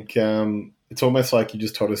I think it's almost like you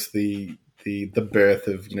just told us the birth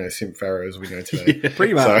of Simp Farrow as we know today. Yeah,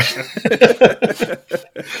 pretty much. So.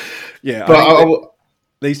 Yeah, but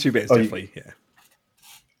these two bands definitely. Yeah.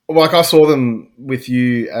 Like I saw them with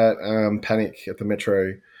you at Panic at the Metro,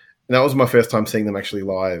 and that was my first time seeing them actually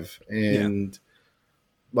live. And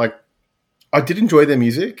like, I did enjoy their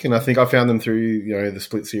music, and I think I found them through the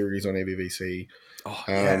Split series on AVVC. Oh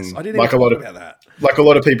yes, I didn't like even a lot talk of about that. Like a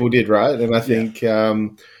lot of people did, right? And I think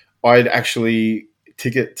I'd actually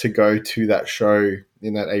ticket to go to that show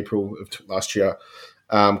in that April of last year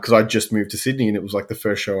because I just moved to Sydney, and it was like the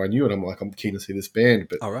first show I knew, and I'm like, I'm keen to see this band,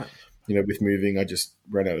 but all right. With moving, I just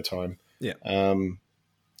ran out of time. Yeah.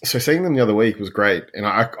 So seeing them the other week was great, and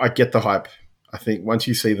I get the hype. I think once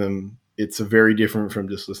you see them, it's very different from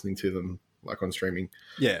just listening to them like on streaming.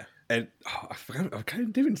 Yeah. And I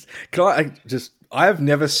have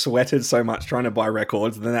never sweated so much trying to buy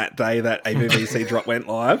records than that day that AVVC drop went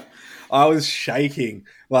live. I was shaking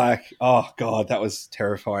like, oh God, that was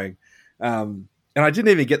terrifying. And I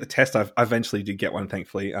didn't even get the test. I eventually did get one,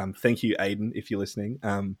 thankfully. Thank you, Aiden, if you're listening.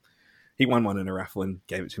 He won one in a raffle and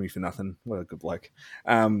gave it to me for nothing. What a good bloke.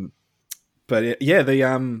 But yeah,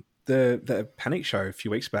 the Panic show a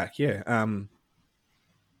few weeks back,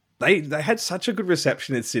 They had such a good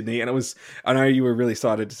reception in Sydney, and I know you were really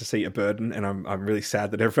excited to see A Burden, and I'm really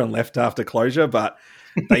sad that everyone left after closure, but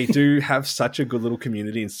they do have such a good little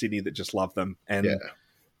community in Sydney that just love them. And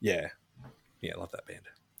yeah, I love that band.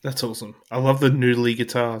 That's awesome. I love the noodly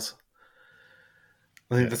guitars.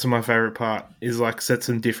 I think that's my favorite part. Is like sets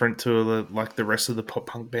them different to the rest of the pop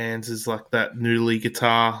punk bands. Is like that noodly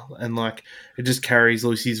guitar, and like it just carries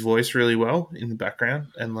Lucy's voice really well in the background.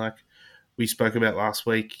 And like we spoke about last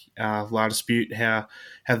week, La Dispute, how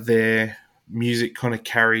their music kind of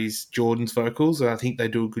carries Jordan's vocals, and I think they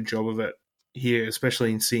do a good job of it here,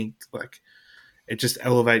 especially in sync. Like it just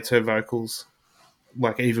elevates her vocals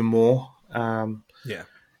like even more.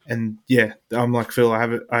 And yeah, I'm like Phil.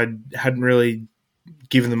 I hadn't really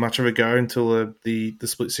given them much of a go until the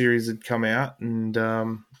split series had come out, and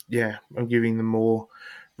I'm giving them more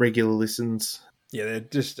regular listens. Yeah, they're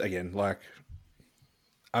just again like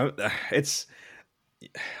I'm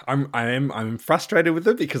frustrated with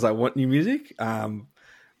it because I want new music. I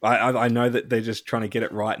know that they're just trying to get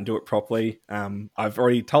it right and do it properly. I've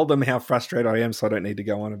already told them how frustrated I am, so I don't need to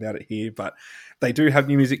go on about it here. But they do have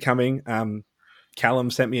new music coming.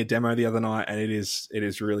 Callum sent me a demo the other night, and it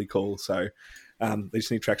is really cool. So they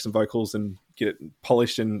just need tracks and vocals and get it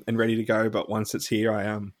polished and ready to go. But once it's here,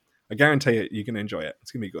 I guarantee it, you're going to enjoy it.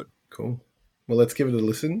 It's going to be good. Cool. Well, let's give it a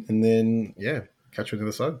listen, and then catch you on the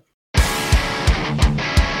other side.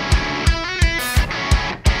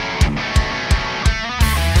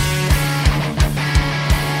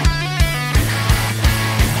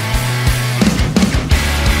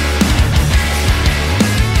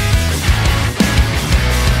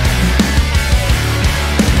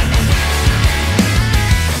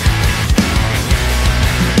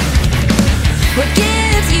 What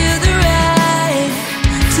gives you the right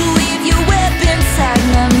to leave your weapon inside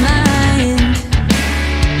my mind?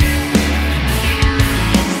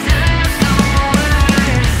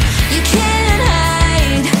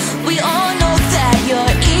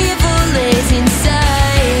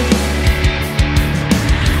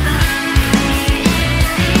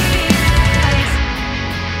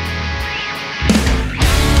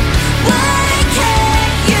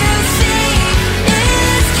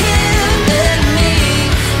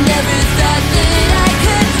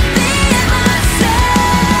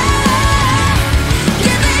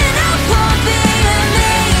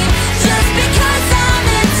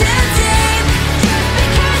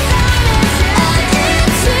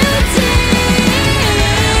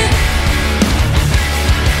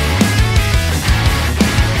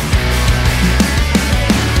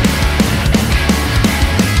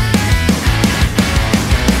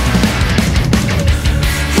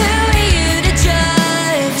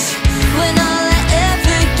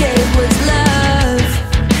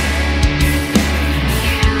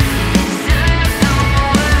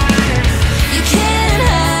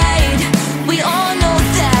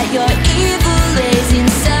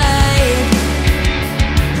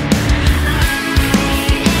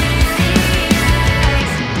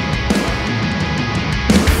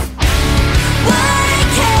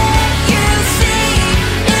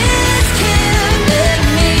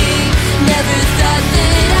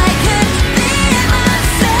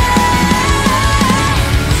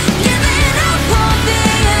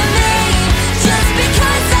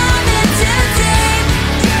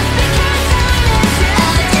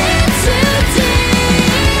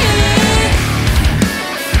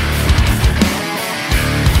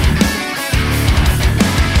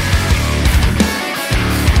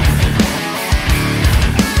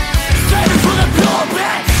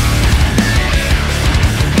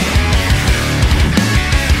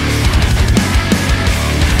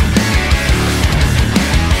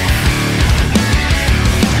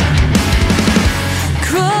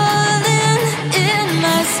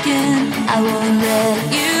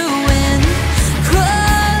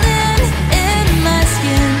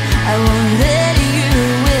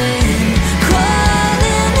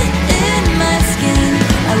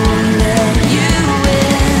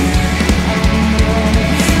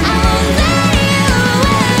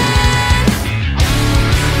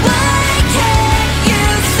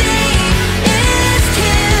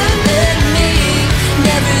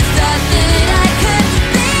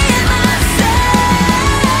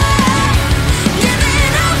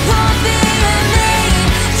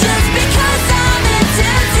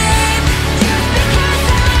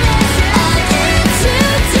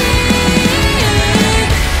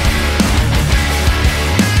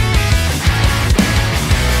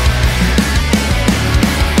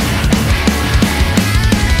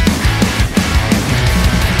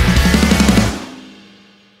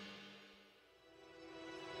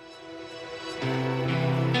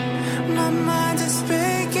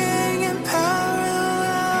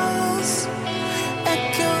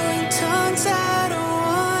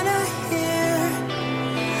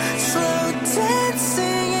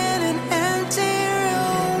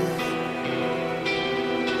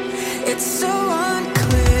 it's so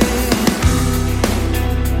unclear.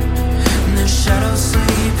 And the shadows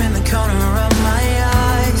sleep in the corner of my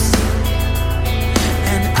eyes,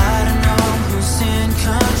 and I don't know who's in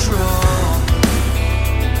control.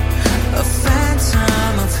 A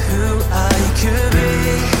phantom of who I could be.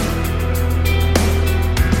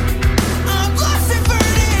 I'm lost in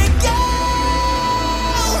vertigo.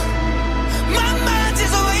 My mind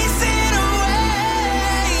is wasting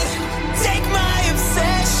away. Take my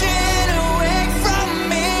obsession away from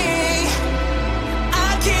me. I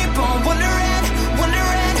keep on wondering who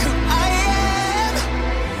I am.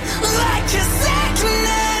 Like a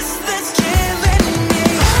sickness that's killing me.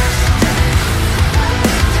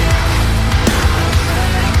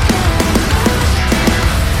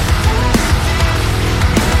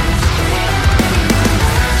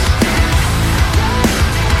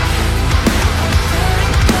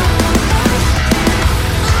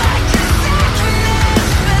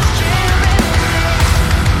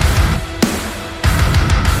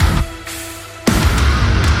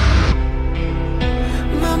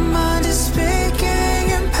 My mind is speaking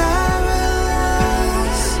in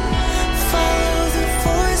parallels. Follow the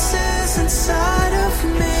voices inside of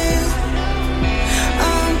me.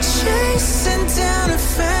 I'm chasing down a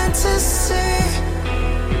fantasy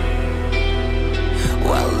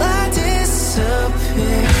while I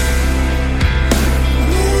disappear.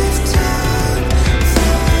 Lift up the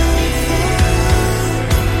veil.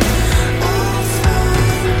 I'll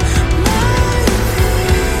find my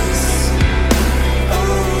peace.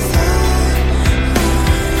 All that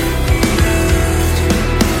I need.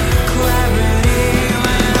 Clarity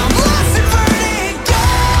when I'm lost in vertigo.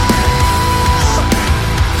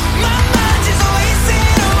 My mind is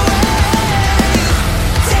wasting away.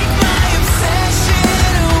 Take my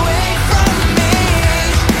obsession away from me.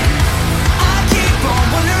 I keep on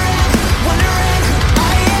wondering who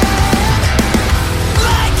I am.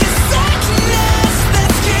 Like a sickness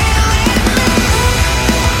that's killing me.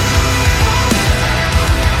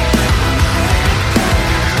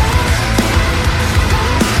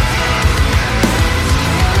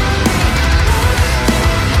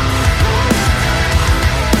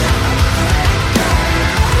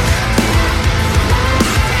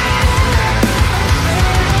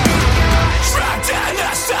 Trapped in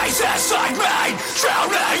a stasis like me,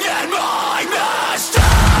 drowning in my mistakes.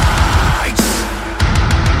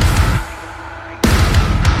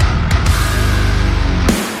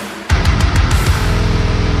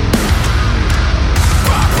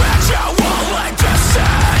 Perpetual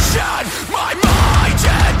indecision, my mind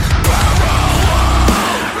in parallel.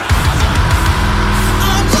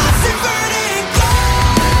 I'm lost in vertigo.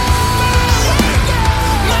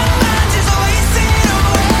 My mind is wasting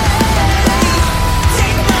away.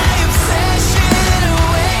 Take my obsession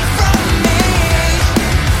away from me.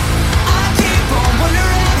 I keep on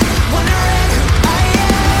wondering who I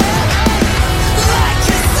am. Like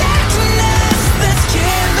a sickness that's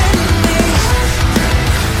killing me.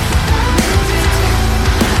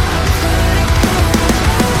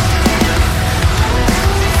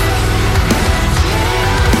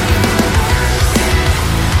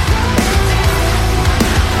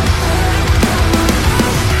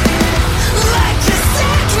 Like a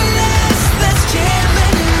sickness that's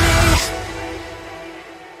killing me.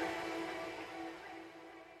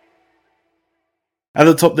 At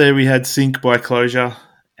the top there, we had Sync by Closure,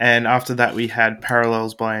 and after that, we had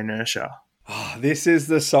Parallels by Inertia. This is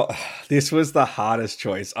this was the hardest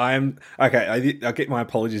choice. I'm okay. I'll get my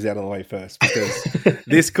apologies out of the way first, because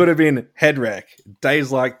this could have been Head Wreck,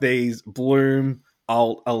 Days Like These, Bloom,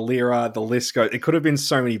 Alt, Alira, the list goes. It could have been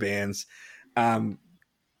so many bands.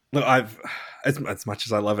 Look, as much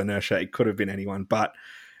as I love Inertia, it could have been anyone. But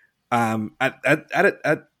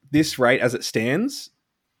at this rate as it stands,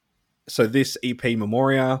 so this EP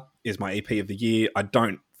Memoria is my EP of the year. I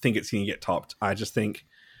don't think it's going to get topped. I just think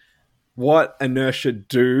what Inertia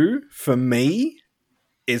do for me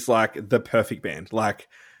is like the perfect band. Like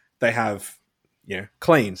they have,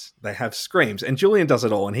 cleans, they have screams, and Julian does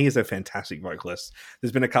it all, and he is a fantastic vocalist.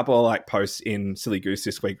 There's been a couple of like posts in Silly Goose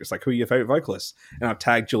this week. It's like, who are your favorite vocalists? And I've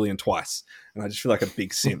tagged Julian twice, and I just feel like a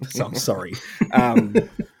big simp. So I'm sorry.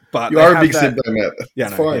 But You are a big simp, though, Matt. Yeah,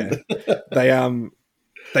 it's no, fine. yeah.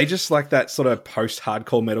 They just like that sort of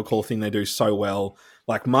post-hardcore metalcore thing they do so well.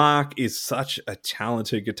 Like Mark is such a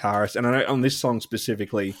talented guitarist, and I know on this song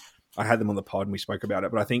specifically, I had them on the pod and we spoke about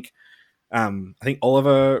it. But I think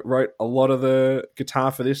Oliver wrote a lot of the guitar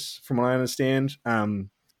for this, from what I understand.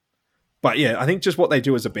 but yeah, I think just what they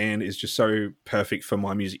do as a band is just so perfect for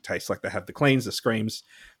my music taste. Like they have the cleans, the screams,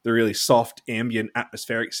 the really soft, ambient,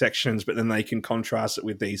 atmospheric sections, but then they can contrast it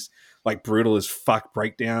with these like brutal as fuck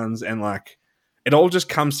breakdowns, and like it all just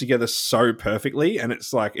comes together so perfectly. And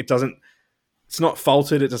it's like it's not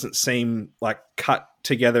faulted. It doesn't seem like cut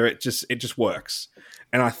together. It just works.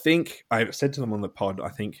 And I think I said to them on the pod, I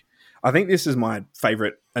think this is my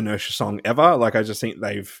favorite Inertia song ever. Like I just think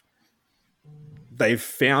they've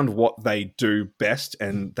found what they do best,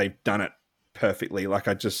 and they've done it perfectly. Like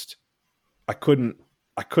I couldn't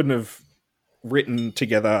have written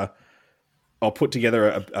together or put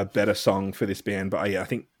together a better song for this band. But yeah, I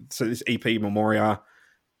think so. This EP Memoria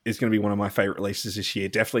is going to be one of my favorite releases this year.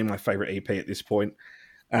 Definitely my favorite EP at this point.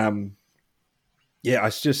 Yeah,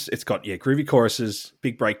 it's got groovy choruses,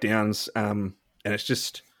 big breakdowns, and it's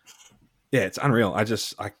just it's unreal. I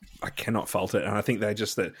cannot fault it, and I think they're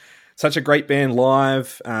just such a great band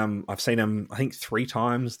live. I've seen them I think 3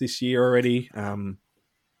 times this year already. And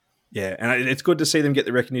it's good to see them get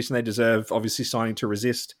the recognition they deserve. Obviously, signing to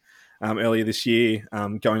Resist earlier this year,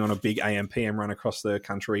 going on a big AM/PM run across the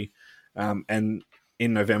country, and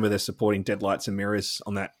in November they're supporting Deadlights and Mirrors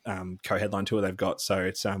on that co-headline tour they've got. So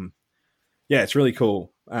it's it's really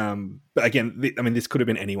cool. But again, this could have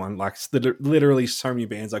been anyone. Like literally so many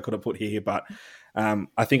bands I could have put here, but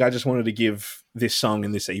I think I just wanted to give this song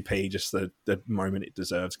and this EP just the moment it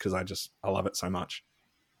deserves, because I love it so much.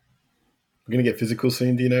 We're going to get physical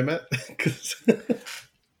soon, do you know, Matt?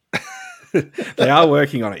 They are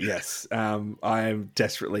working on it, yes. I am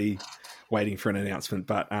desperately waiting for an announcement,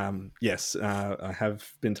 but yes, I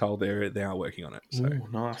have been told they are working on it. So Ooh,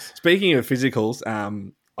 nice. Speaking of physicals,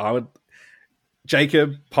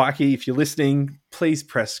 Jacob, Pikey, if you're listening, please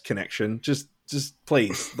press Connection. Just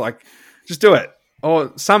please, just do it.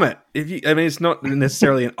 Or Summit. It's not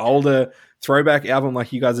necessarily an older throwback album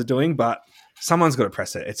like you guys are doing, but someone's got to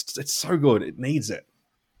press it. It's so good. It needs it.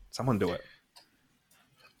 Someone do it.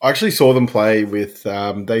 I actually saw them play with,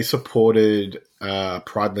 they supported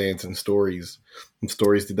Pride Lands and Stories. And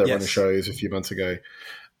Stories did that run of shows a few months ago.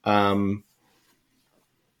 And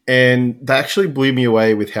they actually blew me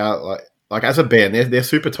away with how, like as a band, they're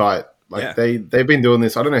super tight. Like they've been doing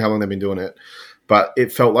this. I don't know how long they've been doing it, but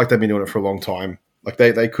it felt like they've been doing it for a long time. Like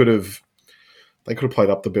they could have played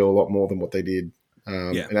up the bill a lot more than what they did.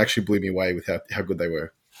 It actually blew me away with how good they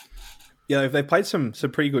were. Yeah, they played some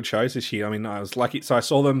pretty good shows this year. I mean, I was lucky. So I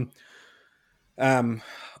saw them. I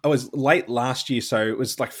was late last year, so it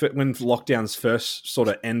was like when lockdowns first sort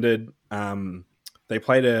of ended. They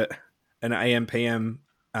played an AM/PM.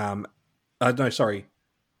 They just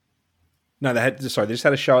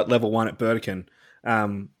had a show at Level 1 at Burdekin.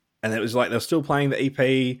 And it was like they were still playing the EP.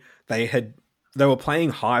 They were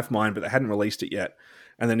playing Hive Mind, but they hadn't released it yet.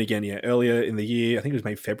 And then again, earlier in the year, I think it was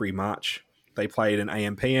maybe February, March, they played an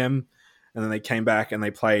AM/PM, and then they came back and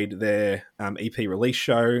they played their EP release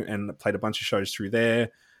show and played a bunch of shows through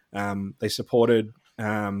there. They supported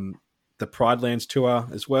the Pride Lands tour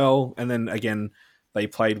as well. And then again, they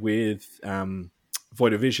played with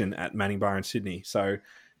Void of Vision at Manning Bar in Sydney. So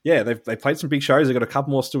yeah, they played some big shows. They've got a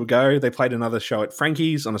couple more still to go. They played another show at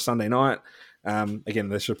Frankie's on a Sunday night. Again,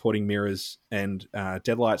 they're supporting Mirrors and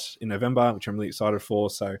Deadlights in November, which I'm really excited for.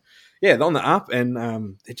 So yeah, they're on the up,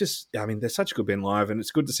 and they're such a good band live, and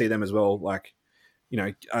it's good to see them as well. Like,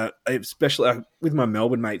 especially with my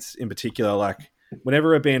Melbourne mates in particular, like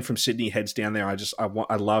whenever a band from Sydney heads down there,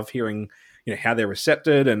 I love hearing, how they're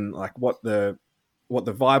recepted and like what the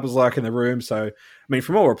vibe was like in the room. So, I mean,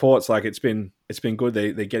 from all reports, like it's been good.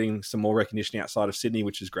 They're getting some more recognition outside of Sydney,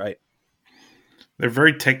 which is great. They're a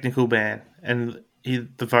very technical band, and the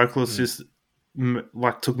vocalist just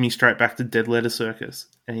took me straight back to Dead Letter Circus,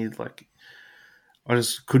 and he's like, I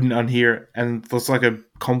just couldn't unhear it, and that's like a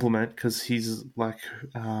compliment because he's like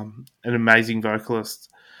an amazing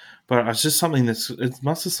vocalist. But it's just something it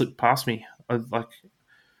must have slipped past me. I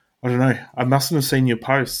don't know. I mustn't have seen your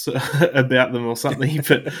posts about them or something,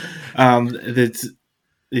 but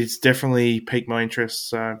it's definitely piqued my interest.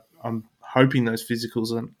 So I'm hoping those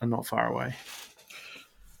physicals are not far away.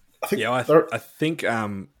 I think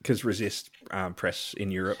because Resist press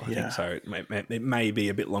in Europe, I think so. It may be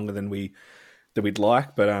a bit longer than we'd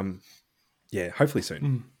like, but hopefully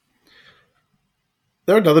soon.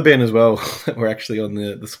 They're another band as well that were actually on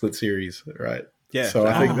the Split series, right? Yeah. So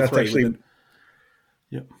I think that's actually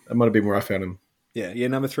that might have been where I found them. Yeah,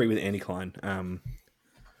 number 3 with Andy Klein.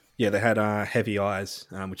 They had Heavy Eyes,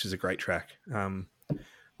 which is a great track.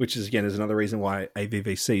 Which is again is another reason why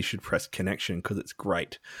AVVC should press Connection, because it's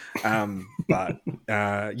great. Good band,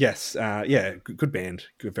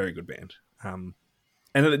 very good band, and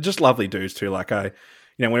they're just lovely dudes too. Like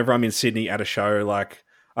whenever I'm in Sydney at a show, like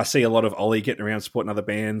I see a lot of Ollie getting around supporting other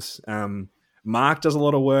bands. Mark does a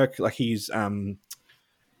lot of work. Like he's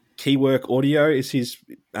Keywork Audio is his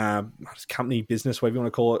company business, whatever you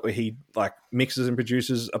want to call it, where he like mixes and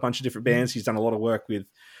produces a bunch of different bands. He's done a lot of work with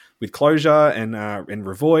Closure and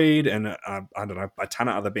Revoid and I don't know, a ton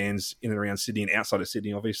of other bands in and around Sydney and outside of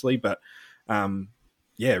Sydney, obviously. But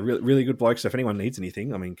really, really good bloke. So if anyone needs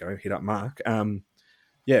anything, I mean, go hit up Mark. And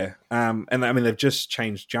I mean they've just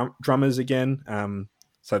changed drummers again.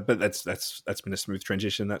 But that's been a smooth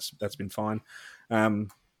transition. That's been fine.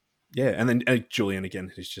 And then Julian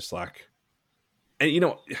again, who's just like,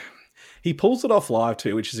 and he pulls it off live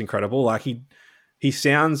too, which is incredible. Like he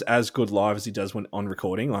sounds as good live as he does when on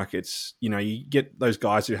recording. Like it's, you get those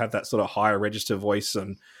guys who have that sort of higher register voice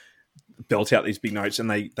and belt out these big notes and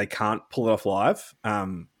they can't pull it off live.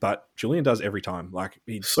 But Julian does every time. Like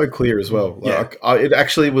he's so clear as well. Like, it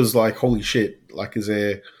actually was like, holy shit. Like, is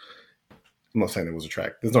there, I'm not saying there was a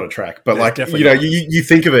track. There's not a track, but like, you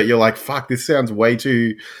think of it, you're like, fuck, this sounds way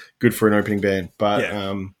too good for an opening band. But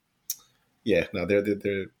they're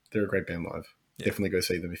a great band live. Yeah. Definitely go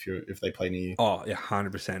see them if they play near you. Oh yeah,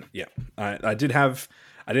 100%. Yeah, I did have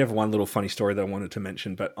one little funny story that I wanted to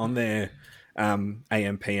mention, but on their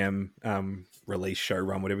AM PM release show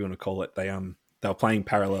run, whatever you want to call it, they were playing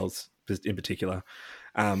Parallels in particular,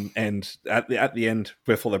 and at the end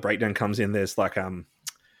before the breakdown comes in, there's like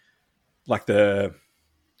the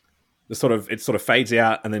sort of fades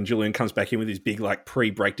out, and then Julian comes back in with his big like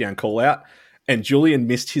pre-breakdown call out. And Julian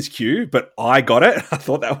missed his cue, but I got it. I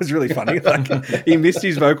thought that was really funny. Like he missed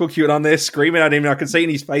his vocal cue, and I'm there screaming at him, and I can see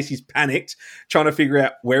in his face he's panicked, trying to figure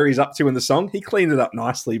out where he's up to in the song. He cleaned it up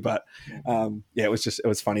nicely, but it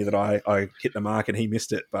was funny that I hit the mark and he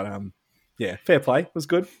missed it. But fair play. It was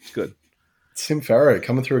good. It's good. Tim Farrow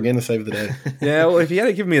coming through again to save the day. Yeah, well, if he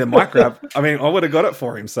had given me the mic grab, I mean, I would have got it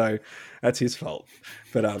for him. So that's his fault.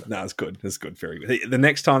 But no, it's good. It's good. Very good. The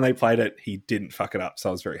next time they played it, he didn't fuck it up. So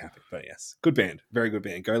I was very happy. But yes, good band. Very good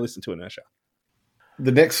band. Go listen to Inertia.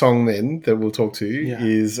 The next song then that we'll talk to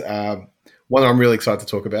is one I'm really excited to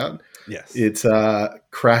talk about. Yes. It's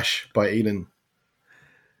Crash by Eden.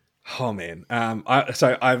 Oh, man.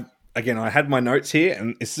 I had my notes here,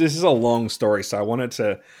 and this is a long story.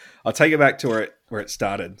 So I'll take it back to where it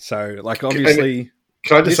started. So, like, obviously...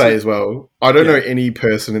 Can I just say as well, I don't know any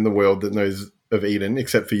person in the world that knows of Eden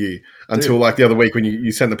except for you until, like, the other week when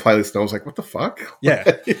you sent the playlist and I was like, what the fuck?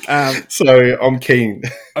 Yeah. So I'm keen.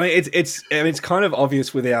 I mean, it's kind of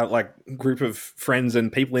obvious with our, like, group of friends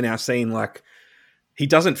and people in our scene, like, he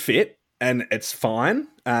doesn't fit and it's fine.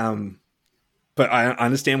 But I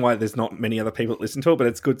understand why there's not many other people that listen to it, but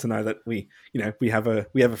it's good to know that we have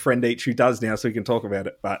a friend each who does now, so we can talk about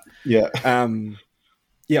it. But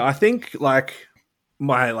I think like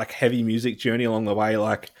my like heavy music journey along the way,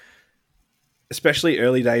 like especially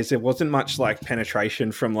early days, there wasn't much like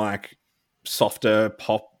penetration from like softer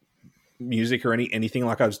pop music or anything.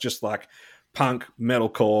 Like I was just like punk,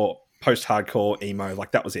 metalcore, post-hardcore, emo,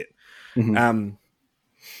 like that was it. Mm-hmm.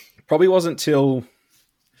 Probably wasn't till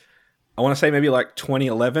I want to say maybe like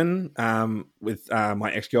 2011 with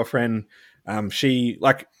my ex-girlfriend. She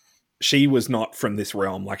was not from this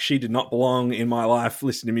realm. Like she did not belong in my life,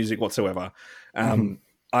 listen to music whatsoever.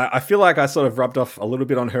 I feel like I sort of rubbed off a little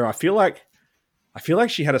bit on her. I feel like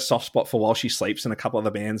she had a soft spot for While She Sleeps and a couple other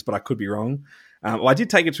bands, but I could be wrong. Well, I did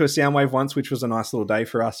take it to a Soundwave once, which was a nice little day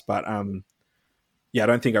for us. But I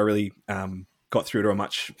don't think I really got through to her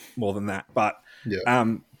much more than that. But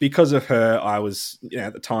because of her, I was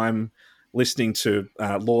at the time listening to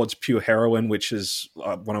Lord's Pure Heroin, which is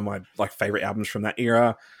one of my like favorite albums from that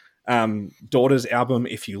era. Daughter's album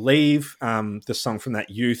If You Leave, the song from that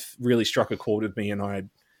Youth really struck a chord with me, and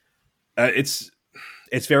it's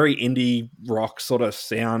very indie rock sort of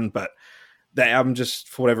sound, but that album just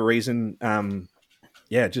for whatever reason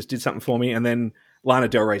just did something for me. And then Lana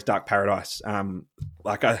Del Rey's Dark Paradise,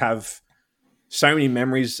 like I have so many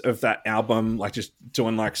memories of that album, like just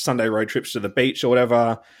doing like Sunday road trips to the beach or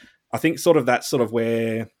whatever. I think that's sort of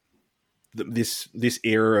where this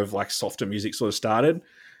era of like softer music sort of started.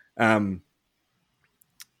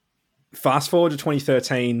 Fast forward to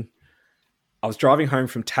 2013, I was driving home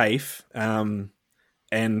from TAFE,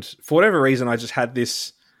 and for whatever reason, I just had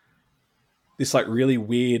this like really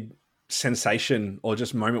weird sensation or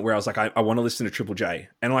just moment where I was like, I want to listen to Triple J,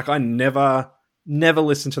 and like I never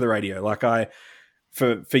listened to the radio. Like I,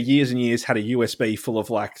 for years and years, had a USB full of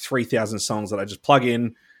like 3,000 songs that I just plug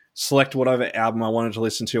in, select whatever album I wanted to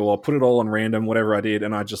listen to, or put it all on random, whatever I did,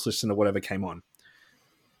 and I just listened to whatever came on.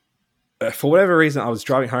 For whatever reason, I was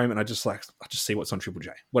driving home and I just see what's on Triple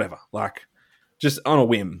J, whatever, like just on a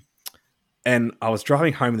whim. and I was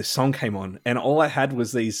driving home and this song came on, and all I had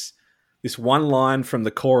was this one line from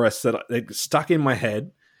the chorus that it stuck in my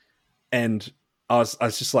head, and I was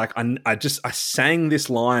just like, I sang this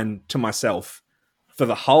line to myself for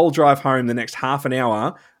the whole drive home. The next half an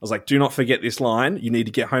hour, I was like, do not forget this line. You need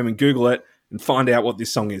to get home and Google it and find out what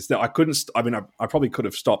this song is. That I couldn't. I probably could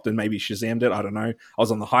have stopped and maybe Shazammed it. I don't know. I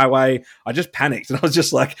was on the highway. I just panicked and I was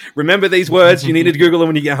just like, remember these words. You need to Google them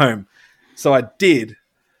when you get home. So I did.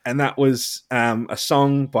 And that was a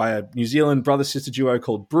song by a New Zealand brother-sister duo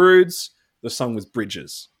called Broods. The song was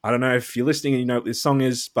Bridges. I don't know if you're listening and you know what this song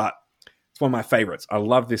is, but it's one of my favorites. I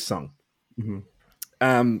love this song.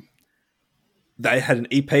 Mm-hmm. They had an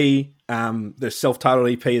EP, their self-titled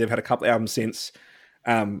EP. They've had a couple of albums since.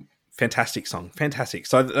 Fantastic song. Fantastic.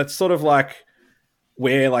 So that's sort of like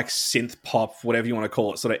where like synth pop, whatever you want to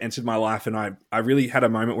call it, sort of entered my life. And I really had a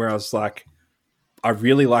moment where I was like, I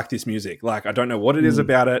really like this music. Like, I don't know what it is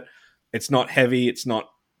about it. It's not heavy. It's not,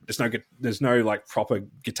 there's no like proper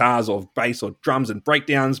guitars or bass or drums and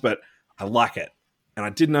breakdowns, but I like it. And I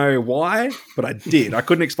didn't know why, but I did. I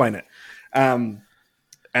couldn't explain it. And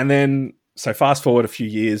then, so fast forward a few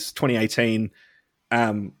years, 2018,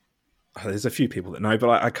 there's a few people that know,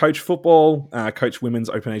 but I coach football, coach women's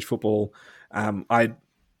open age football. I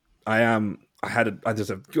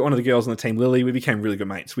there's one of the girls on the team, Lily. We became really good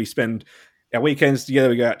mates. We spend our weekends together.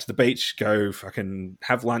 We go out to the beach, go fucking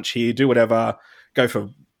have lunch here, do whatever, go for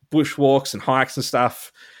bushwalks and hikes and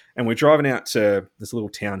stuff. And we're driving out to this little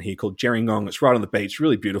town here called Gerringong. It's right on the beach,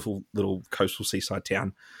 really beautiful little coastal seaside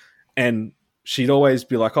town. And she'd always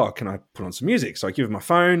be like, oh, can I put on some music? So I give her my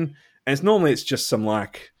phone. And it's just some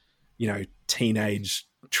like, you know, teenage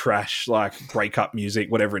trash, like breakup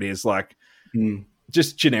music, whatever it is, like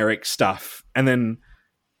just generic stuff. And then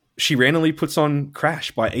she randomly puts on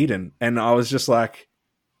Crash by Eden. And I was just like,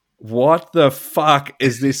 what the fuck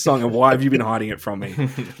is this song? And why have you been hiding it from me?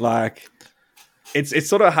 Like, it's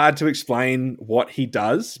sort of hard to explain what he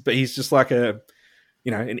does, but he's just like an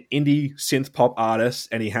indie synth pop artist.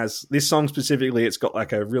 And he has this song specifically. It's got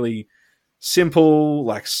like a really simple,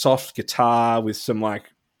 like soft guitar with some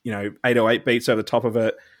like, 808 beats over the top of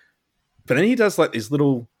it. But then he does like these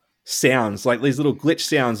little sounds, like these little glitch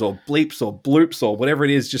sounds or bleeps or bloops or whatever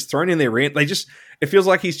it is, just thrown in there. It feels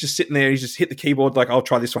like he's just sitting there. He's just hit the keyboard, like, I'll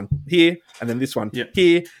try this one here and then this one here.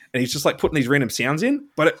 And he's just like putting these random sounds in,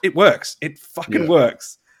 but it works. It fucking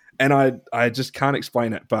works. And I just can't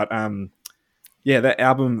explain it. But that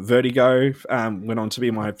album Vertigo went on to be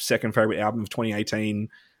my second favorite album of 2018.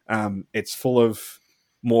 It's full of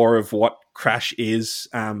more of what Crash is.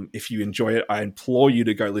 If you enjoy it, I implore you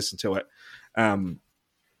to go listen to it.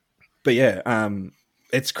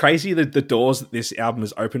 It's crazy that the doors that this album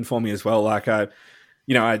has opened for me as well. Like, I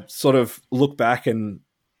sort of look back and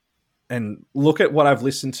look at what I've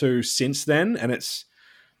listened to since then, and it's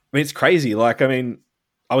crazy. Like, I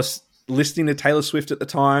was listening to Taylor Swift at the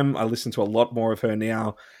time. I listen to a lot more of her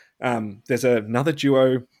now. There's another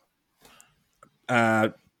duo.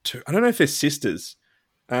 I don't know if they're sisters.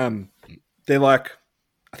 They're like,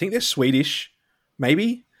 I think they're Swedish,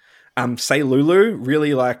 maybe. Say Lulu,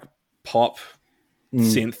 really like pop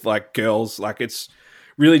synth, like girls. Like, it's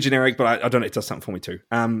really generic, but I don't know. It does something for me too.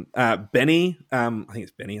 Benny, I think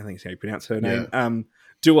it's Benny. I think it's how you pronounce her name. Yeah.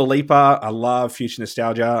 Dua Lipa, I love Future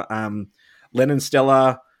Nostalgia. Lennon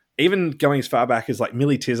Stella, even going as far back as like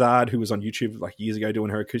Millie Tizard, who was on YouTube like years ago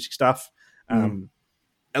doing her acoustic stuff.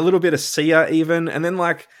 A little bit of Sia even. And then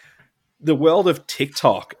like the world of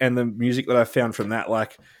TikTok and the music that I found from that,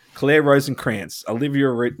 like Claire Rosenkrantz, Olivia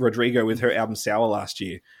Rodrigo with her album Sour last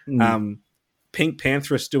year. Pink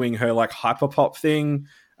Pantheress doing her like hyperpop thing.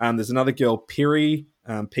 There's another girl, Piri,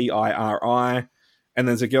 Piri, and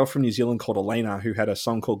there's a girl from New Zealand called Elena who had a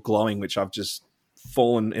song called Glowing, which I've just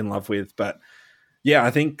fallen in love with. But yeah,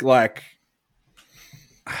 I think like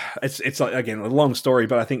it's like, again, a long story,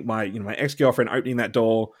 but I think my ex-girlfriend opening that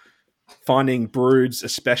door, finding Broods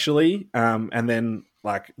especially, and then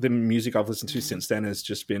like the music I've listened to since then has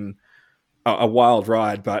just been a wild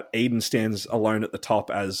ride. But Eden stands alone at the top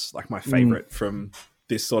as like my favorite from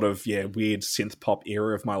this sort of weird synth pop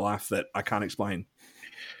era of my life that I can't explain.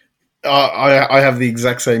 I have the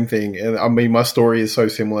exact same thing, and I mean my story is so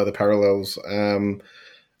similar. The parallels.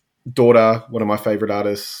 Daughter, one of my favorite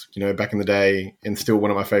artists, back in the day, and still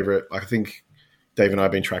one of my favorite. Like, I think Dave and I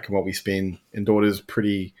have been tracking what we spin, and Daughter's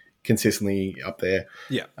pretty consistently up there.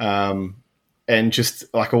 Yeah. And just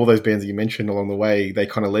like all those bands that you mentioned along the way, they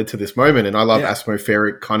kind of led to this moment. And I love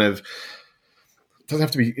atmospheric kind of. It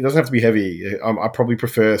doesn't have to be heavy. I probably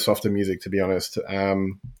prefer softer music, to be honest.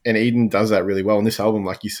 And Eden does that really well. And this album,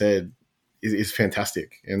 like you said, is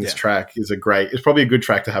fantastic. And this Yeah. track is it's probably a good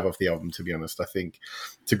track to have off the album, to be honest. I think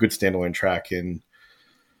it's a good standalone track, and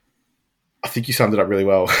I think you summed it up really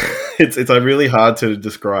well. It's really hard to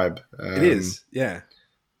describe. It is, yeah.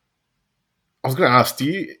 I was going to ask, do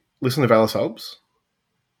you listen to Vallis Alps?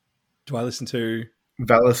 Do I listen to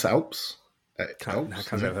Vallis Alps? Can't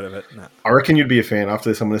say I've heard of it. No. I reckon you'd be a fan. After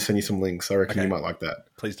this, I'm going to send you some links. I reckon Okay. you might like that.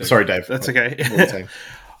 Please do. Sorry, Dave. That's okay. What were you saying?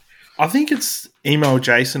 I think it's emo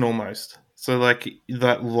Jason almost. So like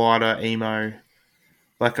that lighter emo.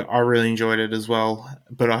 Like I really enjoyed it as well,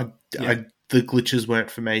 but the glitches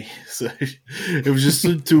weren't for me, so it was just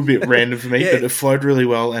a bit random for me. Yeah. But it flowed really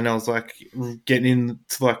well, and I was like getting into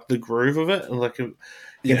like the groove of it, and like it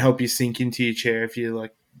can help you sink into your chair if you're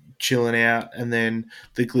like chilling out. And then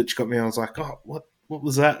the glitch got me. I was like, oh, what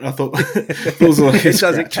was that? And I thought it was like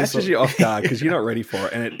it catches you off guard because you're not ready for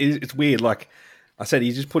it, and it's weird. Like I said,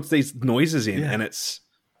 he just puts these noises in, and it's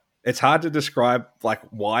hard to describe like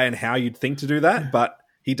why and how you'd think to do that, but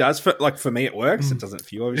he does. For me, it works. It doesn't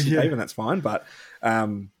for you, obviously, Dave, and that's fine. But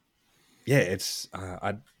it's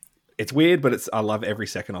weird, but I love every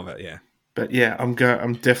second of it. Yeah. But yeah, I'm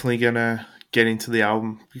definitely gonna get into the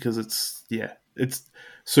album because it's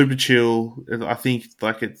super chill. I think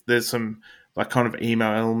like there's some like kind of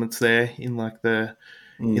emo elements there in like the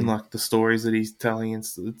stories that he's telling, and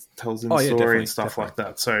tells in the story and stuff like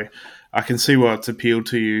that. So I can see why it's appealed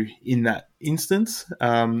to you in that instance.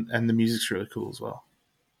 And the music's really cool as well.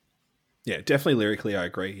 Yeah, definitely lyrically, I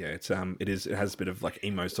agree. Yeah, it has a bit of like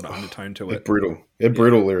emo sort of undertone to it. It's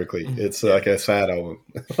brutal lyrically. It's like a sad album.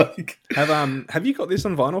 Like, have you got this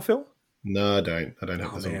on vinyl, Phil? No, I don't. I don't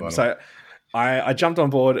have this on vinyl. So I jumped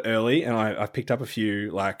on board early, and I picked up a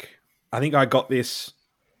few. Like I think I got this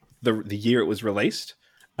the year it was released.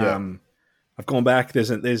 Yeah. I've gone back. There's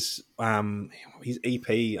his EP.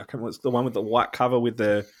 I can't remember. It's the one with the white cover with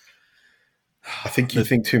the. I think you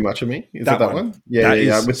think too much of me. Is that one? Yeah,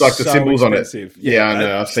 yeah. With like the so symbols expensive. on it. Yeah, I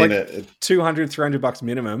know. I've seen like it. $200, $300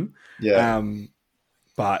 minimum. Yeah.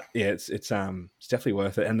 But yeah, it's definitely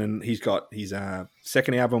worth it. And then he's got his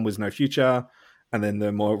second album was No Future, and then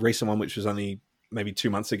the more recent one, which was only maybe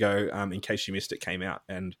 2 months ago, In Case You Missed It, came out,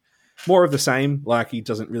 and more of the same. Like he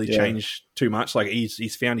doesn't really change too much. Like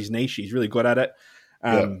he's found his niche. He's really good at it.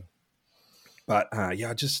 But I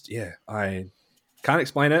can't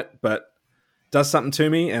explain it, but does something to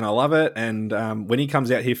me, and I love it. And when he comes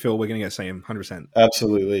out here, Phil, we're going to go see him 100%.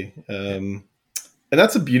 Absolutely. And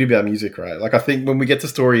that's the beauty about music, right? Like I think when we get to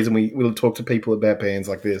stories and we'll talk to people about bands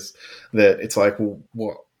like this, that it's like, well,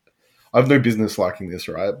 what? I have no business liking this,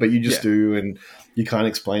 right? But you just do, and you can't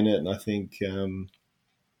explain it. And I think, I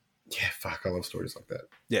love stories like that.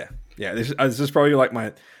 Yeah. This is probably like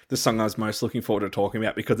the song I was most looking forward to talking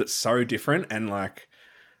about because it's so different, and like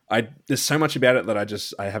there's so much about it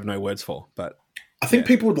that I have no words for. But I think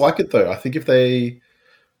people would like it though. I think if they,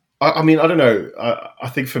 I mean, I don't know. I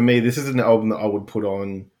think for me, this is an album that I would put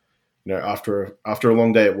on, after a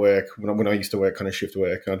long day at work, when I used to work kind of shift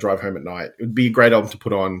work and I drive home at night. It would be a great album to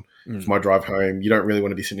put on for my drive home. You don't really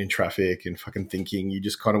want to be sitting in traffic and fucking thinking. You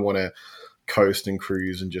just kind of want to coast and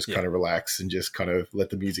cruise and just kind of relax and just kind of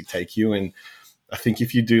let the music take you. And I think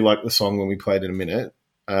if you do like the song when we played in a minute,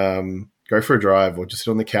 go for a drive or just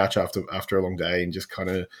sit on the couch after a long day and just kind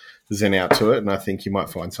of zen out to it. And I think you might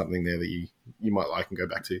find something there that you might like and go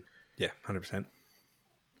back to. Yeah, 100%.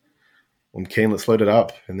 I'm keen. Let's load it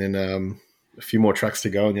up. And then a few more tracks to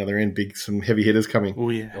go on the other end. Some heavy hitters coming. Oh,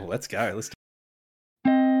 yeah. Oh, let's go. Let's do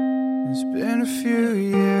It's been a few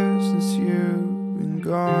years since you've been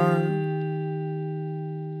gone.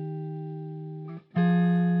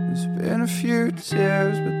 There's been a few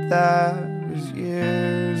tears, but that was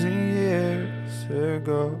years and years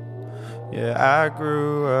ago. Yeah, I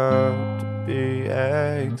grew up to be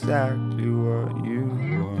exactly what you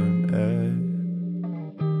wanted.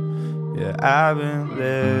 Yeah, I've been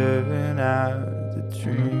living out the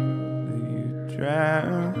dream that you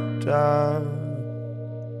dreamt of.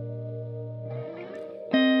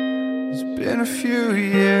 It's been a few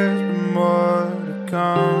years, but more to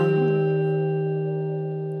come.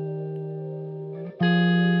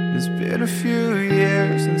 It's been a few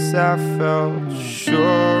years since I felt sure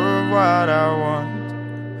of what I want.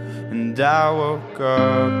 And I woke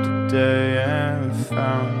up today and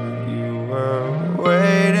found that you were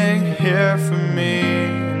waiting here for me.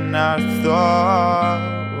 And I thought,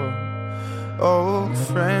 well, old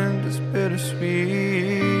friend, it's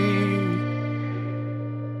bittersweet.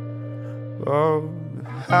 Oh,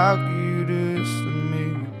 how could you do this to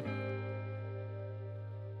me?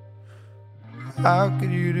 How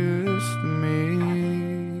could you do this to me?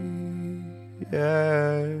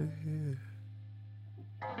 Yeah.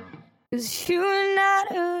 'cause you're not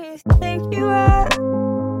who you think you are.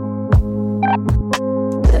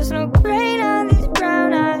 There's no grain on these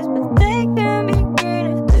brown eyes, but they can be green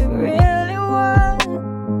if they really want.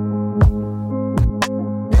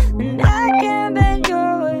 And I can't bend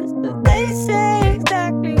your words, but they say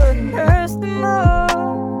exactly what hurts the most.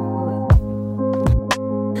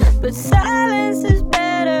 But silence is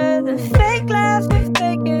better than fake laughs we're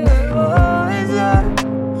faking. We're always up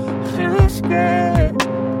to scared.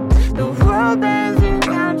 The world bends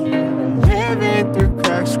around you and living through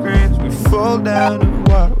cracked screens. We fall down to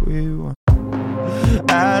what we want.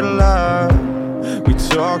 Out of love, we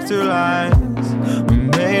talked through lines. We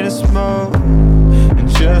made a smoke, and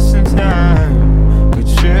just in time, we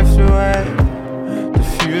drift away.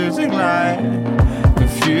 Diffusing light,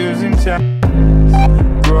 confusing times.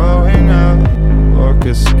 Growing up or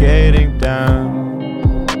cascading down.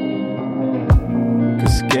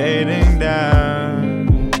 Cascading down.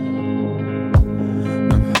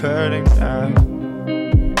 I'm hurting now.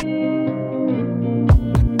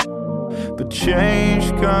 But change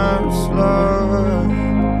comes slow.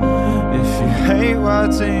 If you hate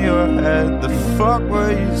what's in your head, the fuck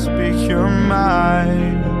will you speak your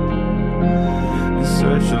mind? In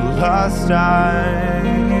such a lost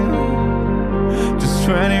time. Just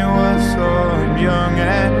 21, so I'm young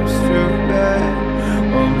and stupid.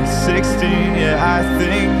 Only 16, yeah, I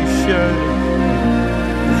think you should.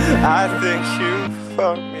 I think you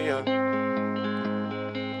fucked me up.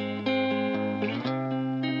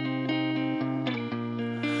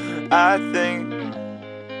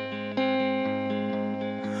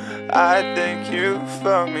 I think you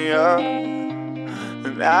fucked me up.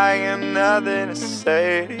 And I got nothing to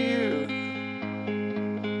say to you.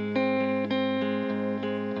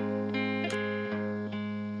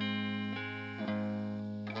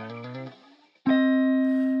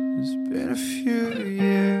 It's been a few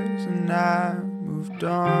years and I moved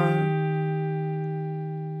on.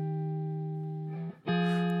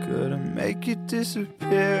 Couldn't make it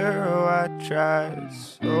disappear. Oh, I tried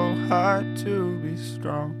so hard to be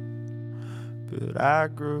strong. But I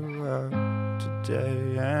grew up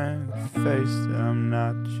today and faced that I'm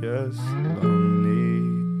not just lonely.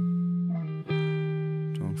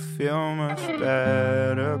 Don't feel much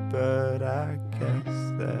better, but I guess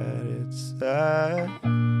that it's a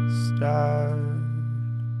start.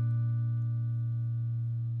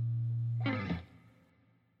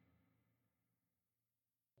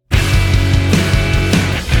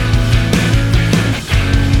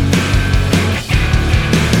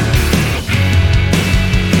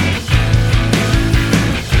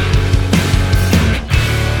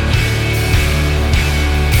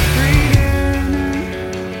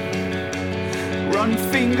 Run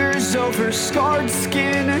fingers over scarred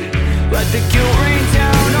skin. Let the guilt rain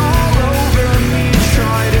down all over me.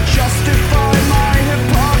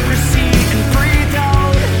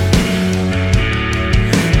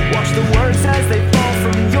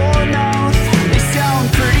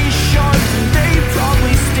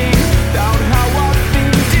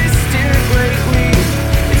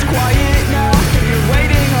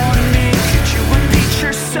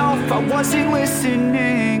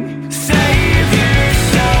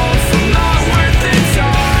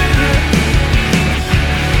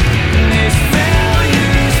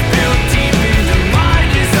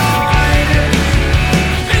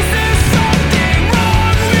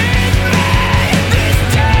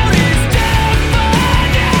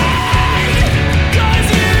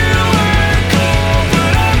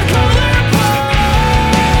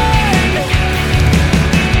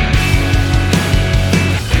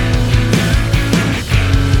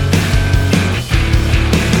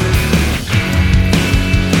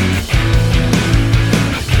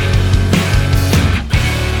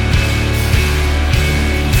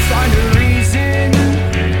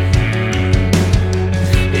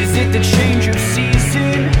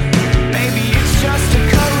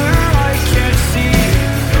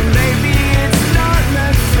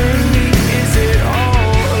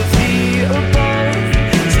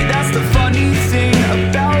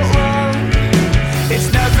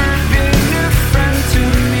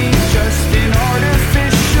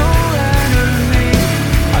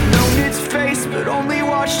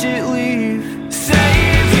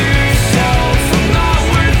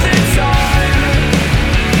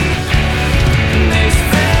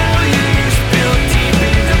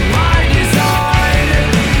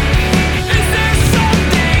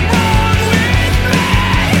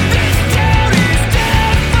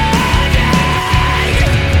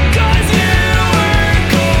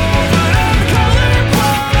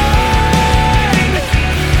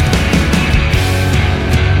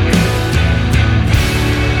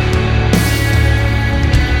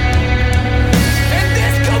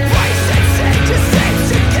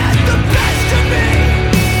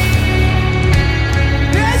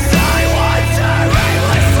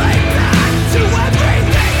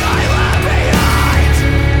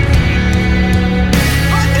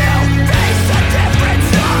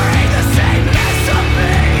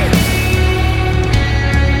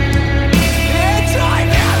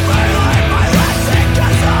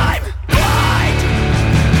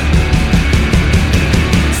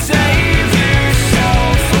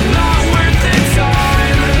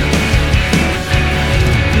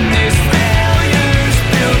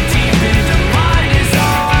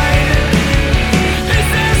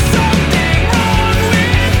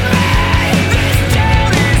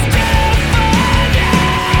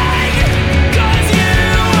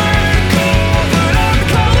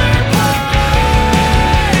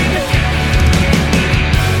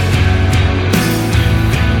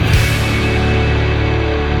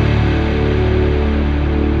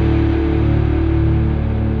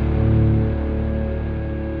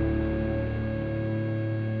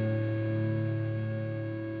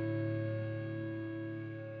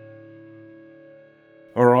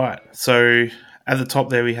 All right. So at the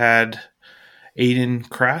top there we had Eden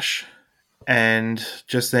Crash, and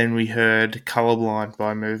just then we heard Colorblind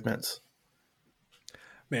by Movements.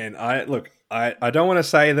 Man, I don't want to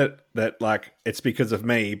say that like it's because of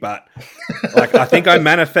me, but like I think I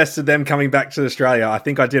manifested them coming back to Australia. I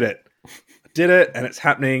think I did it. And it's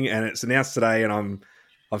happening, and it's announced today, and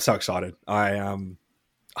I'm so excited. I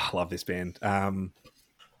love this band.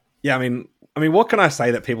 Yeah, I mean, what can I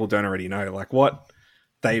say that people don't already know? Like what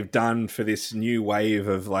they've done for this new wave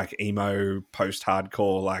of like emo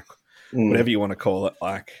post-hardcore, like whatever you want to call it.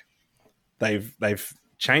 Like they've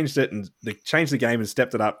changed it, and they changed the game and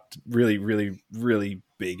stepped it up really, really, really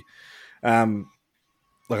big.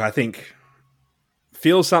 Look, I think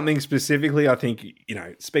Feel Something specifically, I think, you know,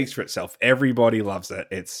 it speaks for itself. Everybody loves it.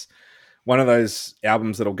 It's one of those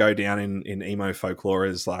albums that'll go down in emo folklore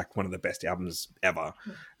as like one of the best albums ever.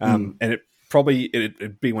 And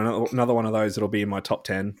it'd be another one of those that'll be in my top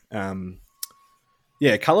 10.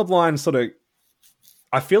 Yeah, Colorblind sort of,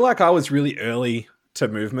 I feel like I was really early to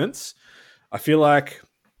Movements. I feel like,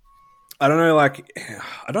 I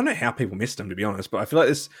don't know how people missed them, to be honest, but I feel like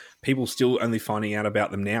there's people still only finding out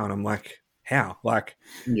about them now, and I'm like, how? Like,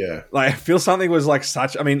 yeah, like I feel something was like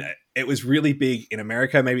such. I mean, it was really big in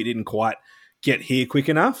America. Maybe it didn't quite get here quick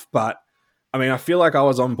enough, but I mean, I feel like I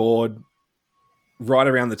was on board right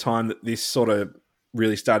around the time that this sort of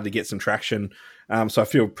really started to get some traction. So I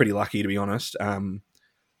feel pretty lucky, to be honest.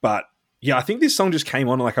 But yeah, I think this song just came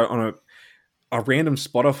on like on a random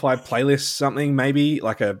Spotify playlist, something maybe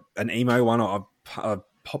like an emo one or a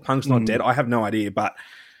Pop Punk's Not Dead. I have no idea, but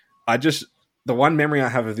the one memory I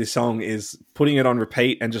have of this song is putting it on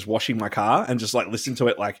repeat and just washing my car and just like listen to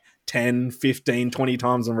it like 10, 15, 20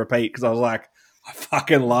 times on repeat, because I was like, I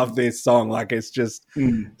fucking love this song. Like it's just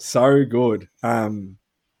so good. But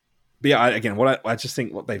yeah, I just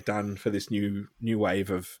think what they've done for this new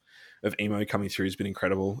wave of emo coming through has been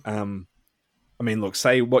incredible. I mean, look,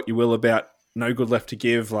 say what you will about No Good Left to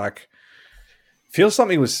Give, like Feel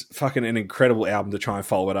Something was fucking an incredible album to try and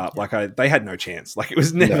follow it up. Like they had no chance. Like it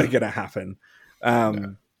was never going to happen.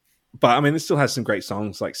 But I mean, it still has some great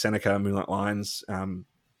songs like Seneca, Moonlight Lines,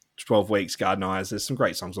 12 Weeks, Garden Eyes. There's some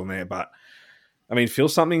great songs on there, but I mean, Feel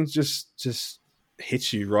Something just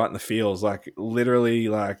hits you right in the feels. Like literally,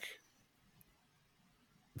 like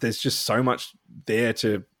there's just so much there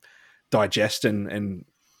to digest and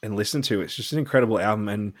listen to. It's just an incredible album.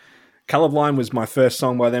 And Colorblind was my first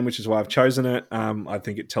song by them, which is why I've chosen it. I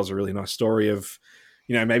think it tells a really nice story of,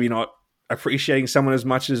 you know, maybe not appreciating someone as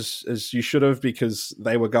much as you should have because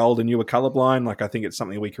they were gold and you were colorblind. Like I think it's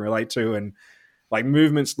something we can relate to, and like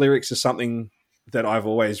Movements lyrics is something that I've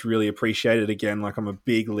always really appreciated. Again, like I'm a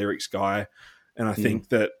big lyrics guy, and I think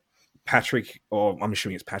that Patrick, or I'm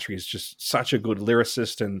assuming it's Patrick, is just such a good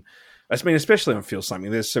lyricist. And I mean, especially on Feel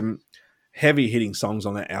Something, there's some heavy hitting songs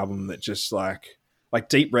on that album that just like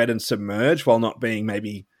Deep Red and Submerge, while not being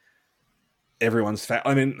maybe everyone's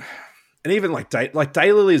I mean, and even like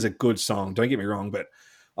Daylily is a good song, don't get me wrong, but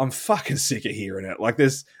I'm fucking sick of hearing it. Like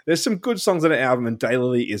there's some good songs on the album, and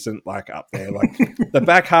Daylily isn't like up there. Like the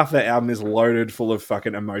back half of that album is loaded full of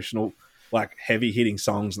fucking emotional, like heavy hitting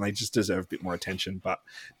songs, and they just deserve a bit more attention. But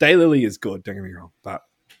Daylily is good, don't get me wrong. But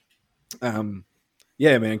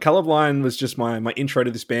yeah, man, Colorblind was just my intro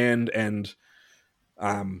to this band, and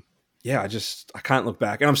yeah, I can't look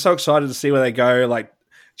back. And I'm so excited to see where they go. Like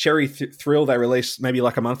Cherry Thrill, they released maybe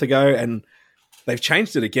like a month ago, and they've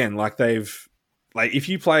changed it again. Like if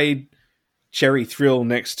you played Cherry Thrill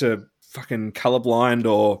next to fucking Colorblind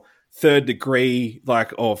or Third Degree,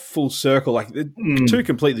 like, or Full Circle, like two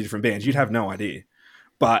completely different bands, you'd have no idea.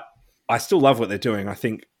 But I still love what they're doing. I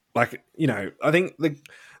think, like, you know, I think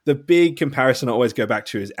the big comparison I always go back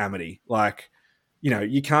to is Amity. Like, you know,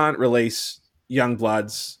 you can't release Young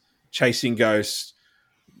Bloods, Chasing Ghosts,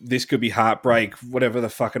 This Could Be Heartbreak, whatever the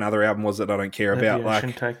fucking other album was that I don't care about.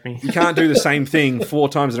 Like, Take Me. You can't do the same thing 4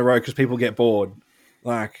 times in a row because people get bored.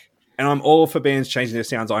 Like, and I'm all for bands changing their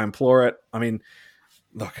sounds. I implore it. I mean,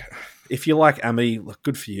 look, if you like Amity, look,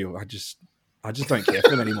 good for you. I just don't care for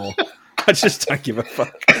them anymore. I just don't give a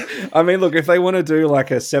fuck. I mean, look, if they want to do like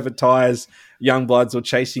a Severed Ties, Young Bloods, or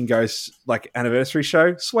Chasing Ghosts like anniversary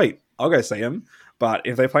show, sweet, I'll go see them. But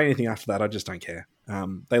if they play anything after that, I just don't care.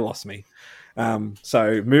 They lost me.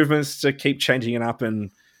 So Movements to keep changing it up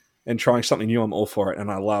and trying something new, I'm all for it, and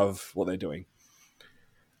I love what they're doing.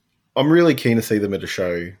 I'm really keen to see them at a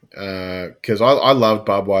show because I loved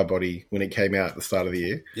Barbed Wire Body when it came out at the start of the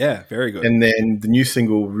year. Yeah, very good. And then the new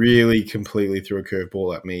single really completely threw a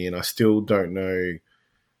curveball at me, and I still don't know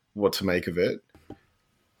what to make of it.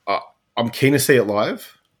 I'm keen to see it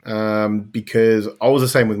live. because I was the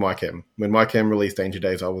same with Mike M. When Mike M released Danger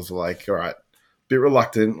Days, I was like, all right, bit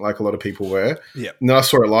reluctant, like a lot of people were. Yeah. And then I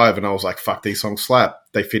saw it live and I was like, fuck, these songs slap.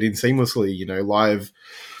 They fit in seamlessly, live,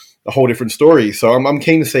 a whole different story. So I'm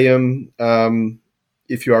keen to see them.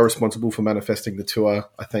 If you are responsible for manifesting the tour,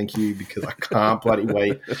 I thank you, because I can't bloody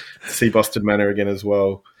wait to see Boston Manor again as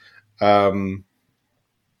well. But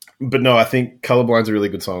no, I think Colorblind's a really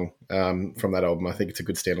good song from that album. I think it's a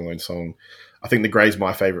good standalone song. I think The Grey's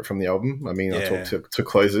my favorite from the album. I mean, I talked to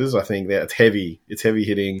closers. I think that it's heavy. It's heavy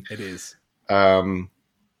hitting. It is. And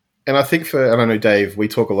I think and I know, Dave, we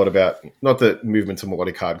talk a lot about, not that Movement's a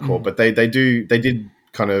melodic hardcore, but they did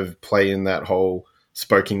kind of play in that whole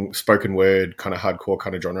spoken word kind of hardcore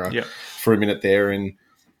kind of genre for a minute there, and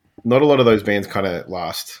not a lot of those bands kind of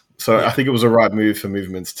last. So I think it was a right move for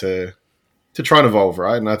Movements to try and evolve,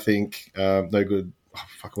 right? And I think whatever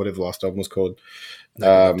the last album was called,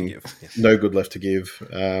 No Good Left to Give.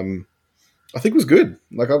 I think it was good.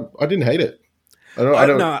 Like I didn't hate it. I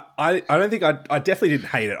don't think I definitely didn't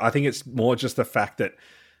hate it. I think it's more just the fact that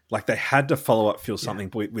like they had to follow up Feel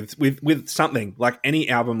Something with something. Like any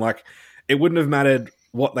album, like it wouldn't have mattered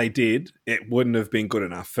what they did. It wouldn't have been good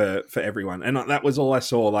enough for everyone. And that was all I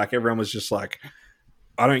saw. Like everyone was just like,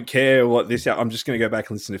 I don't care what this. I'm just going to go back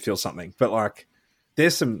and listen to Feel Something. But like,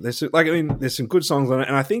 there's some good songs on it,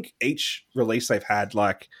 and I think each release they've had,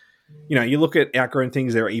 like, you look at Outgrown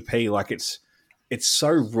Things, their EP, like it's so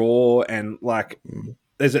raw and like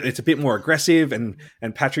it's a bit more aggressive, and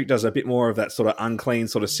Patrick does a bit more of that sort of unclean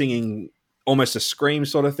sort of singing, almost a scream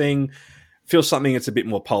sort of thing. Feel Something, it's a bit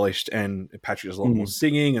more polished, and Patrick does a lot more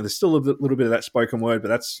singing, and there's still a little bit of that spoken word, but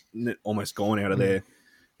that's almost gone out of their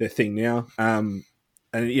thing now.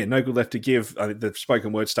 And yeah, No Good Left to Give. The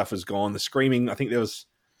spoken word stuff is gone. The screaming, I think there was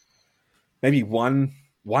maybe one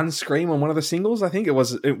scream on one of the singles. I think it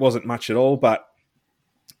wasn't much at all. But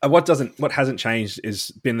what hasn't changed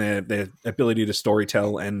is been their ability to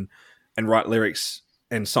storytell and write lyrics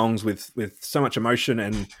and songs with so much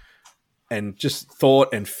emotion and just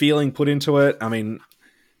thought and feeling put into it. I mean,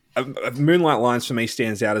 Moonlight Lines for me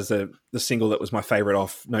stands out as the single that was my favorite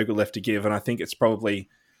off No Good Left to Give, and I think it's probably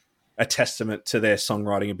a testament to their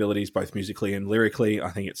songwriting abilities, both musically and lyrically. I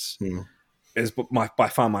think it's by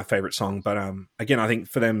far my favorite song. But again, I think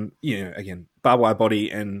for them, Barbed Wire Body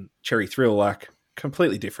and Cherry Thrill, like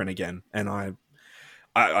completely different again. And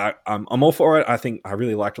I'm all for it. I think I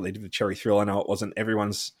really liked what they did with Cherry Thrill. I know it wasn't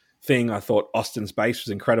everyone's thing. I thought Austin's bass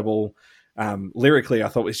was incredible. Lyrically, I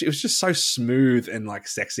thought it was just so smooth and like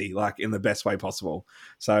sexy, like in the best way possible.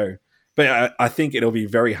 So. But I think it'll be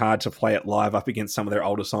very hard to play it live up against some of their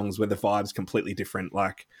older songs where the vibe's completely different.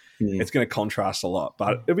 Like it's going to contrast a lot,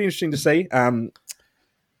 but it'll be interesting to see.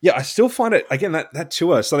 I still find it, again, that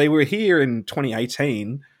tour. So they were here in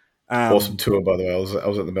 2018. Awesome tour, by the way. I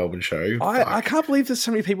was at the Melbourne show. I can't believe there's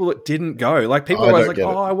so many people that didn't go. Like people are always like,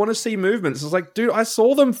 I want to see Movements. It's like, dude, I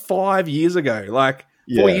saw them 5 years ago, like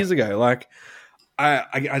 4 years ago. Like,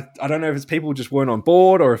 I don't know if it's people just weren't on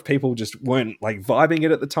board or if people just weren't like vibing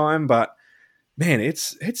it at the time, but man,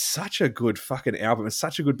 it's such a good fucking album. It's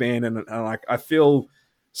such a good band, and like I feel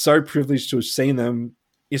so privileged to have seen them,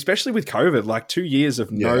 especially with COVID, like 2 years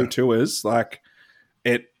of no tours. Like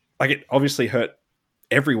it obviously hurt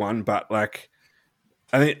everyone, but like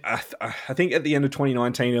I think at the end of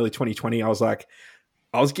 2019, early 2020,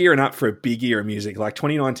 I was gearing up for a big year of music. Like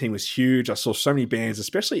 2019 was huge. I saw so many bands,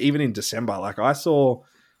 especially even in December. Like I saw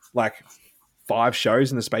like 5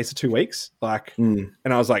 shows in the space of 2 weeks. Like, and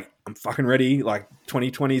I was like, I'm fucking ready. Like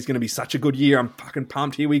 2020 is going to be such a good year. I'm fucking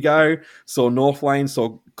pumped. Here we go. Saw North Lane,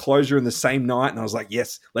 saw Closure in the same night. And I was like,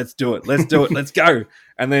 yes, let's do it. Let's do it. Let's go.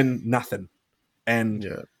 And then nothing. And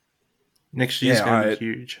next year's going to be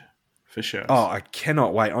huge. For sure. Oh, I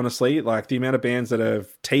cannot wait, honestly. Like the amount of bands that have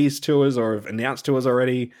teased tours or have announced tours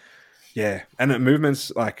already. Yeah. And at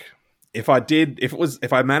Movements, like if I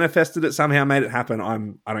manifested it somehow, made it happen,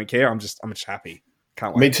 I don't care. I'm just happy.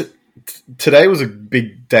 Can't wait. Today was a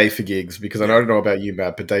big day for gigs because I don't know about you,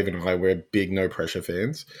 Matt, but Dave and I, we're big No Pressure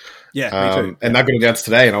fans. Yeah, me too. And that got announced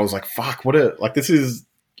today and I was like, fuck, this is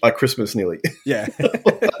like Christmas nearly. Yeah.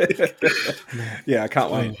 Yeah, I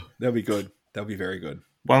can't wait. That'll be good. That'll be very good.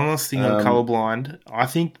 One last thing on Colorblind. I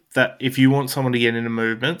think that if you want someone to get into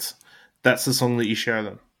Movements, that's the song that you show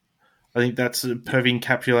them. I think that's a perfect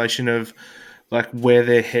encapsulation of like where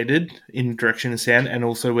they're headed in direction of sound and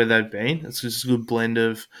also where they've been. It's just a good blend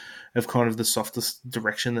of kind of the softest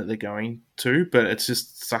direction that they're going to, but it's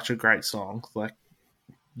just such a great song. Like,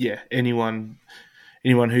 yeah, anyone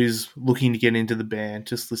who's looking to get into the band,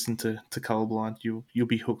 just listen to Colorblind. You'll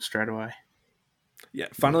be hooked straight away. Yeah,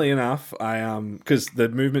 funnily enough, I because the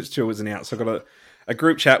Movements tour was announced, so I got a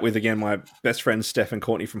group chat with, again, my best friends Steph and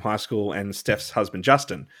Courtney from high school, and Steph's husband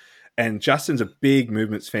Justin. And Justin's a big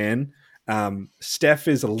Movements fan. Steph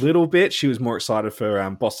is a little bit. She was more excited for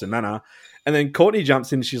Boston Manor. And then Courtney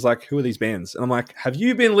jumps in and she's like, who are these bands? And I'm like, have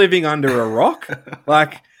you been living under a rock?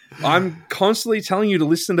 Like, I'm constantly telling you to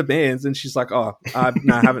listen to bands. And she's like, no, I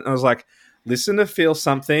haven't. And I was like, listen to Feel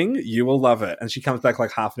Something. You will love it. And she comes back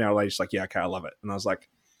like half an hour later. She's like, yeah, okay, I love it. And I was like,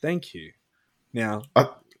 thank you. Now,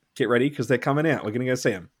 get ready because they're coming out. We're going to go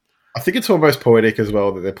see them. I think it's almost poetic as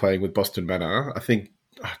well that they're playing with Boston Manor. I think,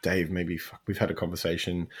 Dave, we've had a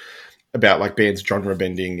conversation about like bands genre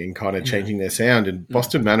bending and kind of changing their sound. And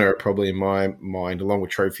Boston Manor are probably, in my mind, along with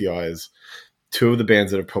Trophy Eyes, two of the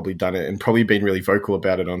bands that have probably done it and probably been really vocal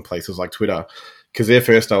about it on places like Twitter, because their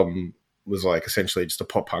first album was like essentially just a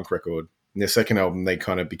pop punk record. And their second album, they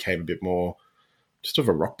kind of became a bit more just of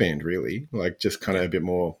a rock band, really, like just kind of a bit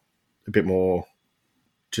more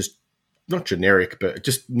just not generic, but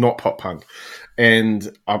just not pop punk.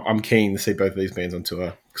 And I'm keen to see both of these bands on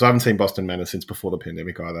tour because I haven't seen Boston Manor since before the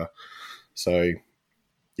pandemic either. So,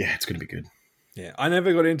 yeah, it's going to be good. Yeah, I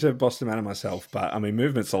never got into Boston Manor myself, but I mean,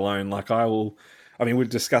 Movements alone, like we're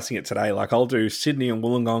discussing it today. Like, I'll do Sydney and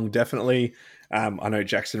Wollongong definitely. I know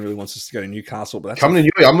Jackson really wants us to go to Newcastle, but that's coming to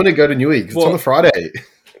Newey. I'm going to go to Newey because it's on the Friday.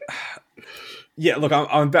 Yeah, look,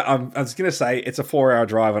 I was going to say it's a 4-hour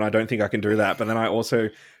drive, and I don't think I can do that. But then I also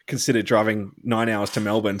considered driving 9 hours to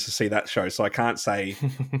Melbourne to see that show, so I can't say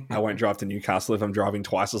I won't drive to Newcastle if I'm driving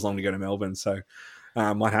twice as long to go to Melbourne. So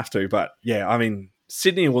might have to, but yeah, I mean,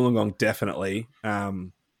 Sydney and Wollongong definitely.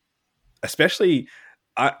 Especially,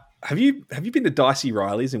 have you been to Dicey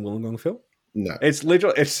Riley's in Wollongong, Phil? No, it's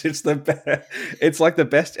literally it's like the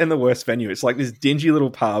best and the worst venue. It's like this dingy little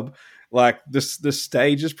pub. Like the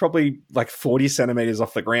stage is probably like 40 centimeters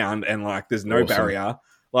off the ground, and like there's no barrier.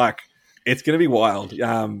 Like it's gonna be wild.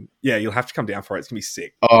 Yeah, you'll have to come down for it. It's gonna be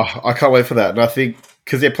sick. Oh, I can't wait for that. And I think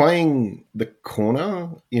because they're playing the Corner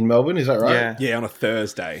in Melbourne, is that right? Yeah, on a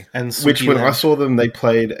Thursday. And which when I saw them, they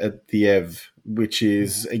played at the Ev, which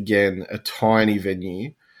is again a tiny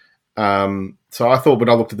venue. So I thought when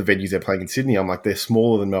I looked at the venues they're playing in Sydney, I'm like, they're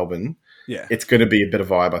smaller than Melbourne. Yeah, it's going to be a better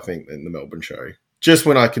vibe, I think, than the Melbourne show. Just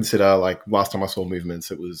when I consider, like, last time I saw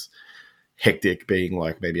Movements, it was hectic, being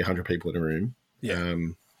like maybe 100 people in a room. Yeah.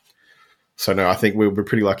 So no, I think we're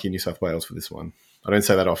pretty lucky in New South Wales for this one. I don't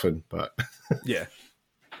say that often, but yeah,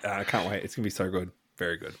 I can't wait. It's gonna be so good,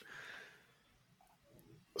 very good.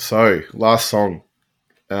 So last song.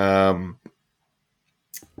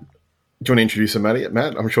 Do you want to introduce him,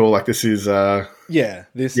 Matt? I'm sure like this is...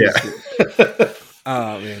 This is...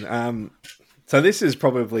 Oh, man. So this is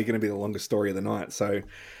probably going to be the longest story of the night. So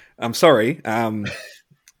I'm sorry. But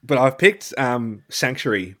I've picked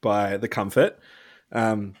Sanctuary by The Comfort.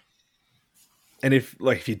 And if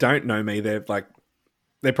you don't know me, they're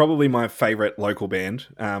probably my favorite local band.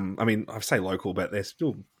 I mean, I say local, but they're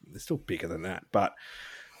still bigger than that. But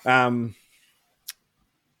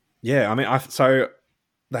yeah, I mean, so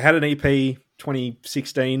they had an EP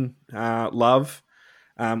 2016, Love,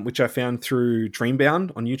 which I found through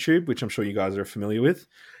Dreambound on YouTube, which I'm sure you guys are familiar with.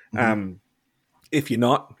 Mm-hmm. If you're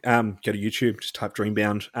not, go to YouTube, just type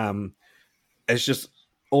Dreambound. It's just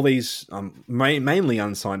all these mainly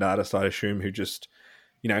unsigned artists, I assume, who just,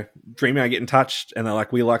 Dreambound get in touch and they're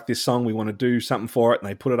like, we like this song, we want to do something for it, and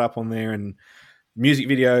they put it up on there and music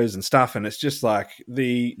videos and stuff, and it's just like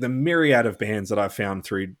the myriad of bands that I've found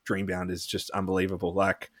through Dreambound is just unbelievable.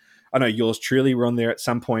 Like, I know yours truly were on there at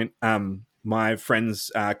some point. My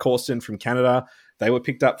friends, Corsten from Canada, they were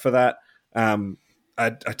picked up for that.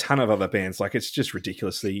 A ton of other bands. Like, it's just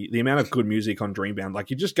ridiculous. The amount of good music on Dreambound. Like,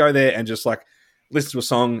 you just go there and just like listen to a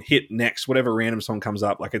song, hit next, whatever random song comes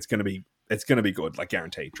up. Like, it's gonna be good. Like,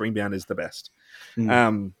 guaranteed. Dreambound is the best.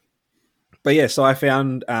 But yeah, so I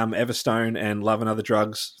found Everstone and Love and Other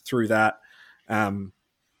Drugs through that.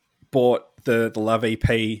 Bought the Love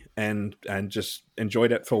EP and just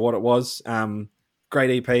enjoyed it for what it was.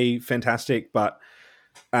 Great EP, fantastic, but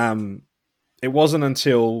it wasn't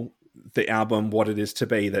until the album What It Is to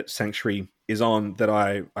Be that Sanctuary is on that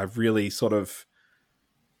I've really sort of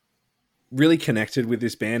really connected with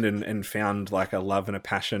this band and found like a love and a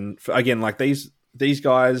passion for, again, like these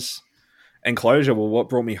guys and Closure were what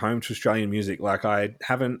brought me home to Australian music. Like, I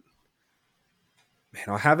haven't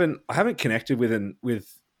connected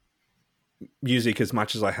with music as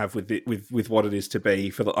much as I have with What It Is to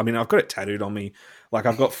Be. I mean, I've got it tattooed on me. Like,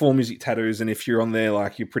 I've got 4 music tattoos, and if you're on there,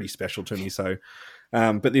 like, you're pretty special to me. So,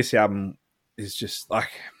 but this album is just like,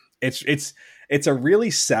 it's a really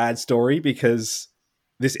sad story because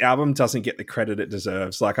this album doesn't get the credit it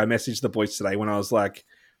deserves. Like, I messaged the boys today when I was like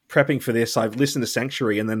prepping for this. I've listened to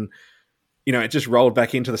Sanctuary, and then it just rolled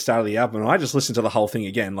back into the start of the album, and I just listened to the whole thing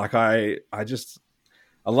again. Like I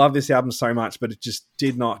love this album so much, but it just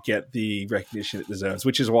did not get the recognition it deserves,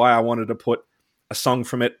 which is why I wanted to put a song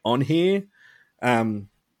from it on here.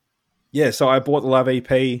 So I bought the Love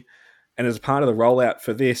EP, and as part of the rollout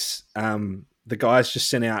for this, the guys just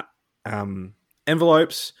sent out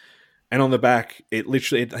envelopes, and on the back, it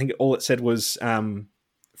literally, I think all it said was,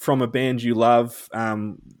 from a band you love,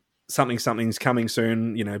 something's coming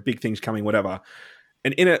soon, big things coming, whatever.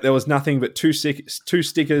 And in it, there was nothing but two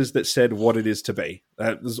stickers that said what it is to be.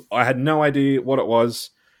 I had no idea what it was,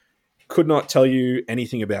 could not tell you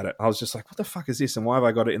anything about it. I was just like, what the fuck is this? And why have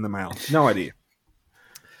I got it in the mail? No idea.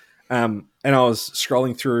 And I was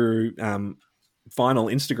scrolling through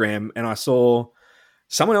vinyl Instagram, and I saw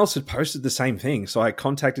someone else had posted the same thing. So I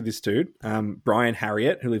contacted this dude, Brian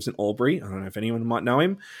Harriet, who lives in Albury. I don't know if anyone might know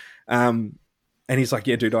him. And he's like,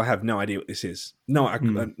 yeah, dude, I have no idea what this is. Not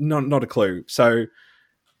a clue. So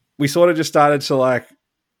we sort of just started to like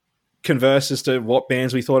converse as to what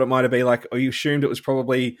bands we thought it might have been. Like, we assumed it was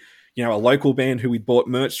probably, a local band who we'd bought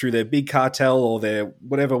merch through their big cartel or their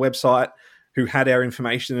whatever website, who had our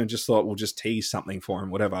information, and just thought we'll just tease something for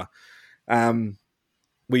them, whatever.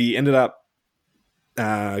 We ended up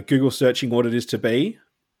Google searching what it is to be,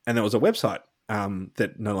 and there was a website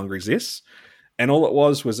that no longer exists. And all it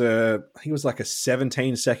was I think it was like a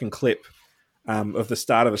 17-second clip of the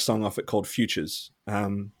start of a song off it called Futures.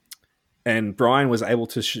 And Brian was able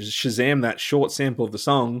to Shazam that short sample of the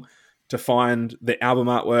song to find the album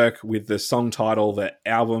artwork with the song title, the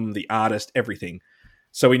album, the artist, everything.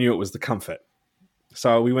 So we knew it was The Comfort.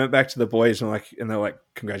 So we went back to the boys and they're like,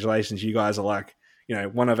 congratulations, you guys are like,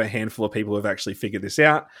 one of a handful of people who have actually figured this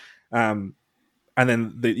out. And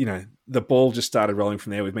then the ball just started rolling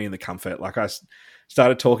from there with me and The Comfort. Like, I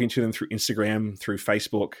started talking to them through Instagram, through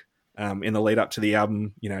Facebook, in the lead up to the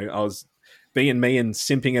album. I was being me and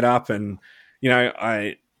simping it up. And,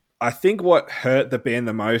 I think what hurt the band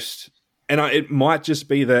the most, and it might just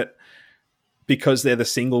be that because they're the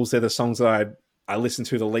singles, they're the songs that I listen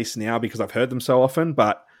to the least now because I've heard them so often.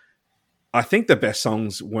 But I think the best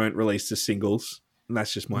songs weren't released as singles. And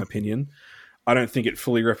that's just my opinion. I don't think it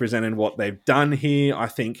fully represented what they've done here. I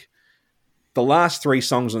think the last 3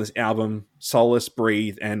 songs on this album, Solace,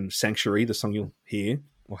 Breathe, and Sanctuary, the song you'll hear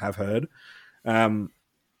or have heard,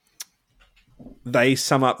 they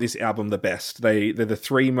sum up this album the best. They're the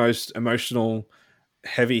 3 most emotional,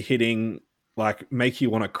 heavy-hitting, like, make you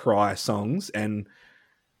want to cry songs. And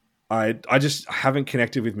I just haven't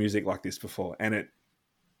connected with music like this before. And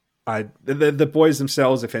the boys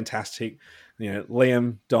themselves are fantastic.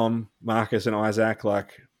 Liam, Dom, Marcus, and Isaac,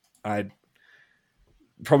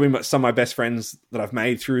 probably some of my best friends that I've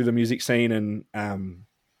made through the music scene. And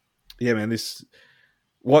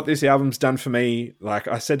what this album's done for me, like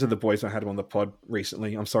I said to the boys when I had them on the pod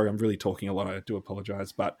recently, I'm sorry, I'm really talking a lot, I do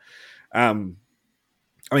apologize, but them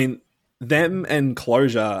and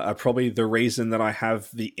Closure are probably the reason that I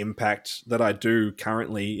have the impact that I do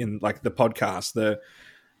currently in like the podcast.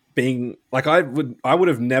 Being like, I would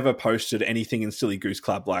have never posted anything in Silly Goose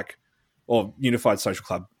Club or Unified Social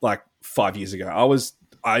Club 5 years ago.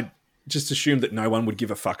 I just assumed that no one would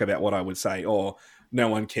give a fuck about what I would say, or no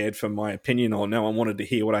one cared for my opinion, or no one wanted to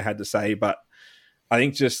hear what I had to say. But I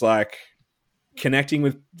think just like connecting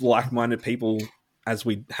with like-minded people as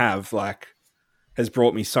we have has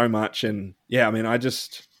brought me so much. And I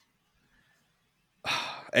just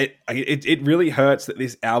it really hurts that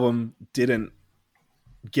this album didn't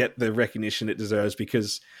get the recognition it deserves,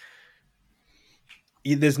 because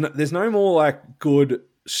there's no more like good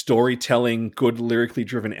storytelling, good lyrically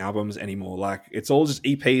driven albums anymore. Like, it's all just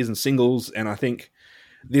EPs and singles, and I think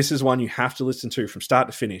this is one you have to listen to from start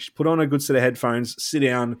to finish. Put on a good set of headphones, sit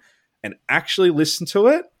down, and actually listen to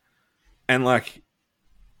it, and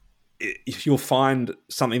you'll find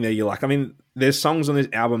something there you like. I mean, there's songs on this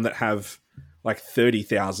album that have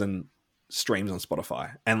 30,000 streams on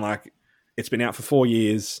Spotify, and it's been out for 4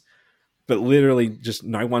 years, but literally just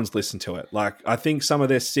no one's listened to it. I think some of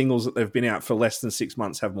their singles that they've been out for less than 6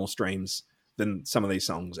 months have more streams than some of these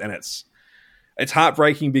songs. And it's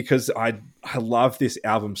heartbreaking, because I love this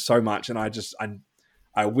album so much. And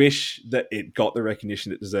I wish that it got the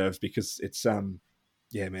recognition it deserves, because it's,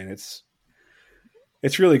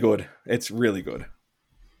 it's really good. It's really good.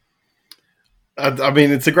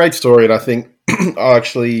 It's a great story. And I think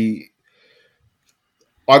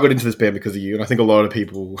I got into this band because of you, and I think a lot of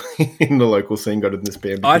people in the local scene got into this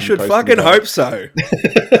band. I should fucking hope so.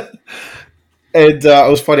 And it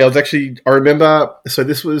was funny. I remember, so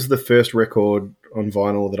this was the first record on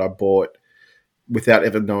vinyl that I bought without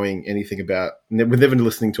ever knowing anything about, with never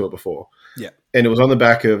listening to it before. Yeah. And it was on the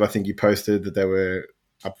back of, I think you posted that they were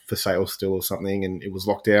up for sale still or something, and it was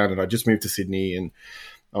locked down, and I just moved to Sydney, and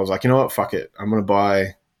I was like, you know what, fuck it. I'm going to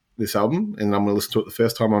buy this album, and I'm going to listen to it the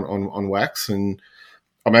first time on Wax, and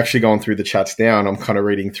I'm actually going through the chats now, and I'm kind of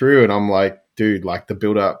reading through, and I'm like, dude, like the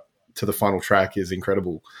build up to the final track is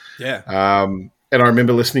incredible. Yeah. And I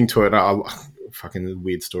remember listening to it, and fucking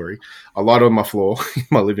weird story. I lied on my floor in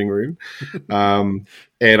my living room, and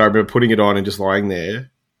I remember putting it on and just lying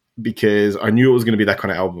there because I knew it was going to be that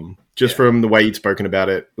kind of album. Just from the way you'd spoken about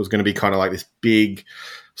it, it was going to be kind of like this big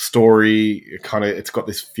story. It's got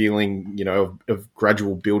this feeling, you know, of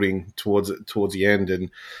gradual building towards the end,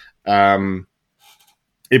 and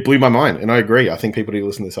it blew my mind. And I agree. I think people need to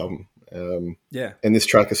listen to this album. And this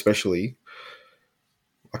track especially.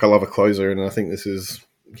 Like, I love a closer, and I think this is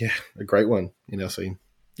a great one in our scene.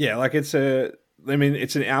 Yeah, like it's an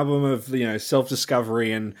album of, you know,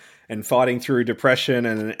 self-discovery and fighting through depression,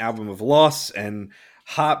 and an album of loss and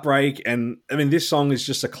heartbreak. And I mean, this song is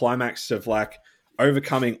just a climax of like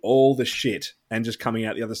overcoming all the shit and just coming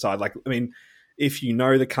out the other side. Like, I mean, if you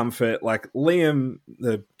know the comfort, like Liam,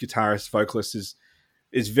 the guitarist vocalist,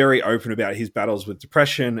 is very open about his battles with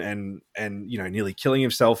depression and you know, nearly killing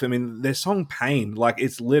himself. I mean, their song Pain, like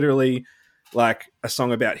it's literally like a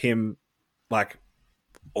song about him, like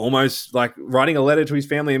almost like writing a letter to his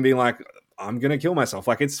family and being like, I'm going to kill myself.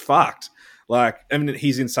 Like, it's fucked. Like, I mean,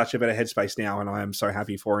 he's in such a better headspace now, and I am so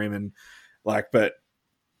happy for him. And like, but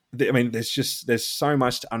I mean, there's so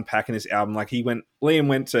much to unpack in this album. Like, Liam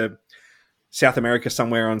went to South America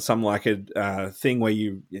somewhere on some like a thing where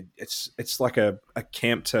it's like a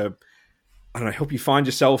camp to, I don't know, help you find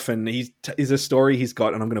yourself. And is a story he's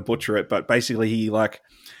got, and I'm going to butcher it, but basically he like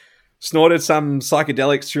snorted some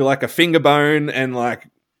psychedelics through like a finger bone and like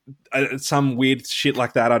some weird shit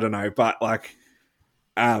like that. I don't know, but like,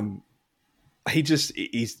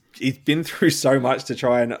 he's been through so much to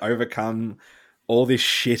try and overcome all this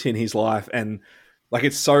shit in his life, and like,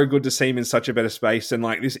 it's so good to see him in such a better space. And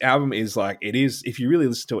like, this album is like, it is, if you really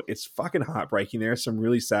listen to it, it's fucking heartbreaking. There are some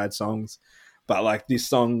really sad songs, but like this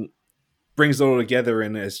song brings it all together,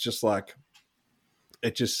 and it's just like,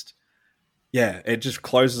 it just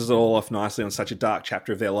closes it all off nicely on such a dark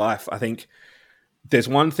chapter of their life. I think there's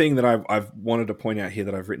one thing that I've wanted to point out here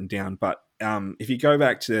that I've written down, but if you go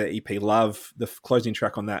back to the EP Love, the closing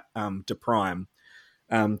track on that, To Prime,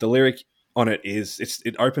 the lyric on it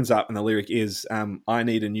it opens up, and the lyric is, I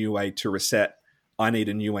need a new way to reset. I need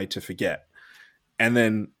a new way to forget. And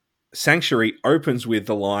then Sanctuary opens with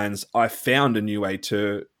the lines, I found a new way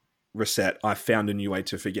to reset. I found a new way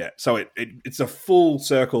to forget. So it's a full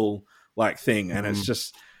circle like thing. And it's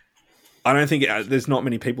just, I don't think there's not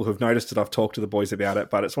many people who've noticed it. I've talked to the boys about it,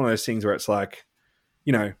 but it's one of those things where it's like,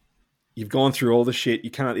 you know, you've gone through all the shit,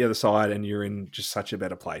 you come out the other side, and you're in just such a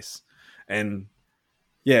better place. And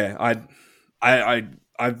yeah, I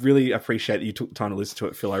really appreciate that you took the time to listen to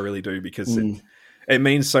it, Phil. I really do, because it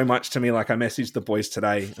means so much to me. Like, I messaged the boys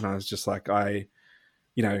today, and I was just like,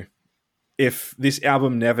 you know, if this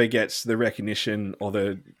album never gets the recognition or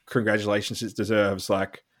the congratulations it deserves,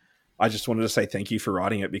 like, I just wanted to say thank you for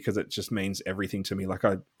writing it, because it just means everything to me. Like,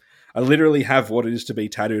 I literally have what it is to be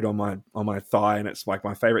tattooed on my thigh, and it's like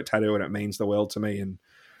my favorite tattoo, and it means the world to me. And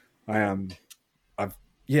I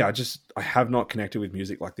have not connected with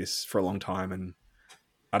music like this for a long time, and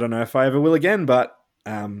I don't know if I ever will again. But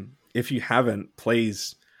if you haven't,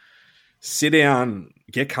 please sit down,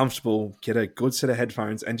 get comfortable, get a good set of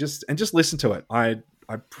headphones, and just listen to it. I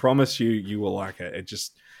promise you will like it. It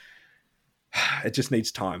just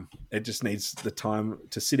needs time. It just needs the time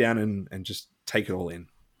to sit down and just take it all in.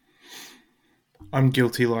 I'm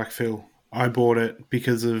guilty like Phil. I bought it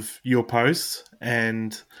because of your posts,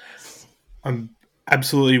 and I'm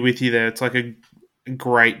absolutely with you there. It's like a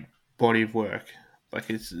great body of work. Like,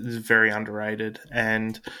 it's very underrated.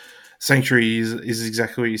 And Sanctuary is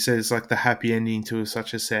exactly what you said. It's like the happy ending to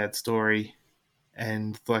such a sad story.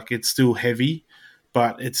 And like, it's still heavy,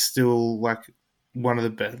 but it's still like one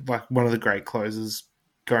of the great closers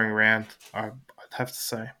going around, I'd have to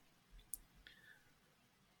say.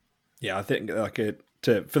 Yeah, I think like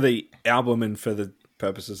for the album and for the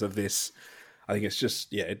purposes of this, I think it's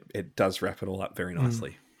just, it does wrap it all up very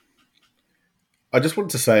nicely. I just wanted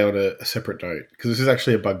to say on a separate note, because this is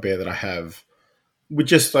actually a bugbear that I have with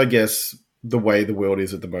just, I guess, the way the world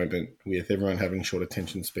is at the moment, with everyone having short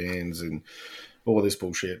attention spans and all this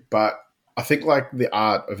bullshit. But I think like the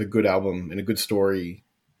art of a good album and a good story,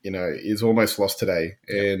 you know, is almost lost today.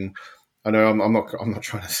 And I know I'm not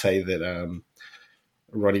trying to say that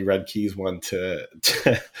Ronnie Radke's one to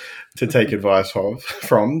take advice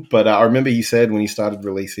from. But I remember he said when he started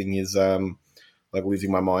releasing his like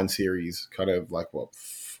Losing My Mind series, kind of like 4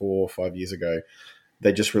 or 5 years ago,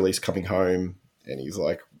 they just released Coming Home, and he's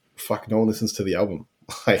like, "Fuck, no one listens to the album.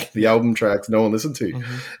 Like the album tracks, no one listened to."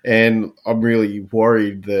 Mm-hmm. And I'm really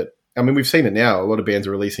worried that. I mean, we've seen it now. A lot of bands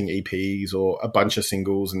are releasing EPs or a bunch of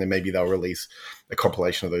singles, and then maybe they'll release a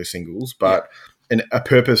compilation of those singles. But a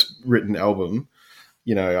purpose-written album,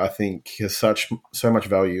 you know, I think has so much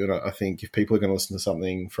value. And I think if people are going to listen to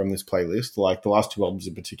something from this playlist, like the last 2 albums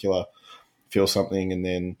in particular, Feel Something and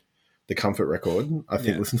then the Comfort record, I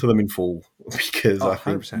think listen to them in full, because I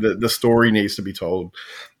think the story needs to be told.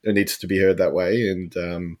 It needs to be heard that way.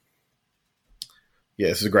 And yeah,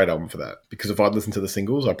 this is a great album for that, because if I'd listened to the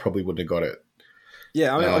singles, I probably wouldn't have got it.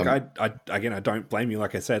 Yeah, I mean, I don't blame you.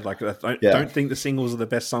 Like I said, like I don't think the singles are the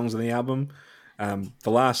best songs on the album. The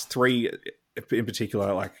last 3 in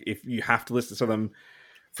particular, like if you have to listen to them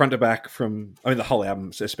front to back the whole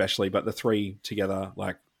album especially, but the 3 together,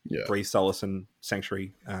 like Breathe, Solace and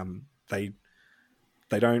Sanctuary, they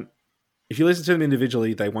don't, if you listen to them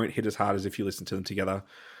individually, they won't hit as hard as if you listen to them together.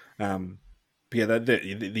 But yeah,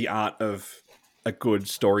 the art of a good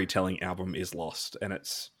storytelling album is lost, and it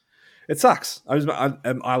sucks. I'm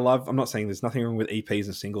not saying there's nothing wrong with EPs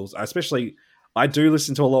and singles. I do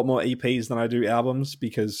listen to a lot more EPs than I do albums,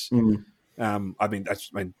 because I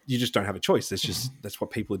mean you just don't have a choice. That's what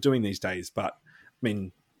people are doing these days. But I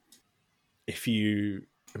mean, if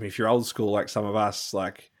you're old school like some of us,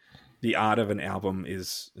 like the art of an album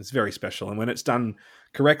is very special, and when it's done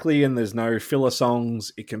correctly and there's no filler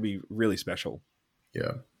songs, it can be really special.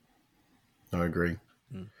 Yeah, I agree.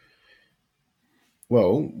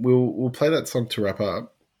 Well, we'll play that song to wrap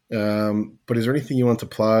up. But is there anything you want to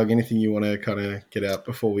plug? Anything you want to kind of get out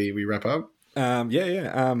before we wrap up?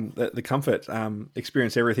 The Comfort,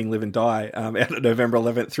 Experience Everything, Live and Die, out on November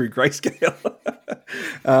 11th through Grayscale.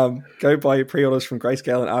 Go buy your pre-orders from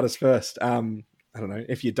Grayscale and Artists First. I don't know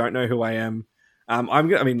if you don't know who I am.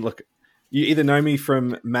 Look, you either know me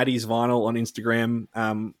from Maddie's Vinyl on Instagram,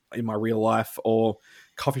 in my real life, or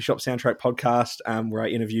Coffee Shop Soundtrack podcast, where I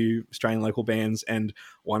interview Australian local bands and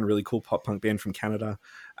one really cool pop punk band from Canada.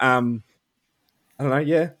 I don't know.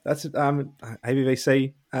 Yeah, that's it.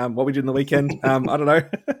 ABVC, what we did in the weekend. I don't know.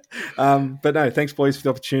 But no, thanks boys for the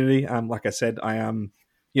opportunity. Like I said, I am,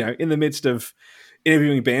 in the midst of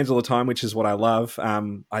interviewing bands all the time, which is what I love.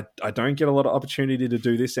 I don't get a lot of opportunity to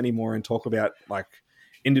do this anymore and talk about like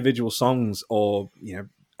individual songs or,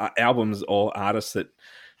 albums or artists that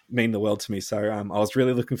mean the world to me. So I was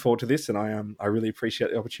really looking forward to this, and I really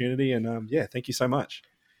appreciate the opportunity. And thank you so much.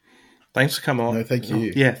 Thanks for coming on. No, thank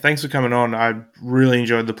you. Yeah, thanks for coming on. I really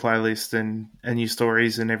enjoyed the playlist and your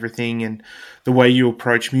stories and everything, and the way you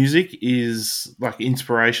approach music is like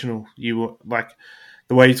inspirational. You like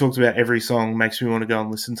the way you talked about every song makes me want to go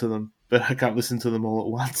and listen to them, but I can't listen to them all at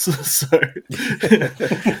once. So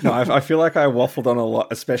no, I feel like I waffled on a lot,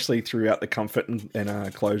 especially throughout the Comfort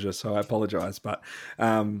and Closure. So I apologize, but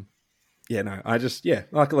I just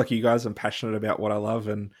like you guys, I'm passionate about what I love,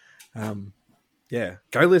 and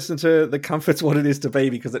go listen to the Comfort's What It Is to Be,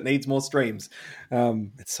 because it needs more streams.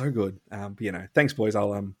 It's so good. But thanks boys.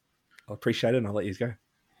 I'll appreciate it, and I'll let you go.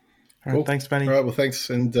 All right, cool. Thanks, Benny. All right, well, thanks.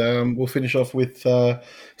 And we'll finish off with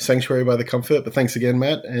Sanctuary by The Comfort. But thanks again,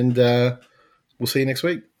 Matt. And we'll see you next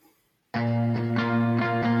week.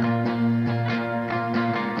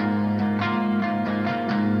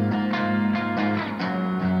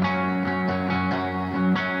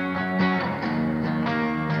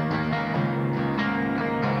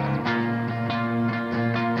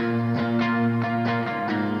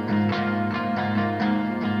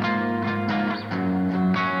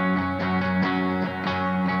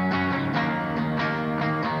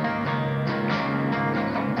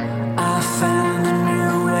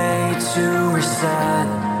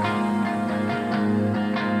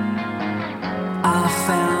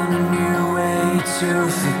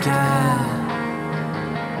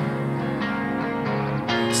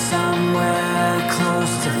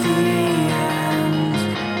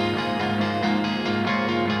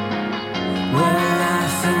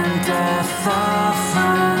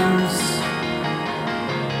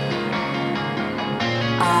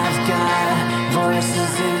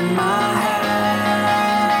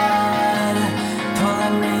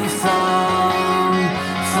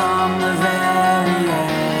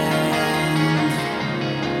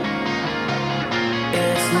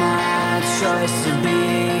 Choice to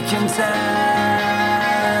be content.